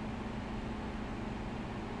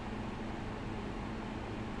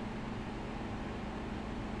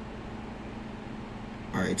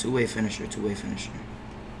 Alright, two-way finisher, two-way finisher.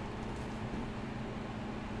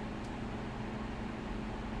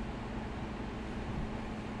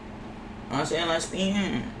 I'm saying, let's be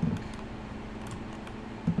in.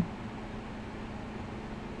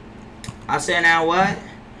 I said, now what?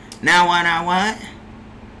 Now what, now what?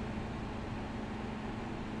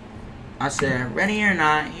 I said, ready or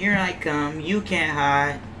not, here I come, you can't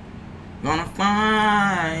hide. Gonna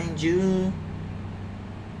find you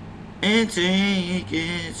and take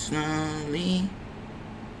it slowly.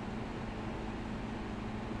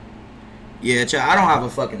 Yeah, child, I don't have a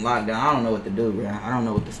fucking lockdown. I don't know what to do, bro. I don't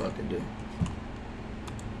know what the fuck to do.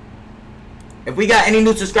 If we got any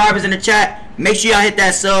new subscribers in the chat, make sure y'all hit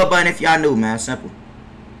that sub button if y'all new, man. Simple.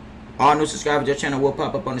 All new subscribers, your channel will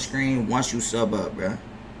pop up on the screen once you sub up, bro.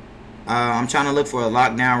 I'm trying to look for a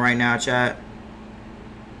lockdown right now, chat.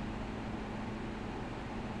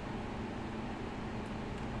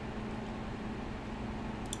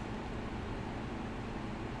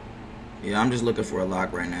 Yeah, I'm just looking for a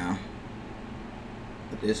lock right now.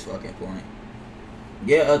 At this fucking point.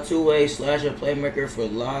 Get a two-way slasher playmaker for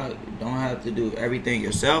lock. Don't have to do everything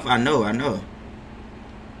yourself. I know, I know.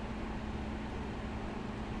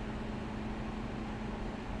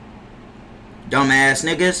 Dumbass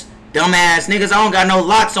niggas. Dumbass niggas. I don't got no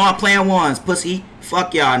locks, so I'm playing ones. Pussy.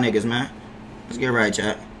 Fuck y'all niggas, man. Let's get right,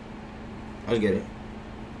 chat. Let's get it.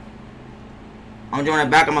 I'm joining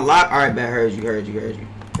back on my lock. Alright, bet. Heard you, heard you, heard you.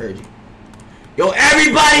 Heard you. Yo,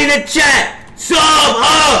 everybody in the chat, sub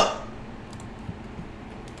up!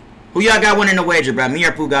 Who y'all got winning the wager, bro? Me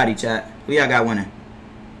or Pugatti, chat? Who y'all got winning?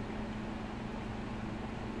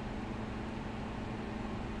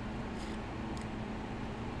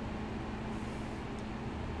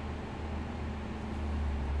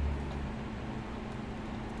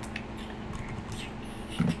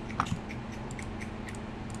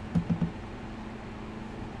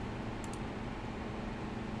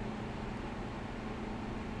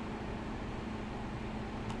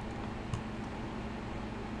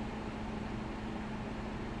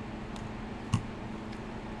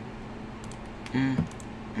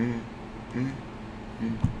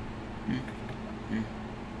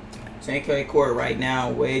 $10K court right now.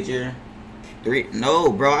 Wager 3.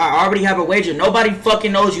 No, bro. I already have a wager. Nobody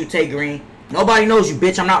fucking knows you, Tay Green. Nobody knows you,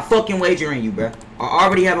 bitch. I'm not fucking wagering you, bruh. I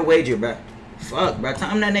already have a wager, bruh. Fuck, bruh.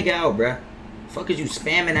 Time that nigga out, bruh. Fuck is you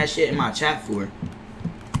spamming that shit in my chat for?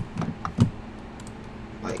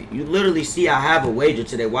 Like, you literally see I have a wager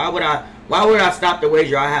today. Why would I stop the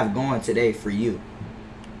wager I have going today for you?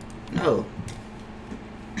 No.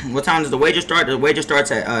 What time does the wager start? The wager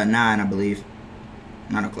starts at 9, I believe.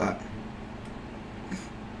 9 o'clock.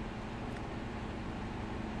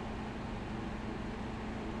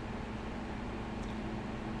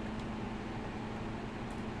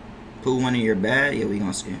 Pull one in your bag? Yeah, we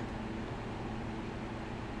gonna see.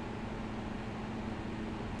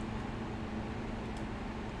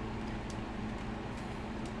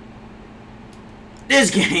 This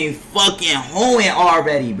game fucking hoeing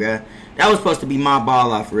already, bruh. That was supposed to be my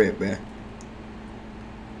ball off rip, bruh.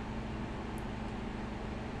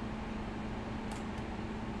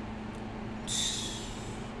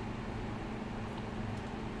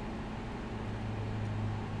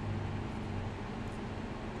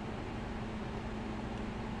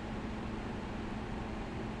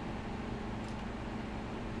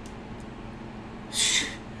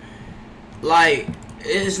 Like,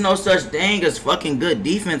 there's no such thing as fucking good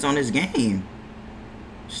defense on this game.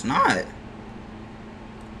 It's not.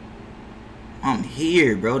 I'm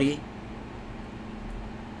here, Brody.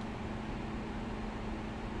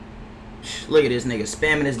 Look at this nigga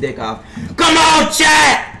spamming his dick off. Come on,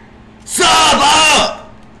 chat! Sub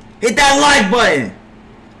up! Hit that like button.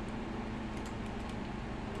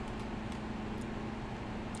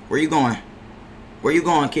 Where you going? Where you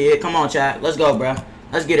going, kid? Come on, chat. Let's go, bro.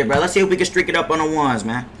 Let's get it, bro. Let's see if we can streak it up on the ones,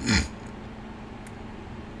 man.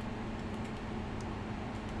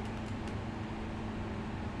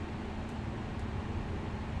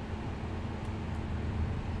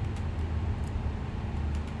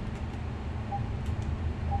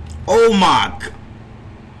 Oh my God.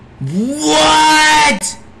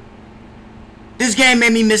 What? This game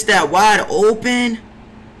made me miss that wide open.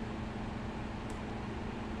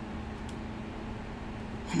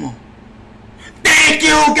 Come on. Thank you,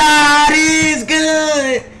 God is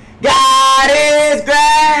good. God is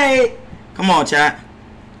great. Come on, chat.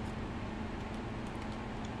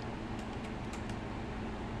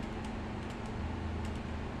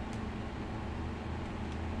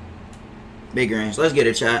 Big range. Let's get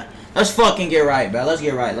it, chat. Let's fucking get right, bro. Let's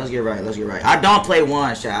get right. Let's get right. Let's get right. I don't play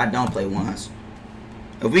ones, chat. I don't play ones.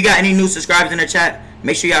 If we got any new subscribers in the chat,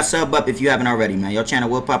 make sure y'all sub up if you haven't already, man. Your channel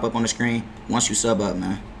will pop up on the screen once you sub up,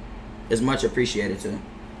 man. It's much appreciated, too.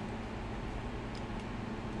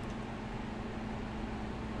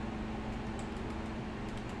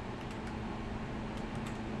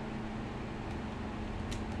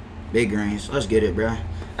 Big range. Let's get it, bro.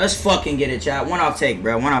 Let's fucking get it, chat. One off take,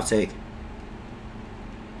 bro. One off take.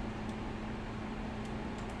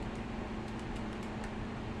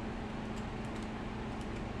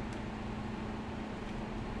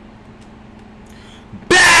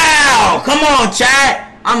 Come on,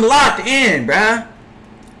 chat. I'm locked in, bruh.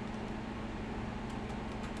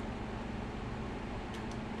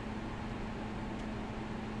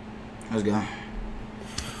 Let's go.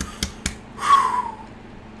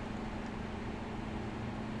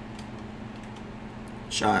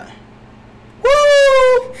 Shot.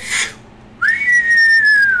 Woo!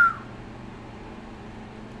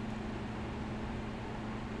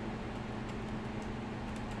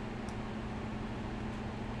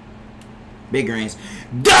 Big greens.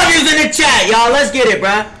 W's in the chat, y'all. Let's get it,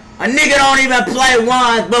 bruh. A nigga don't even play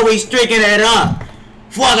ones, but we streaking it up.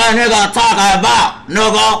 Fuck a nigga talking about,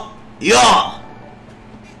 nigga. Yeah.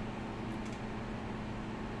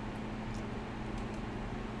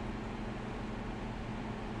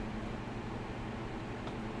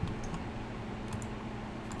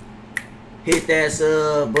 Hit that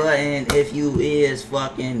sub button if you is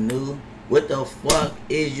fucking new. What the fuck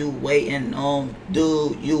is you waiting on?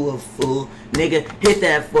 Dude, you a fool. Nigga, hit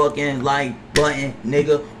that fucking like button,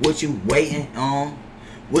 nigga. What you waiting on?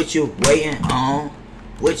 What you waiting on?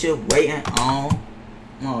 What you waiting on?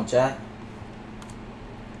 Come on, chat.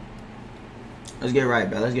 Let's get right,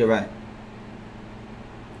 bro. Let's get right.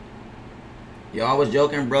 Y'all was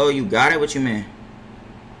joking, bro. You got it? What you mean?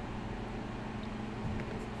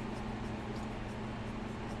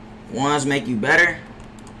 Ones make you better?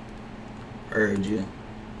 Heard you.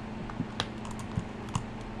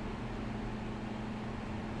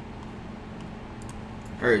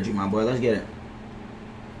 Heard you, my boy. Let's get it.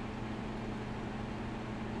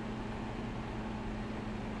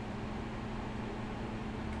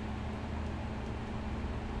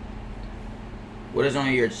 What is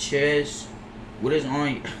on your chest? What is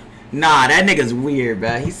on your... Nah, that nigga's weird,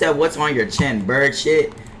 bro. He said, what's on your chin? Bird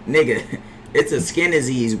shit? Nigga, It's a skin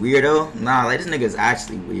disease, weirdo. Nah, like this nigga's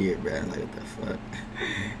actually weird, bro. Like what the fuck?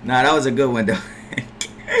 Nah, that was a good one though.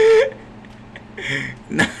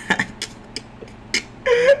 Nah.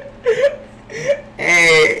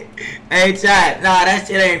 Hey, chat. Nah, that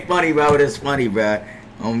shit ain't funny, bro. But it's funny, bro.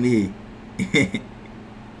 On me.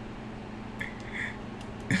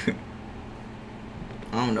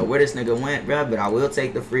 I don't know where this nigga went, bro, but I will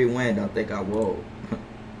take the free win. Don't think I will.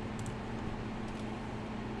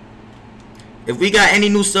 If we got any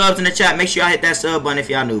new subs in the chat, make sure y'all hit that sub button if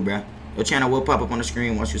y'all new, bro. Your channel will pop up on the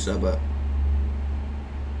screen once you sub up.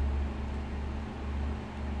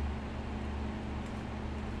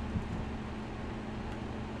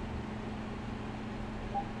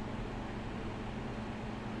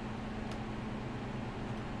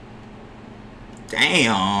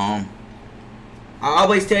 Damn. I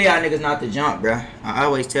always tell y'all niggas not to jump, bruh. I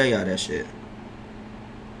always tell y'all that shit.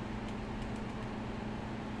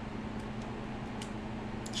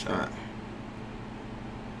 Shot.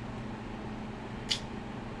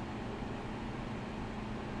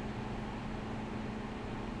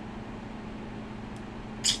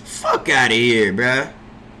 Fuck out of here, bruh.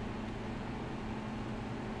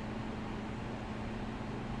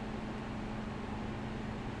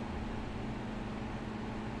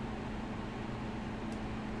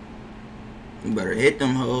 You better hit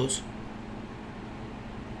them hoes.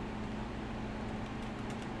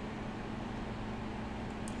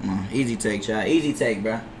 Come on, easy take, chat. Easy take,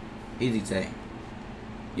 bruh. Easy take.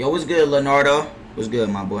 Yo, what's good, Leonardo? What's good,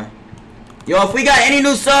 my boy? Yo, if we got any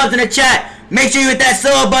new subs in the chat, make sure you hit that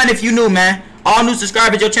sub button if you new, man. All new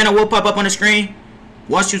subscribers, your channel will pop up on the screen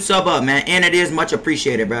once you sub up, man. And it is much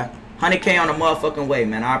appreciated, bruh. 100K on the motherfucking way,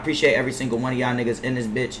 man. I appreciate every single one of y'all niggas in this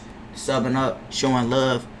bitch subbing up, showing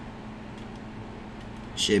love.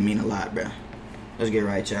 Shit mean a lot, bro. Let's get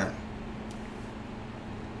right, chat.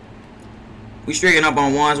 We streaking up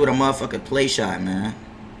on ones with a motherfucking play shot, man.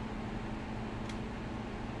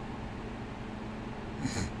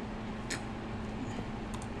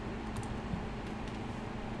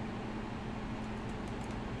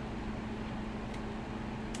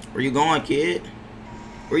 Where you going, kid?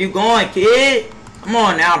 Where you going, kid? Come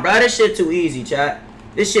on now, bro. This shit too easy, chat.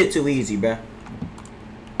 This shit too easy, bro.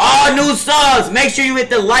 All new subs, make sure you hit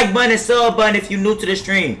the like button and sub button if you're new to the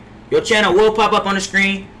stream. Your channel will pop up on the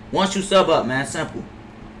screen once you sub up, man. Simple.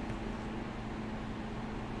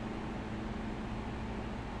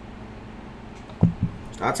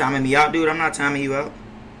 Stop timing me out, dude. I'm not timing you out.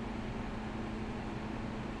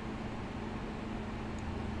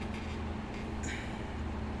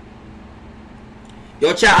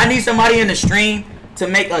 Yo, chat, I need somebody in the stream to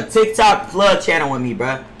make a TikTok plug channel with me,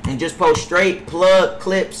 bruh. And just post straight plug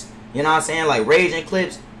clips. You know what I'm saying? Like raging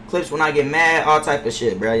clips. Clips when I get mad. All type of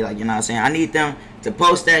shit, bruh. Like, you know what I'm saying? I need them to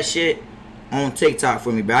post that shit on TikTok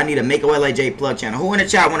for me, bruh. I need a Make a LAJ plug channel. Who in the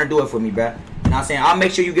chat want to do it for me, bruh? You know what I'm saying? I'll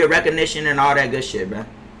make sure you get recognition and all that good shit, bruh.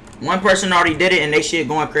 One person already did it and they shit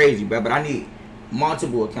going crazy, bruh. But I need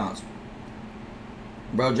multiple accounts.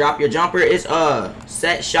 Bro, drop your jumper. It's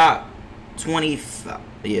set shop 25.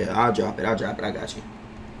 Yeah, I'll drop it. I got you.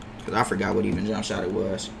 Because I forgot what even jump shot it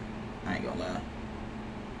was. I ain't gonna lie.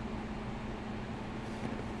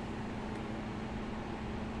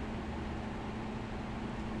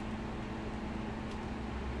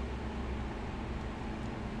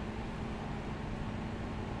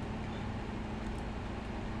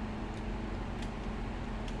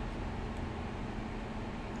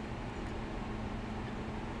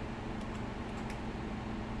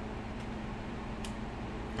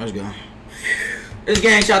 Let's go. This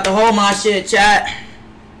gang shot the whole my shit, chat.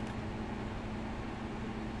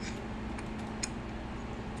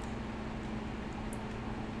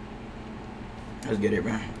 Let's get it,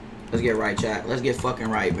 bro. Let's get right, chat. Let's get fucking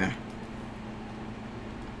right, bro.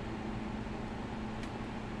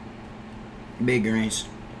 Big greens.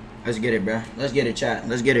 Let's get it, bro. Let's get it, chat.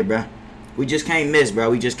 Let's get it, bro. We just can't miss, bro.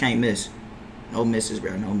 We just can't miss. No misses,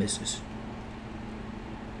 bro. No misses.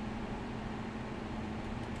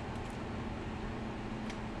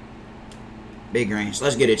 Big range.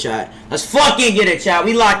 Let's get it, chat. Let's fucking get it, chat.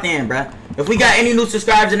 We locked in, bruh. If we got any new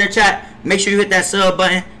subscribers in the chat, make sure you hit that sub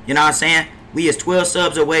button. You know what I'm saying? We is 12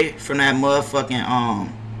 subs away from that motherfucking,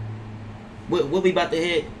 what we about to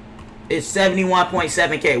hit? It's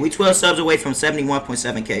 71.7K. We 12 subs away from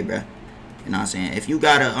 71.7K, bruh. You know what I'm saying? If you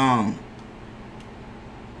got a,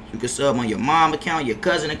 you can sub on your mom account, your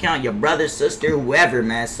cousin account, your brother, sister, whoever,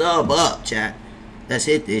 man. Sub up, chat. Let's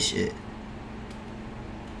hit this shit.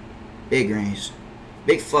 Big greens.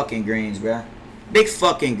 Big fucking greens, bruh. Big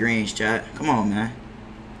fucking greens, chat. Come on, man.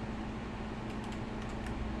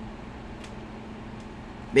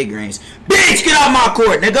 Big greens. Bitch, get out my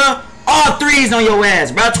court, nigga. All threes on your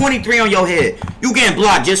ass, bro. 23 on your head. You getting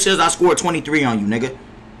blocked just because I scored 23 on you, nigga.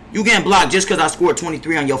 You getting blocked just because I scored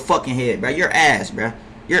 23 on your fucking head, bro. Your ass, bro.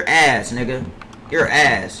 Your ass, nigga. Your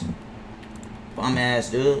ass. Bum ass,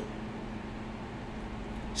 dude.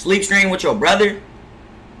 Sleep stream with your brother?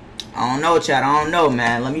 I don't know, chat. I don't know,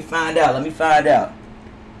 man. Let me find out. Let me find out.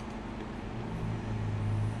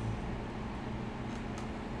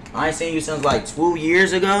 I ain't seen you since like 2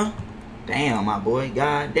 years ago. Damn, my boy.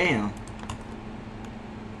 God damn.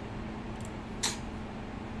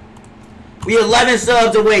 We 11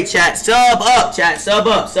 subs away, chat. Sub up, chat. Sub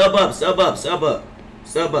up. Sub up. Sub up. Sub up.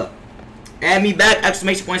 Sub up. Add me back.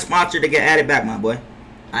 Exclamation point sponsor to get added back, my boy.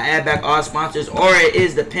 I add back all sponsors, or it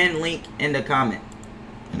is the pinned link in the comment.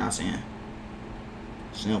 You know what I'm saying?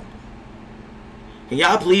 Simple. Can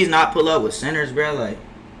y'all please not pull up with centers, bro? Like.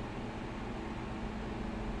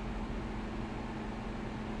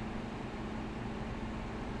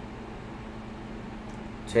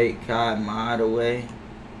 Take Kai mod away.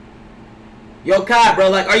 Yo, Kai, bro,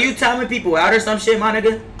 like, are you timing people out or some shit, my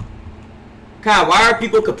nigga? Kai, why are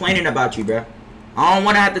people complaining about you, bro? I don't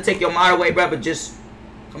want to have to take your mod away, bro, but just,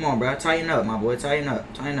 come on, bro. Tighten up, my boy. Tighten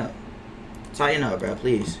up. Tighten up. Tighten up, bro,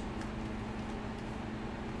 please.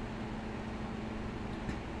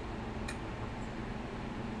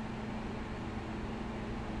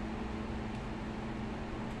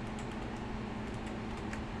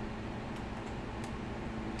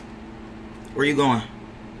 Where you going?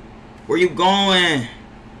 Where you going?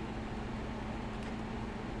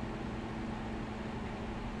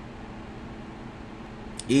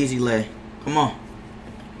 Easy lay. Come on.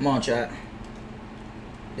 Come on, chat.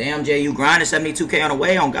 Damn, Jay, you grinding 72K on the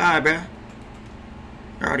way on God, bro.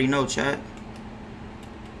 You already know, chat.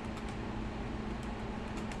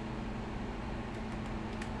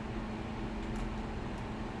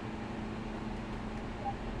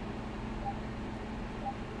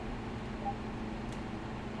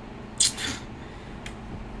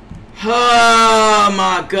 Oh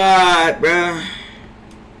my God, bro.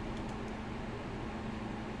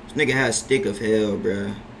 This nigga has stick of hell,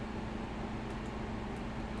 bro.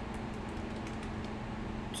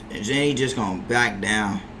 And then he just gonna back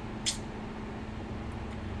down.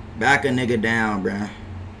 Back a nigga down, bro.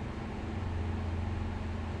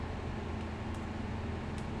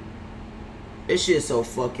 This shit so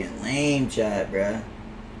fucking lame, chat, bro.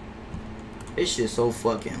 This shit so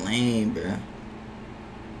fucking lame, bro.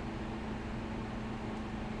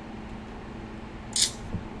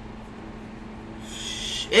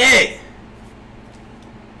 Shit.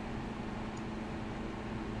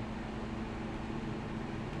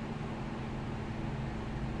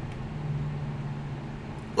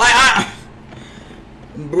 Like,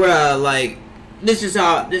 bruh, like, this is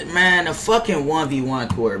how, man, the fucking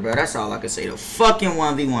 1v1 court, bro. That's all I can say. The fucking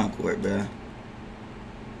 1v1 court, bro.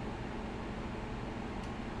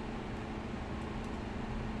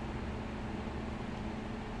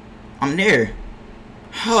 I'm there.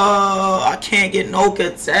 Oh, I can't get no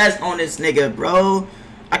contest on this nigga, bro.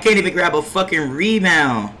 I can't even grab a fucking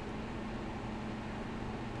rebound.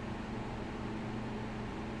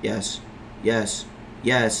 Yes. Yes.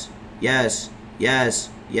 Yes. Yes. Yes.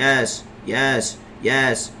 Yes. Yes.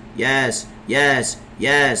 Yes. Yes. Yes.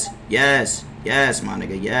 Yes. Yes. Yes, my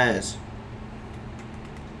nigga. Yes.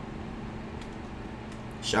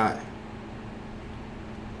 Shot.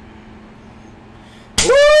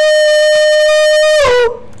 Woo!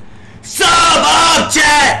 Sub up,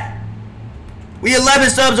 chat! We 11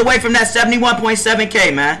 subs away from that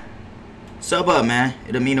 71.7K, man. Sub up, man.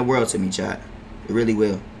 It'll mean the world to me, chat. It really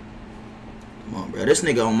will. Come on, bro. This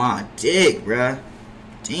nigga on my dick, bro.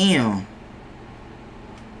 Damn.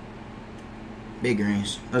 Big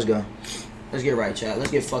greens. Let's go. Let's get right, chat.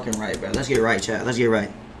 Let's get fucking right, bro. Let's get right, chat. Let's get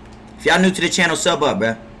right. If y'all new to the channel, sub up,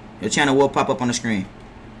 bro. Your channel will pop up on the screen.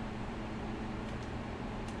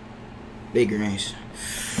 Big greens.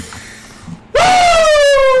 Woo!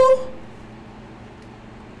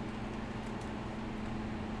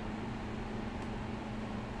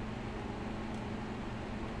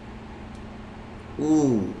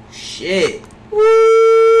 Ooh, shit.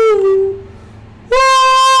 Woo!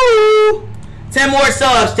 Woo! 10 more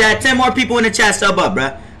subs, chat. 10 more people in the chat sub up,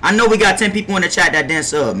 bruh. I know we got 10 people in the chat that didn't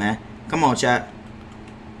sub, man. Come on, chat.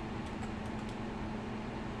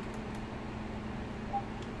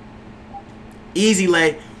 Easy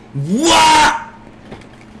lay. What?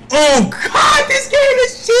 Oh, God. This game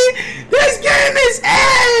is shit. This game is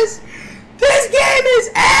ass. This game is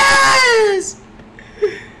ass.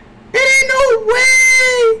 It ain't no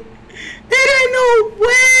way. It ain't no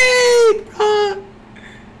way, bro.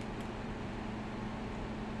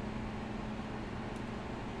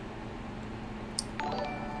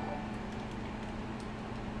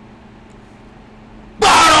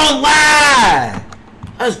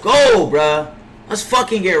 bruh. Let's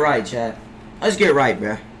fucking get right, chat. Let's get right,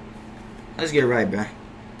 bruh. Let's get right, bruh.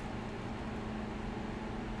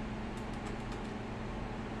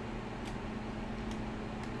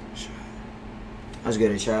 Let's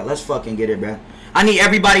get it, chat. Let's fucking get it, bruh. I need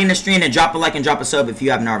everybody in the stream to drop a like and drop a sub if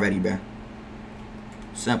you haven't already, bruh.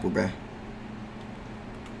 Simple, bruh.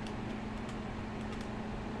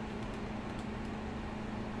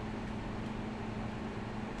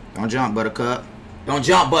 Don't jump, Buttercup. Don't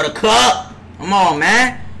jump, Buttercup. Come on,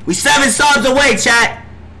 man. We 7 subs away, chat.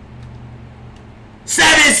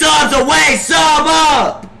 7 subs away. Sub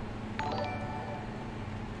up.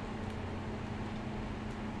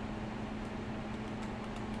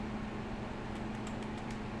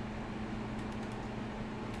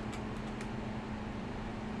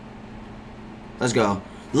 Let's go.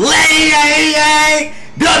 Lady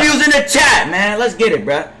W's in the chat, man. Let's get it,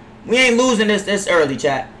 bruh. We ain't losing this early,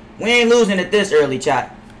 chat. We ain't losing it this early,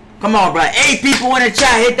 chat. Come on, bruh. 8 people in the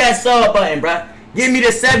chat. Hit that sub button, bruh. Give me the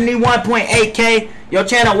 71.8K. Your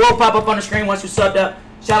channel will pop up on the screen once you subbed up.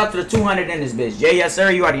 Shout out to the 200 in this bitch. Yeah, yes, sir.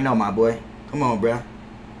 You already know, my boy. Come on, bruh.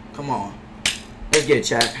 Come on. Let's get it,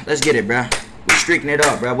 chat. Let's get it, bruh. We streaking it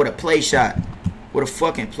up, bruh. With a play shot. With a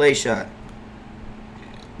fucking play shot.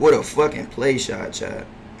 What a fucking play shot, chat.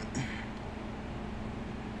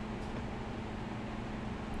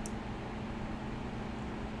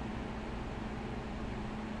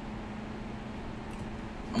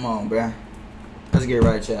 Come on, bruh. Let's get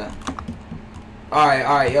right, chat.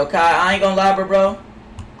 Alright, yo, Kai, I ain't gonna lie, bro.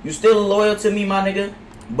 You still loyal to me, my nigga.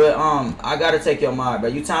 But, I gotta take your mind, bro.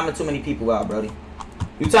 You timing too many people out, brody.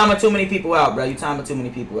 You timing too many people out, bro. You timing too many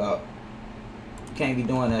people out. You can't be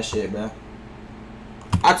doing that shit, bro.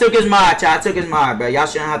 I took his mod, chat. I took his mod, bro. Y'all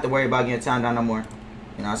shouldn't have to worry about getting timed down no more. You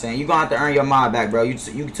know what I'm saying? You gonna have to earn your mod back, bro. You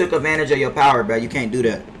took advantage of your power, bro. You can't do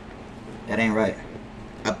that. That ain't right.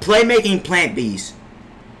 A playmaking plant beast.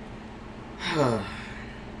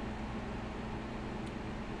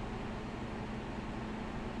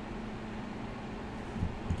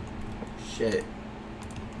 Shit.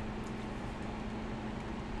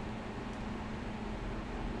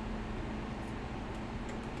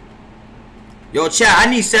 Yo, chat, I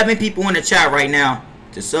need 7 people in the chat right now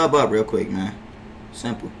to sub up real quick, man.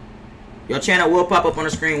 Simple. Your channel will pop up on the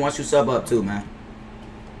screen once you sub up too, man.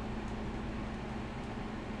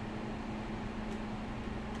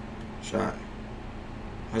 Shot.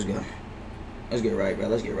 Let's go. Let's get right, bro.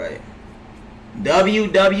 Let's get right.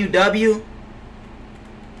 WWW.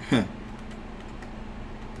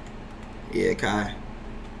 Yeah, Kai.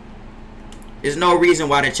 There's no reason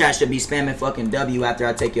why the chat should be spamming fucking W after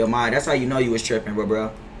I take your mind. That's how you know you was tripping,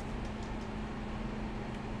 bro.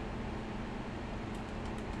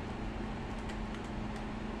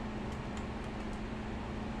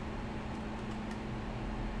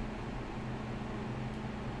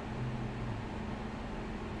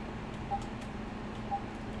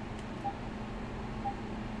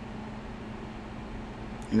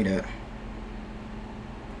 Give me that.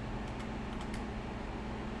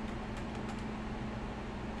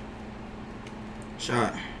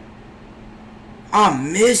 Shot. I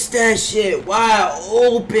missed that shit. Wide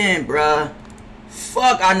open, bruh.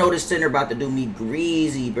 Fuck, I know this center about to do me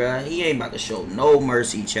greasy, bruh. He ain't about to show no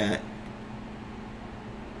mercy, chat.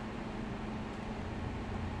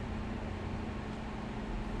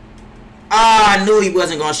 Ah, I knew he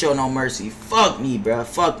wasn't gonna show no mercy. Fuck me, bruh.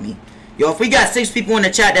 Fuck me. Yo, if we got 6 people in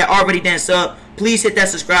the chat that already done sub, please hit that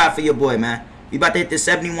subscribe for your boy, man. We about to hit this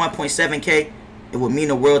 71.7K. It would mean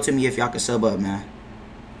the world to me if y'all could sub up, man.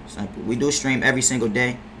 Simple. We do stream every single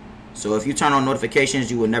day. So if you turn on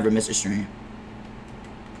notifications, you will never miss a stream.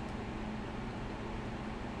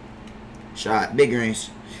 Shot. Big greens.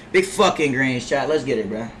 Big fucking greens, chat. Let's get it,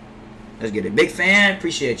 bruh. Let's get it. Big fan.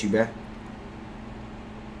 Appreciate you, bruh.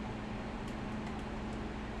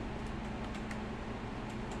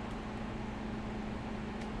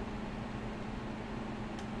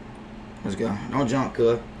 Let's go. Don't jump,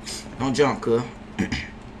 cuz. Don't jump, cuz.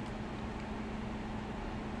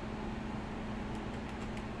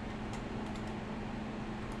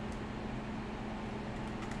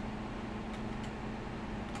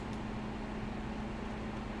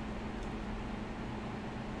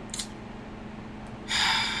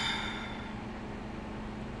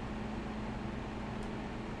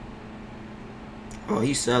 Oh,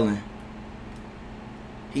 he's selling.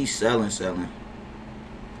 He's selling.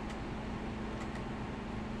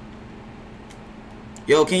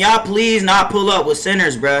 Yo, can y'all please not pull up with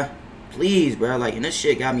centers, bruh? Please, bruh. Like, and this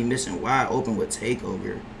shit got me missing wide open with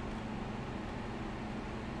takeover.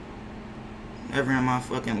 Never in my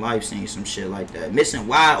fucking life seen some shit like that. Missing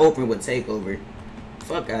wide open with takeover.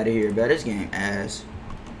 Fuck out of here, bro. This game ass.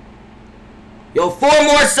 Yo, 4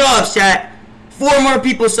 more subs, chat. 4 more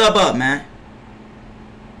people sub up, man.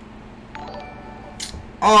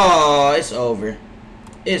 Oh, it's over.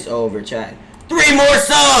 It's over, chat. 3 more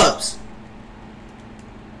subs.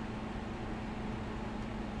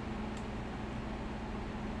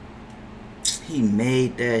 He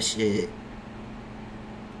made that shit.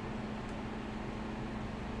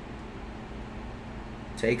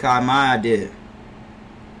 Take out my idea.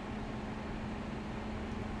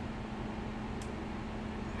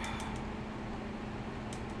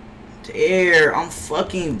 There, I'm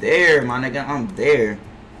fucking there, my nigga. I'm there.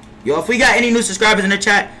 Yo, if we got any new subscribers in the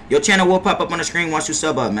chat, your channel will pop up on the screen once you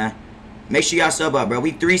sub up, man. Make sure y'all sub up, bro.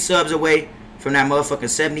 We 3 subs away from that motherfucking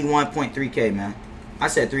 71.3K, man. I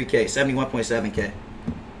said 3K, 71.7K.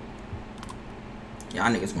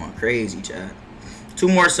 Y'all niggas going crazy, chat. 2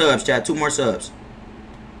 more subs, chat. 2 more subs.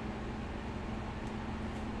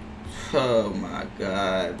 Oh my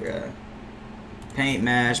god, bro. Paint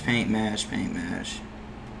mash, paint mash, paint mash.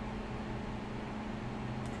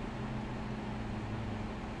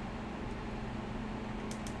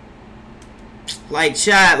 Like,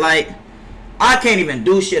 chat, like, I can't even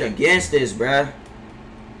do shit against this, bruh.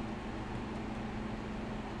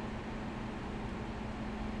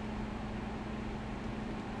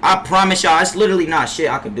 I promise y'all, it's literally not shit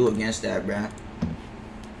I could do against that, bruh.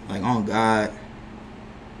 Like, oh God.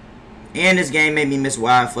 And this game made me miss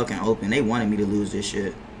wide fucking open. They wanted me to lose this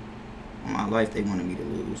shit. On my life, they wanted me to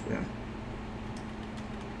lose, bruh.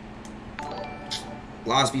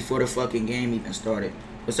 Lost before the fucking game even started.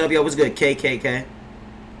 What's up, yo? What's good, KKK?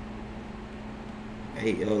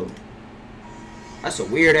 Hey, yo. That's a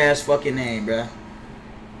weird-ass fucking name, bruh.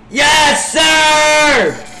 Yes,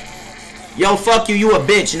 sir! Yo, fuck you. You a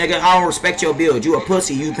bitch, nigga. I don't respect your build. You a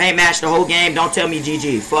pussy. You paint match the whole game. Don't tell me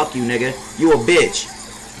GG. Fuck you, nigga. You a bitch.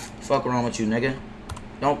 Fuck wrong with you, nigga.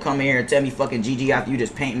 Don't come here and tell me fucking GG after you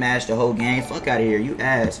just paint match the whole game. Fuck out of here. You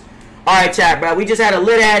ass. Alright, chat, bro. We just had a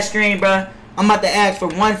lit-ass stream, bro. I'm about to ask for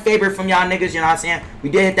one favor from y'all niggas, you know what I'm saying? We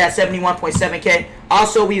did hit that 71.7K.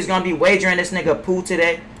 Also, we was going to be wagering this nigga Pooh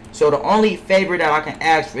today. So the only favor that I can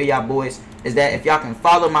ask for y'all boys is that if y'all can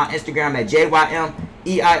follow my Instagram at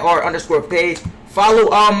JYMEIR_page. Follow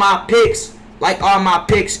all my pics, like all my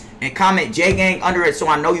pics, and comment J-Gang under it so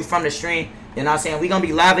I know you from the stream. You know what I'm saying? We going to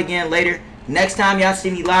be live again later. Next time y'all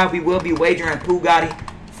see me live, we will be wagering Pooh Gotti.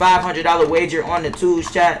 $500 wager on the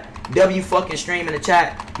twos, chat. W fucking stream in the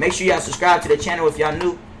chat. Make sure y'all subscribe to the channel if y'all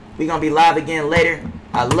new. We gonna be live again later.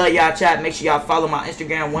 I love y'all, chat. Make sure y'all follow my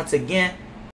Instagram once again.